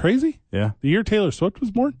 Isn't that crazy? Yeah. The year Taylor Swift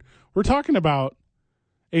was born. We're talking about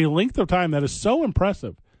a length of time that is so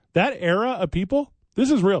impressive. That era of people,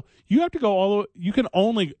 this is real. You have to go all the way. You can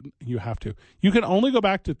only go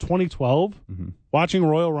back to 2012 watching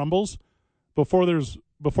Royal Rumbles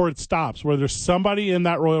before it stops, where there's somebody in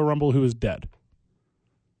that Royal Rumble who is dead.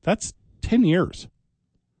 That's 10 years.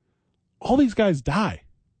 All these guys die.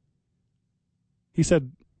 He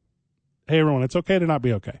said, hey, everyone, it's okay to not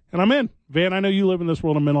be okay. And I'm in. Van, I know you live in this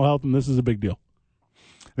world of mental health, and this is a big deal.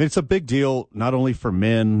 I mean, it's a big deal not only for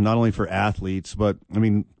men, not only for athletes, but, I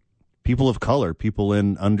mean, people of color, people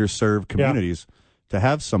in underserved communities, to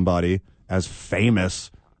have somebody as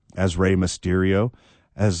famous as Rey Mysterio,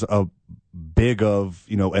 as a big of,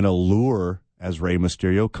 an allure as Rey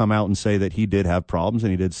Mysterio, come out and say that he did have problems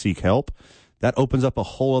and he did seek help. That opens up a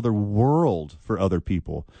whole other world for other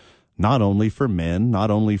people, not only for men,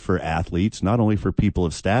 not only for athletes, not only for people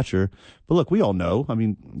of stature. But look, we all know, I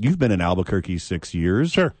mean, you've been in Albuquerque 6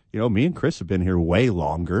 years. Sure. Me and Chris have been here way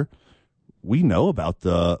longer. We know about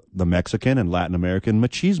the Mexican and Latin American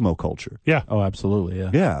machismo culture. Yeah. Oh, absolutely.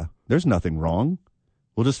 Yeah. Yeah. There's nothing wrong.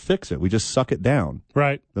 We'll just fix it. We just suck it down.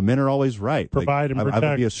 Right. The men are always right. Provide and I protect.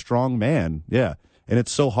 would be a strong man. Yeah. And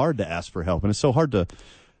it's so hard to ask for help. And it's so hard to,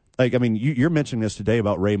 you're mentioning this today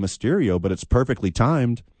about Rey Mysterio, but it's perfectly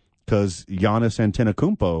timed because Giannis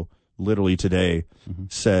Antetokounmpo literally today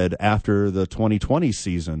said after the 2020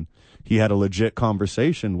 season, he had a legit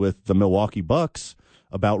conversation with the Milwaukee Bucks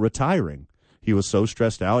about retiring. He was so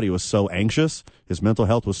stressed out. He was so anxious. His mental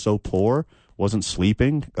health was so poor, wasn't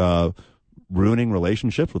sleeping, ruining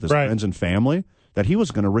relationships with his friends and family, that he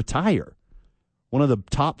was going to retire. One of the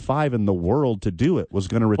top 5 in the world to do it was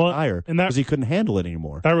going to retire because he couldn't handle it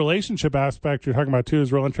anymore. That relationship aspect you're talking about, too,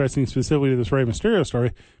 is real interesting specifically to this Rey Mysterio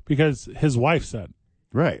story because his wife said.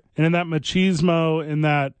 Right. And in that machismo, in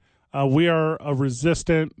that we are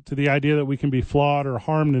resistant to the idea that we can be flawed or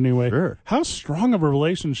harmed in any way. Sure. How strong of a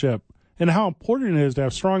relationship and how important it is to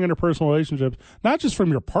have strong interpersonal relationships, not just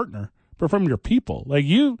from your partner, but from your people. Like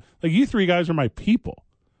you 3 guys are my people.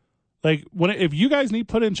 Like if you guys need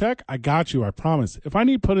put in check, I got you. I promise. If I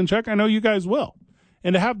need put in check, I know you guys will.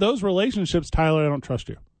 And to have those relationships, Tyler, I don't trust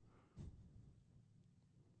you.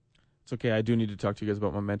 It's okay. I do need to talk to you guys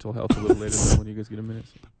about my mental health a little later though, when you guys get a minute.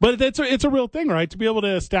 But it's a real thing, right? To be able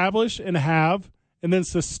to establish and have and then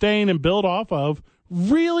sustain and build off of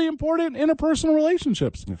really important interpersonal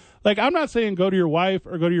relationships. Yeah. Like, I'm not saying go to your wife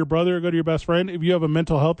or go to your brother or go to your best friend if you have a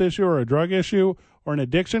mental health issue or a drug issue or an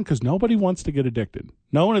addiction, because nobody wants to get addicted.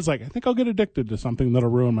 No one is like, I think I'll get addicted to something that'll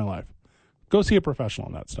ruin my life. Go see a professional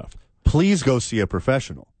on that stuff. Please go see a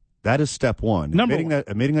professional. That is step one. Admitting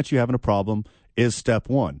that you're having a problem is step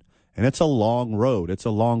one. And it's a long road. It's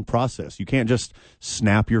a long process. You can't just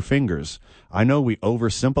snap your fingers. I know we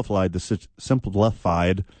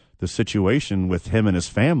oversimplified the situation with him and his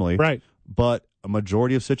family. Right. But a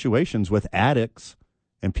majority of situations with addicts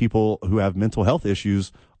and people who have mental health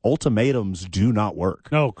issues, ultimatums do not work.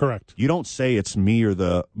 No, correct. You don't say it's me or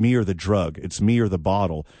the drug. It's me or the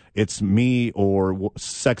bottle. It's me or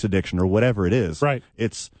sex addiction or whatever it is. Right.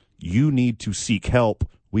 It's you need to seek help.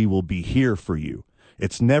 We will be here for you.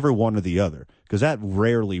 It's never one or the other, because that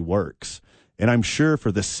rarely works. And I'm sure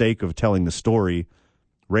for the sake of telling the story,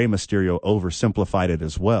 Rey Mysterio oversimplified it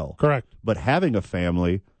as well. Correct. But having a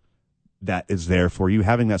family that is there for you,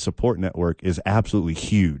 having that support network is absolutely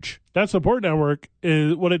huge. That support network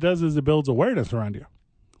is what it does is it builds awareness around you.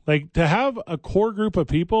 Like to have a core group of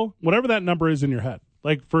people, whatever that number is in your head.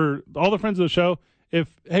 Like for all the friends of the show,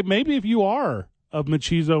 maybe if you are of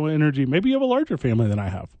machismo energy, maybe you have a larger family than I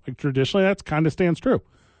have. Like traditionally, that's kind of stands true.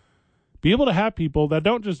 Be able to have people that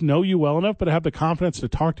don't just know you well enough, but have the confidence to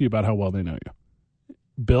talk to you about how well they know you.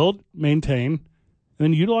 Build, maintain, and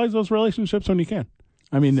then utilize those relationships when you can.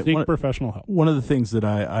 I mean, seek professional help. One of the things that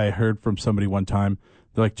I heard from somebody one time,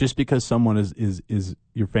 they're like, just because someone is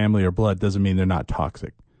your family or blood doesn't mean they're not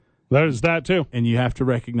toxic. There's that too. And you have to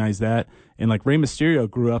recognize that. And like Rey Mysterio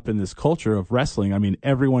grew up in this culture of wrestling. I mean,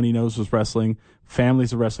 everyone he knows was wrestling.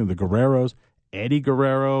 Families of wrestling, the Guerreros. Eddie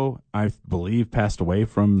Guerrero, I believe, passed away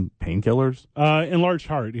from painkillers. Enlarged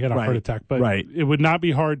heart. He had a heart attack. But it would not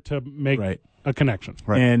be hard to make a connection.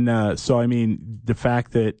 Right. And so, I mean, the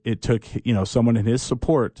fact that it took, someone in his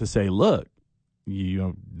support to say, look,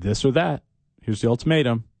 this or that, here's the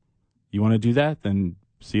ultimatum. You want to do that? Then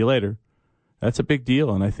see you later. That's a big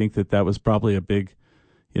deal. And I think that was probably a big,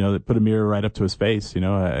 that put a mirror right up to his face.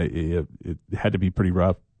 It had to be pretty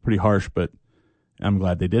rough, pretty harsh, but I'm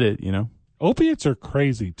glad they did it, Opiates are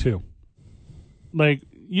crazy too. Like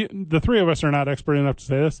the three of us are not expert enough to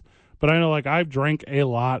say this, but I know like I've drank a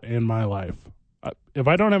lot in my life. If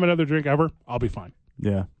I don't have another drink ever, I'll be fine.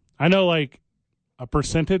 Yeah. I know like a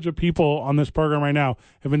percentage of people on this program right now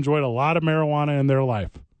have enjoyed a lot of marijuana in their life.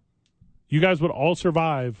 You guys would all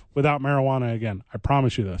survive without marijuana again. I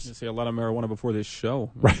promise you this. I say a lot of marijuana before this show.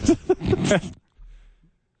 Right.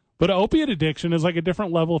 But opiate addiction is like a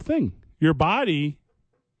different level thing. Your body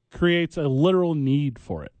creates a literal need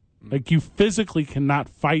for it. Like you physically cannot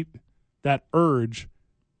fight that urge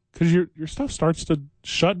because your stuff starts to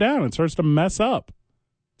shut down. It starts to mess up.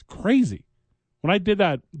 It's crazy. When I did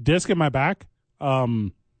that disc in my back,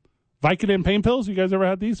 Vicodin pain pills. You guys ever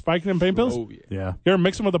had these Vicodin pain pills? Oh, yeah. You ever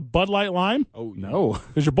mix them with a Bud Light Lime? Oh, no.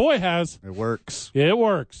 Because your boy has. It works. Yeah, it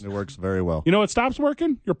works. It works very well. You know what stops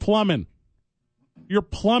working? Your plumbing. Your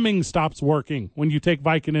plumbing stops working when you take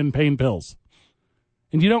Vicodin pain pills.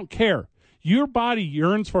 And you don't care. Your body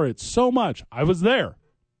yearns for it so much. I was there.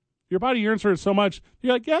 Your body yearns for it so much.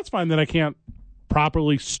 You're like, yeah, it's fine that I can't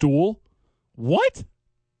properly stool. What?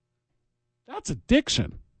 That's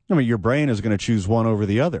addiction. I mean, your brain is going to choose one over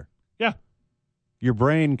the other. Yeah. Your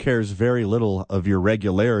brain cares very little of your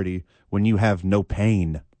regularity when you have no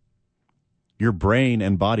pain. Your brain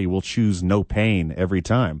and body will choose no pain every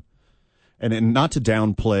time. And not to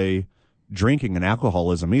downplay drinking and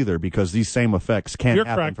alcoholism either, because these same effects can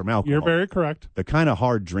happen correct. from alcohol. You're very correct. The kind of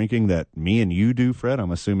hard drinking that me and you do, Fred,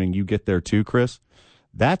 I'm assuming you get there too, Chris,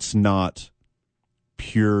 that's not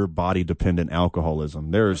pure body-dependent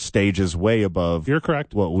alcoholism. There are stages way above You're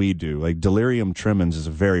correct. what we do. Like delirium tremens is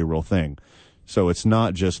a very real thing. So it's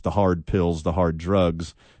not just the hard pills, the hard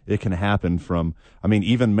drugs. It can happen from,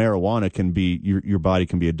 even marijuana can be, your body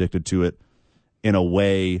can be addicted to it in a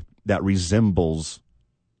way that resembles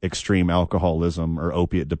extreme alcoholism or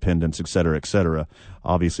opiate dependence, et cetera, et cetera.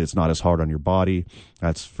 Obviously, it's not as hard on your body.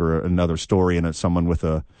 That's for another story, and it's someone with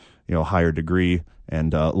a higher degree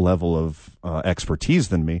and level of expertise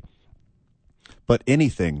than me. But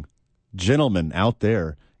anything, gentlemen out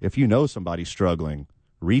there, if you know somebody struggling,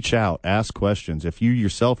 reach out, ask questions. If you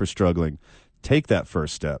yourself are struggling, take that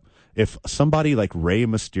first step. If somebody like Rey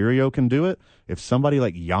Mysterio can do it, if somebody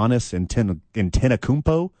like Giannis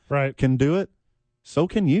Antetokounmpo can do it, so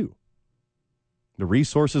can you. The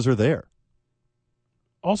resources are there.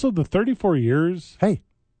 Also, the 34 years. Hey,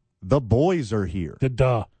 the boys are here. The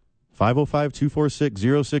duh.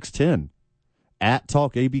 505-246-0610. At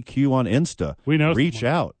Talk ABQ on Insta. We know. Reach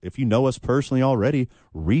out. If you know us personally already,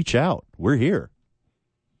 reach out. We're here.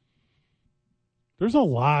 There's a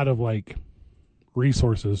lot of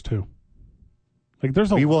resources too. Like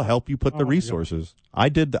there's we will help you put the resources. I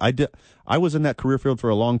was in that career field for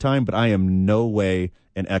a long time, but I am no way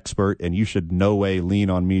an expert, and you should no way lean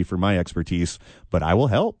on me for my expertise, but I will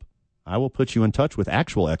help. I will put you in touch with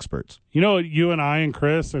actual experts. You know what you and I and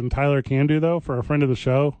Chris and Tyler can do, though, for a friend of the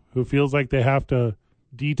show who feels like they have to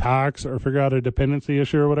detox or figure out a dependency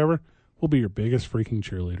issue or whatever? We'll be your biggest freaking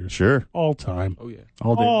cheerleaders. Sure. All time. Oh, yeah.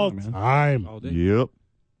 All day All long, man. time. All day. Yep.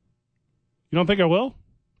 You don't think I will?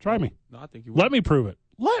 Try me. No, I think you will. Let me prove it.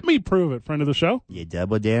 Let me prove it, friend of the show. You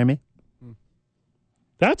double dare me?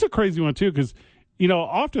 That's a crazy one, too, because, you know,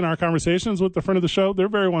 often our conversations with the friend of the show, they're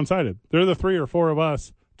very one-sided. They're the 3 or 4 of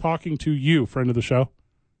us talking to you, friend of the show.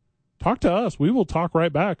 Talk to us. We will talk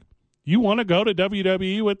right back. You want to go to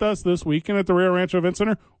WWE with us this weekend at the Rio Rancho Event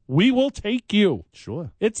Center? We will take you.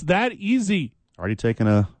 Sure. It's that easy. Already taken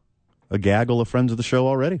a gaggle of friends of the show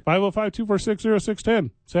already. 505-246-0610.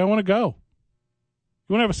 Say, I want to go.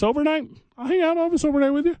 You want to have a sober night? I'll hang out. I'll have a sober night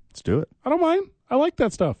with you. Let's do it. I don't mind. I like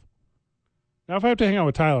that stuff. Now, if I have to hang out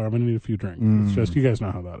with Tyler, I'm going to need a few drinks. It's just, you guys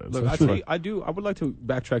know how that is. Look, I would like to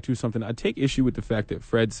backtrack to something. I take issue with the fact that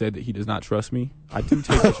Fred said that he does not trust me. I do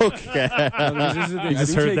take issue. Okay. This is the thing. I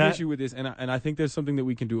just do heard take that? issue with this, and I think there's something that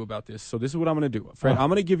we can do about this. So this is what I'm going to do. Fred, I'm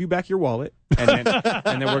going to give you back your wallet, and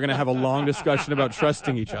then we're going to have a long discussion about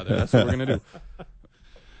trusting each other. That's what we're going to do.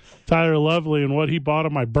 Tyler Lovely and what he bought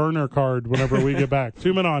on my burner card whenever we get back.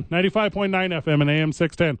 2 Men On, 95.9 FM and AM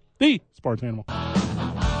 610, the Sports Animal.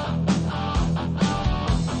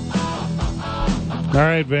 All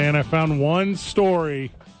right, Van, I found one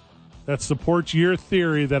story that supports your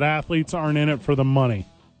theory that athletes aren't in it for the money.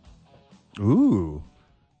 Ooh.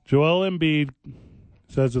 Joel Embiid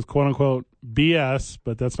says it's quote-unquote BS,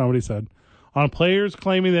 but that's not what he said, on players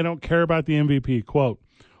claiming they don't care about the MVP. Quote,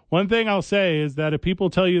 one thing I'll say is that if people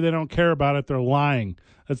tell you they don't care about it, they're lying.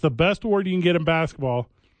 That's the best award you can get in basketball.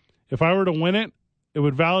 If I were to win it, it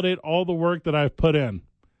would validate all the work that I've put in.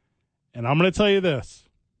 And I'm going to tell you this.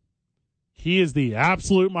 He is the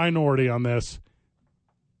absolute minority on this.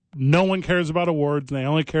 No one cares about awards, and they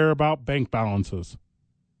only care about bank balances.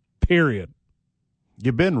 Period.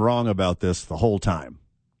 You've been wrong about this the whole time.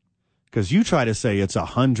 Because you try to say it's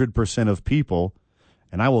 100% of people,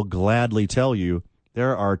 and I will gladly tell you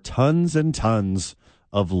there are tons and tons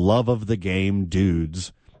of love of the game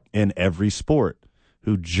dudes in every sport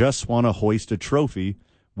who just want to hoist a trophy,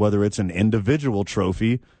 whether it's an individual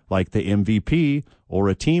trophy like the MVP or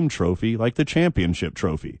a team trophy like the championship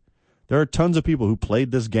trophy. There are tons of people who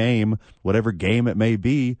played this game, whatever game it may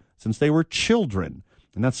be, since they were children.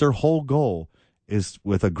 And that's their whole goal, is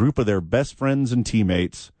with a group of their best friends and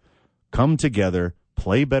teammates, come together,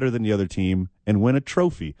 play better than the other team, and win a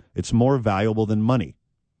trophy. It's more valuable than money.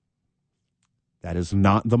 That is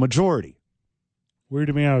not the majority. Weird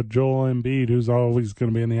to me how Joel Embiid, who's always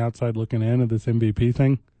going to be on the outside looking in of this MVP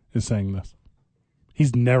thing, is saying this.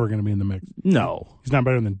 He's never going to be in the mix. No. He's not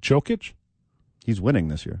better than Jokic? He's winning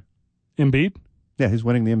this year. Embiid? Yeah, he's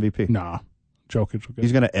winning the MVP. Nah. Jokic will get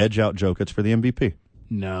He's going to edge out Jokic for the MVP.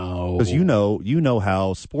 No. Because you know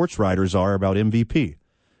how sports writers are about MVP.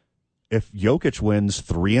 If Jokic wins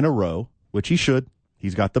 3 in a row, which he should,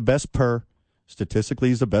 he's got the best per. Statistically,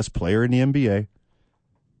 he's the best player in the NBA.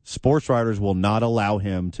 Sports writers will not allow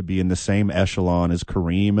him to be in the same echelon as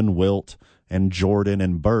Kareem and Wilt and Jordan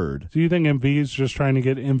and Bird. Do you think Embiid's just trying to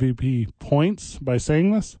get MVP points by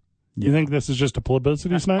saying this? Yeah. You think this is just a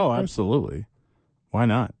publicity stunt? Oh, absolutely. Why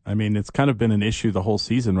not? I mean, it's kind of been an issue the whole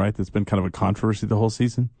season, right? That's been kind of a controversy the whole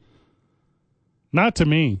season. Not to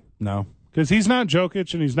me. No. Because he's not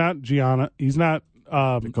Jokic and he's not Giannis. He's not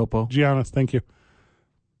Giannis, thank you.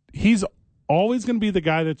 He's always going to be the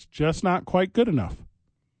guy that's just not quite good enough.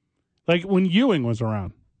 Like when Ewing was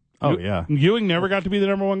around. Oh, yeah. Ewing never got to be the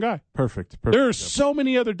number one guy. Perfect. There are so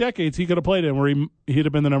many other decades he could have played in where he'd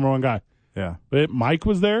have been the number one guy. Yeah. But Mike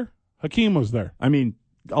was there. Hakeem was there. I mean,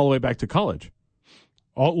 all the way back to college.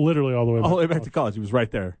 Literally all the way back. All the way back to college. He was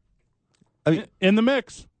right there. I mean, in the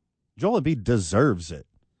mix. Joel Embiid deserves it.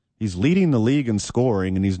 He's leading the league in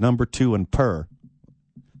scoring, and he's number 2 in per.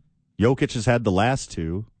 Jokic has had the last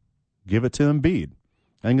 2. Give it to Embiid.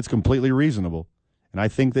 I think it's completely reasonable. And I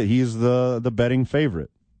think that he's the betting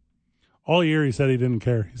favorite. All year he said he didn't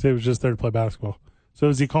care. He said he was just there to play basketball. So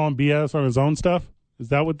is he calling BS on his own stuff? Is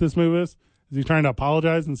that what this move is? Is he trying to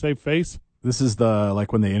apologize and save face? This is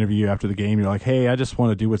like when they interview you after the game, you're like, hey, I just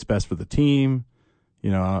want to do what's best for the team.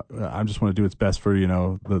 You know, I just want to do what's best for,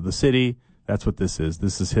 the city. That's what this is.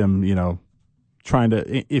 This is him, trying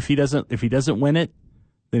to, if he doesn't win it,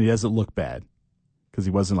 then he doesn't look bad because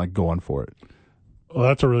he wasn't going for it. Well,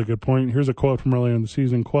 that's a really good point. Here's a quote from earlier in the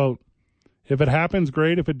season. Quote, if it happens,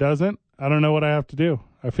 great. If it doesn't, I don't know what I have to do.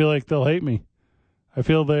 I feel like they'll hate me. I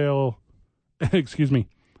feel they'll, excuse me,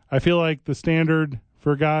 I feel like the standard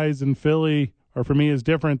for guys in Philly, or for me, is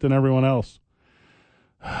different than everyone else.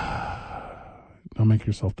 Don't make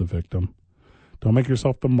yourself the victim. Don't make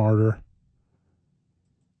yourself the martyr.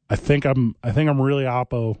 I think I'm really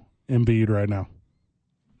oppo Embiid right now.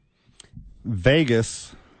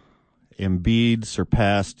 Vegas, Embiid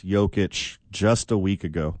surpassed Jokic just a week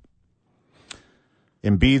ago.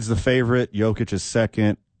 Embiid's the favorite. Jokic is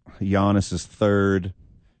second. Giannis is third.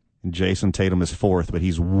 And Jason Tatum is fourth, but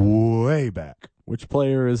he's way back. Which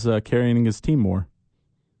player is carrying his team more?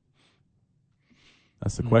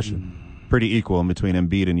 That's the question. Pretty equal in between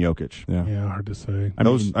Embiid and Jokic. Yeah, hard to say.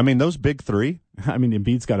 Those big three. I mean,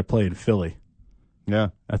 Embiid's got to play in Philly. Yeah,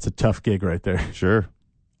 that's a tough gig right there. Sure,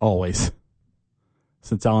 always.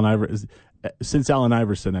 Since Allen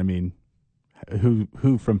Iverson, I mean,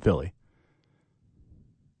 who from Philly?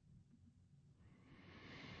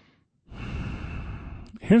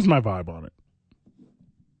 Here's my vibe on it.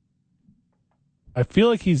 I feel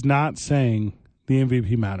like he's not saying the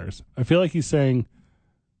MVP matters. I feel like he's saying,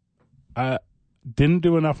 I didn't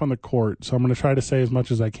do enough on the court, so I'm going to try to say as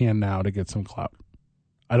much as I can now to get some clout.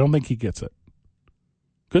 I don't think he gets it.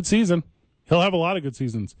 Good season. He'll have a lot of good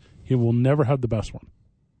seasons. He will never have the best one.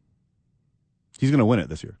 He's going to win it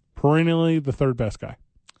this year. Perennially the third best guy.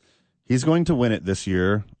 He's going to win it this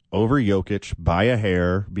year over Jokic by a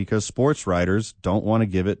hair because sports writers don't want to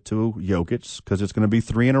give it to Jokic because it's going to be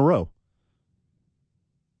 3 in a row.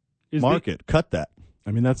 Cut that.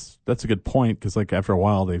 I mean, that's a good point because, like, after a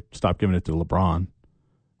while, they stopped giving it to LeBron.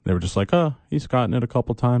 They were just like, oh, he's gotten it a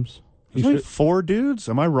couple times. There's only 4 dudes.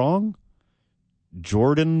 Am I wrong?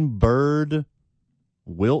 Jordan, Bird,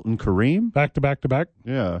 Wilt, and Kareem? Back to back to back?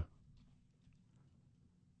 Yeah.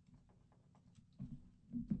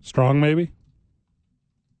 Strong, maybe?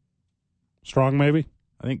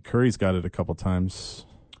 I think Curry's got it a couple times.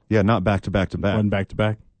 Yeah, not back to back to back. One back to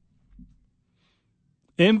back.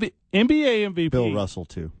 NBA MVP. Bill Russell,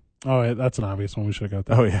 too. Oh, yeah, that's an obvious one. We should have got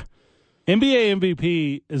that. Oh, yeah. NBA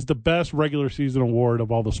MVP is the best regular season award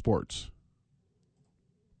of all the sports.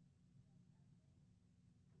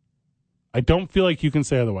 I don't feel like you can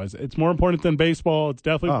say otherwise. It's more important than baseball. It's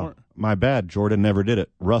definitely more. My bad. Jordan never did it.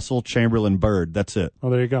 Russell, Chamberlain, Bird. That's it. Oh,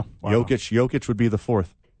 there you go. Wow. Jokic would be the 4th.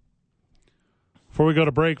 Before we go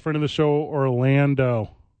to break, friend of the show,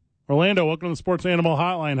 Orlando. Orlando, welcome to the Sports Animal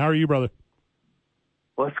Hotline. How are you, brother?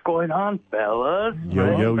 What's going on, fellas?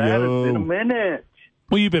 Yo. It's been a minute.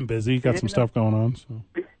 Well, you've been busy. You got some stuff going on. So.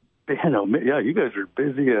 Yeah, you guys are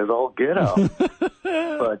busy as all get out.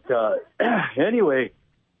 But anyway,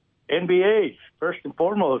 NBA, first and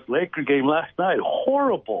foremost, Laker game last night,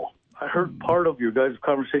 horrible. I heard part of your guys'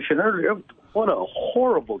 conversation earlier. What a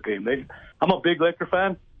horrible game. I'm a big Laker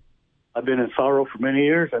fan. I've been in sorrow for many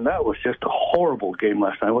years, and that was just a horrible game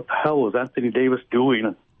last night. What the hell was Anthony Davis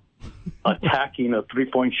doing? Attacking a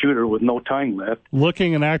three-point shooter with no time left.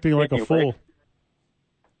 Looking and acting like a fool.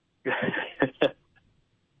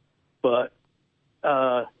 But,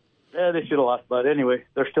 they should have lost. But anyway,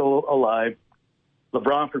 they're still alive.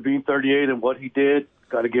 LeBron for being 38 and what he did,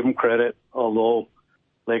 got to give him credit, although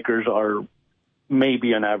Lakers are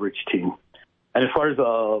maybe an average team. And as far as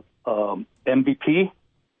MVP,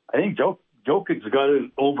 I think Jokic's got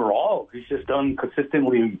it overall. He's just done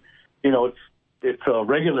consistently, it's a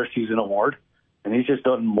regular season award, and he's just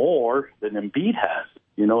done more than Embiid has.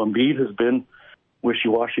 Embiid has been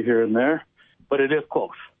wishy-washy here and there, but it is close.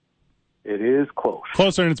 It is close.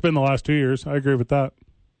 Closer than it's been the last 2 years. I agree with that.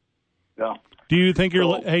 Yeah. Do you think your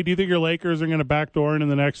Lakers are going to backdoor in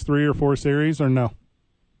the next 3 or 4 series, or no?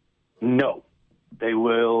 No. They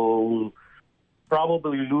will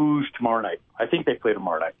probably lose tomorrow night. I think they play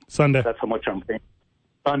tomorrow night. Sunday. That's how much I'm thinking.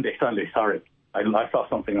 Sunday, sorry. I saw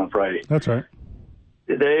something on Friday. That's right.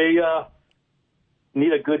 They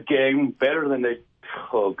need a good game, better than they...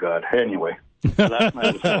 Oh, God. Anyway, last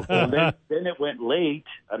night was awful. Then it went late.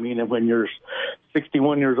 I mean, when you're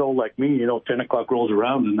 61 years old like me, 10 o'clock rolls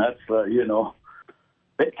around, and that's,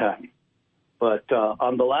 bedtime. But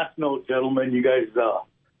on the last note, gentlemen, you guys,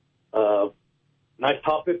 nice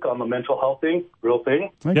topic on the mental health thing, real thing.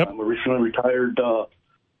 Yep. I'm a recently retired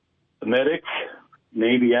medic,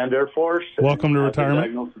 Navy and Air Force. Welcome to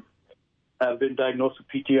retirement. I've been diagnosed with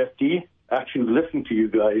PTSD. Actually, listening to you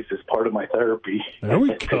guys is part of my therapy. There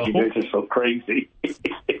we go. You guys are so crazy.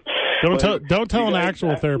 Don't tell an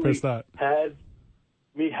actual therapist that. Had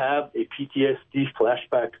me have a PTSD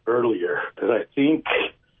flashback earlier, because I think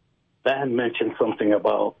Van mentioned something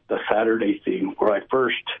about the Saturday thing where I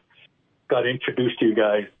first got introduced to you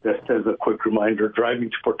guys. Just as a quick reminder, driving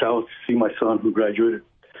to Port Allen to see my son who graduated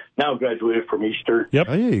now graduated from Eastern. Yep.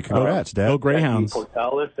 Hey, congrats, Dad. Go Greyhounds.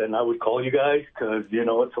 Portales, and I would call you guys because,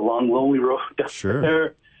 it's a long, lonely road down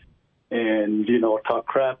there. And, talk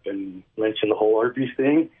crap and mention the whole Arby's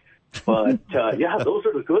thing. But, those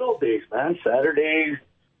are the good old days, man. Saturdays,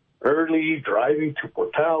 early, driving to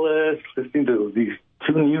Portales, listening to these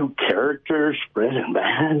two new characters, Fred and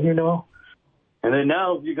Van, And then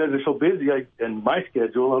now you guys are so busy, in my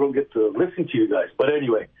schedule, I don't get to listen to you guys. But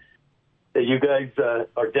anyway, you guys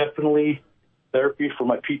are definitely therapy for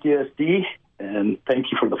my PTSD, and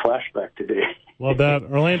thank you for the flashback today. Love that.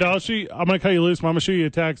 Orlando, I'm going to cut you loose. I'm going to shoot you a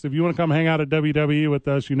text. If you want to come hang out at WWE with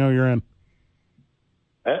us, you're in.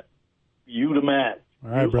 You the man. All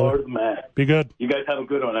right, you brother. are the man. Be good. You guys have a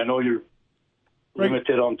good one. I know you're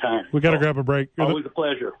limited on time. We got to grab a break. Always a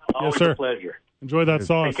pleasure. Always sir. a pleasure. Enjoy that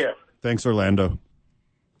sauce. Take care. Thanks, Orlando.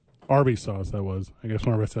 Arby's sauce, that was. I guess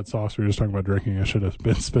whenever I said sauce, we were just talking about drinking. I should have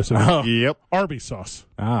been specific. Yep. Arby's sauce.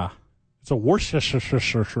 It's a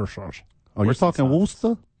Worcestershire sauce. Oh, you're talking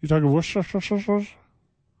Worcester? You talking Worcestershire sauce?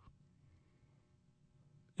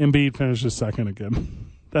 Embiid finishes second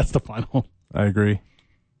again. That's the final. I agree.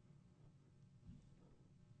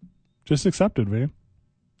 Just accepted, man.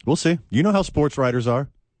 We'll see. You know how sports writers are.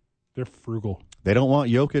 They're frugal. They don't want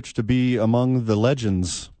Jokic to be among the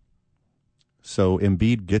legends. So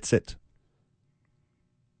Embiid gets it.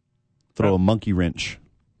 Throw a monkey wrench.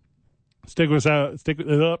 Stick with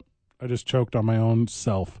it up. I just choked on my own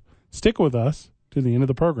self. Stick with us to the end of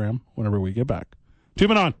the program whenever we get back. 2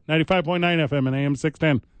 Men On, 95.9 FM and AM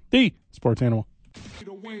 610, the Sports Animal.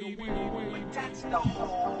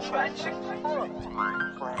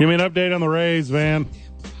 Give me an update on the Rays, Van.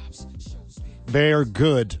 They're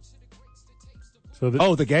good. So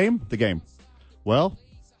the game? The game. Well,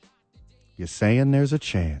 you're saying there's a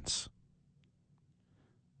chance.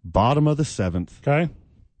 Bottom of the seventh. Okay.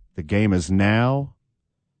 The game is now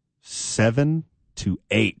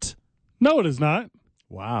 7-8. No, it is not.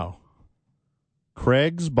 Wow.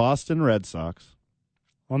 Craig's Boston Red Sox.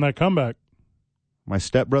 On that comeback. My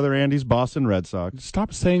stepbrother Andy's Boston Red Sox.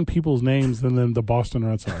 Stop saying people's names and then the Boston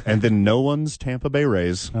Red Sox. And then no one's Tampa Bay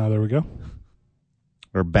Rays. There we go.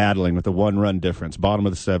 Are battling with a 1-run difference. Bottom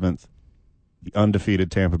of the seventh. The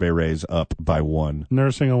undefeated Tampa Bay Rays up by 1.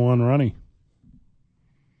 Nursing a 1-runny.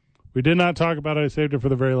 We did not talk about it. I saved it for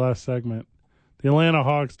the very last segment. The Atlanta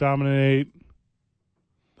Hawks dominate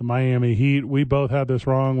the Miami Heat. We both had this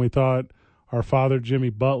wrong. We thought our father,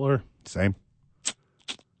 Jimmy Butler, same,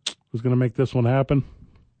 was going to make this one happen.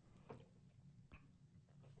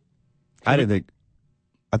 I thought it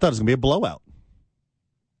was going to be a blowout.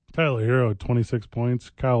 Tyler Hero had 26 points.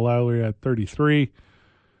 Kyle Lowry had 33.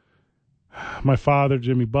 My father,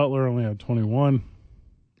 Jimmy Butler, only had 21.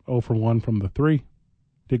 0 for 1 from the 3.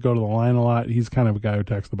 Did go to the line a lot. He's kind of a guy who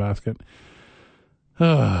attacks the basket. Good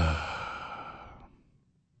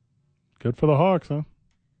for the Hawks, huh?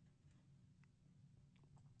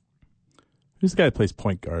 Who's the guy that plays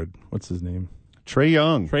point guard? What's his name? Trae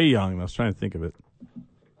Young. Trae Young. I was trying to think of it.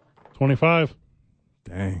 25.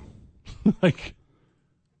 Dang. Like,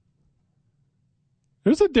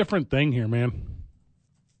 there's a different thing here, man.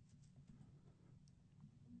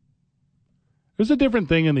 There's a different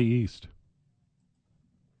thing in the East.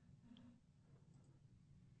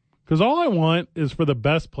 Because all I want is for the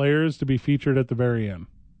best players to be featured at the very end.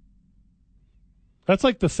 That's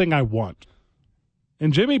like the thing I want.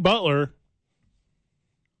 And Jimmy Butler,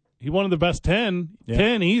 he won the best 10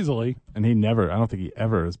 easily. And I don't think he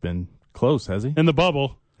ever has been close, has he? In the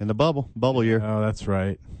bubble. In the bubble year. Oh, that's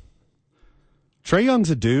right. Trae Young's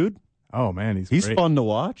a dude. Oh, man, he's great. fun to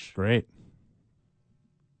watch. Great.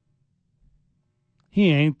 He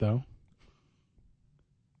ain't, though.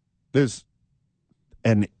 There's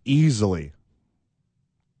an easily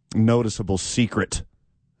noticeable secret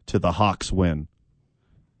to the Hawks' win.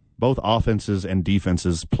 Both offenses and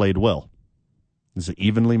defenses played well. It's an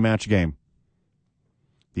evenly matched game.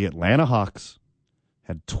 The Atlanta Hawks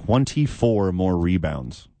had 24 more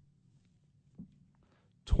rebounds.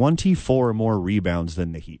 24 more rebounds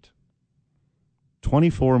than the Heat.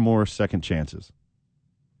 24 more second chances.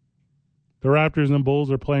 The Raptors and Bulls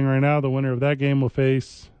are playing right now. The winner of that game will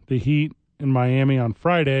face the Heat in Miami on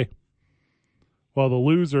Friday, while the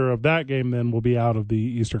loser of that game then will be out of the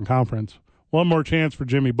Eastern Conference. One more chance for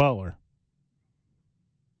Jimmy Butler.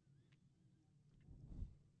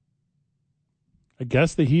 I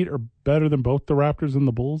guess the Heat are better than both the Raptors and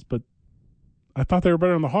the Bulls, but I thought they were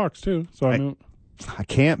better than the Hawks too. So I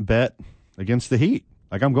can't bet against the Heat.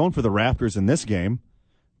 Like, I'm going for the Raptors in this game.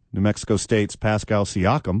 New Mexico State's Pascal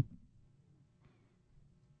Siakam.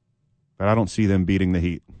 But I don't see them beating the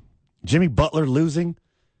Heat. Jimmy Butler losing.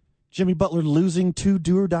 Jimmy Butler losing 2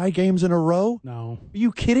 do-or-die games in a row? No. Are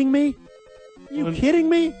you kidding me? Are you kidding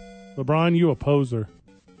me? LeBron, you a poser.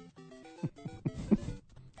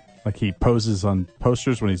 Like he poses on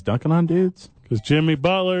posters when he's dunking on dudes? Because Jimmy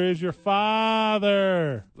Butler is your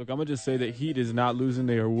father. Look, I'm going to just say that Heat is not losing.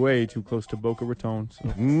 They are way too close to Boca Raton.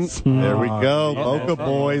 So. There we go. Boca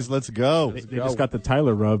boys, let's go. They just got the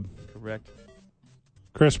Tyler rub. Correct.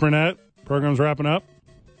 Chris Burnett, program's wrapping up.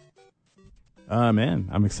 Man,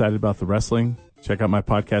 I'm excited about the wrestling. Check out my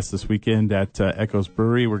podcast this weekend at Echoes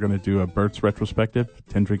Brewery. We're going to do a Burt's retrospective,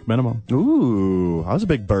 10 drink minimum. Ooh, I was a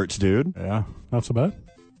big Burt's dude. Yeah. Not so bad.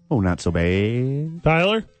 Oh, not so bad.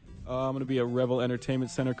 Tyler? I'm going to be at Revel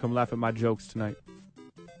Entertainment Center. Come laugh at my jokes tonight.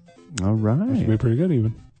 All That right. should be pretty good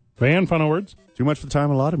even. Van, final words? Too much for the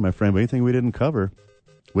time allotted, my friend, but anything we didn't cover,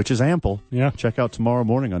 which is ample, check out tomorrow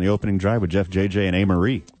morning on the opening drive with Jeff, JJ, and A.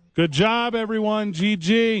 Marie. Good job, everyone.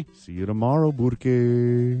 GG. See you tomorrow,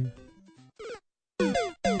 Burke.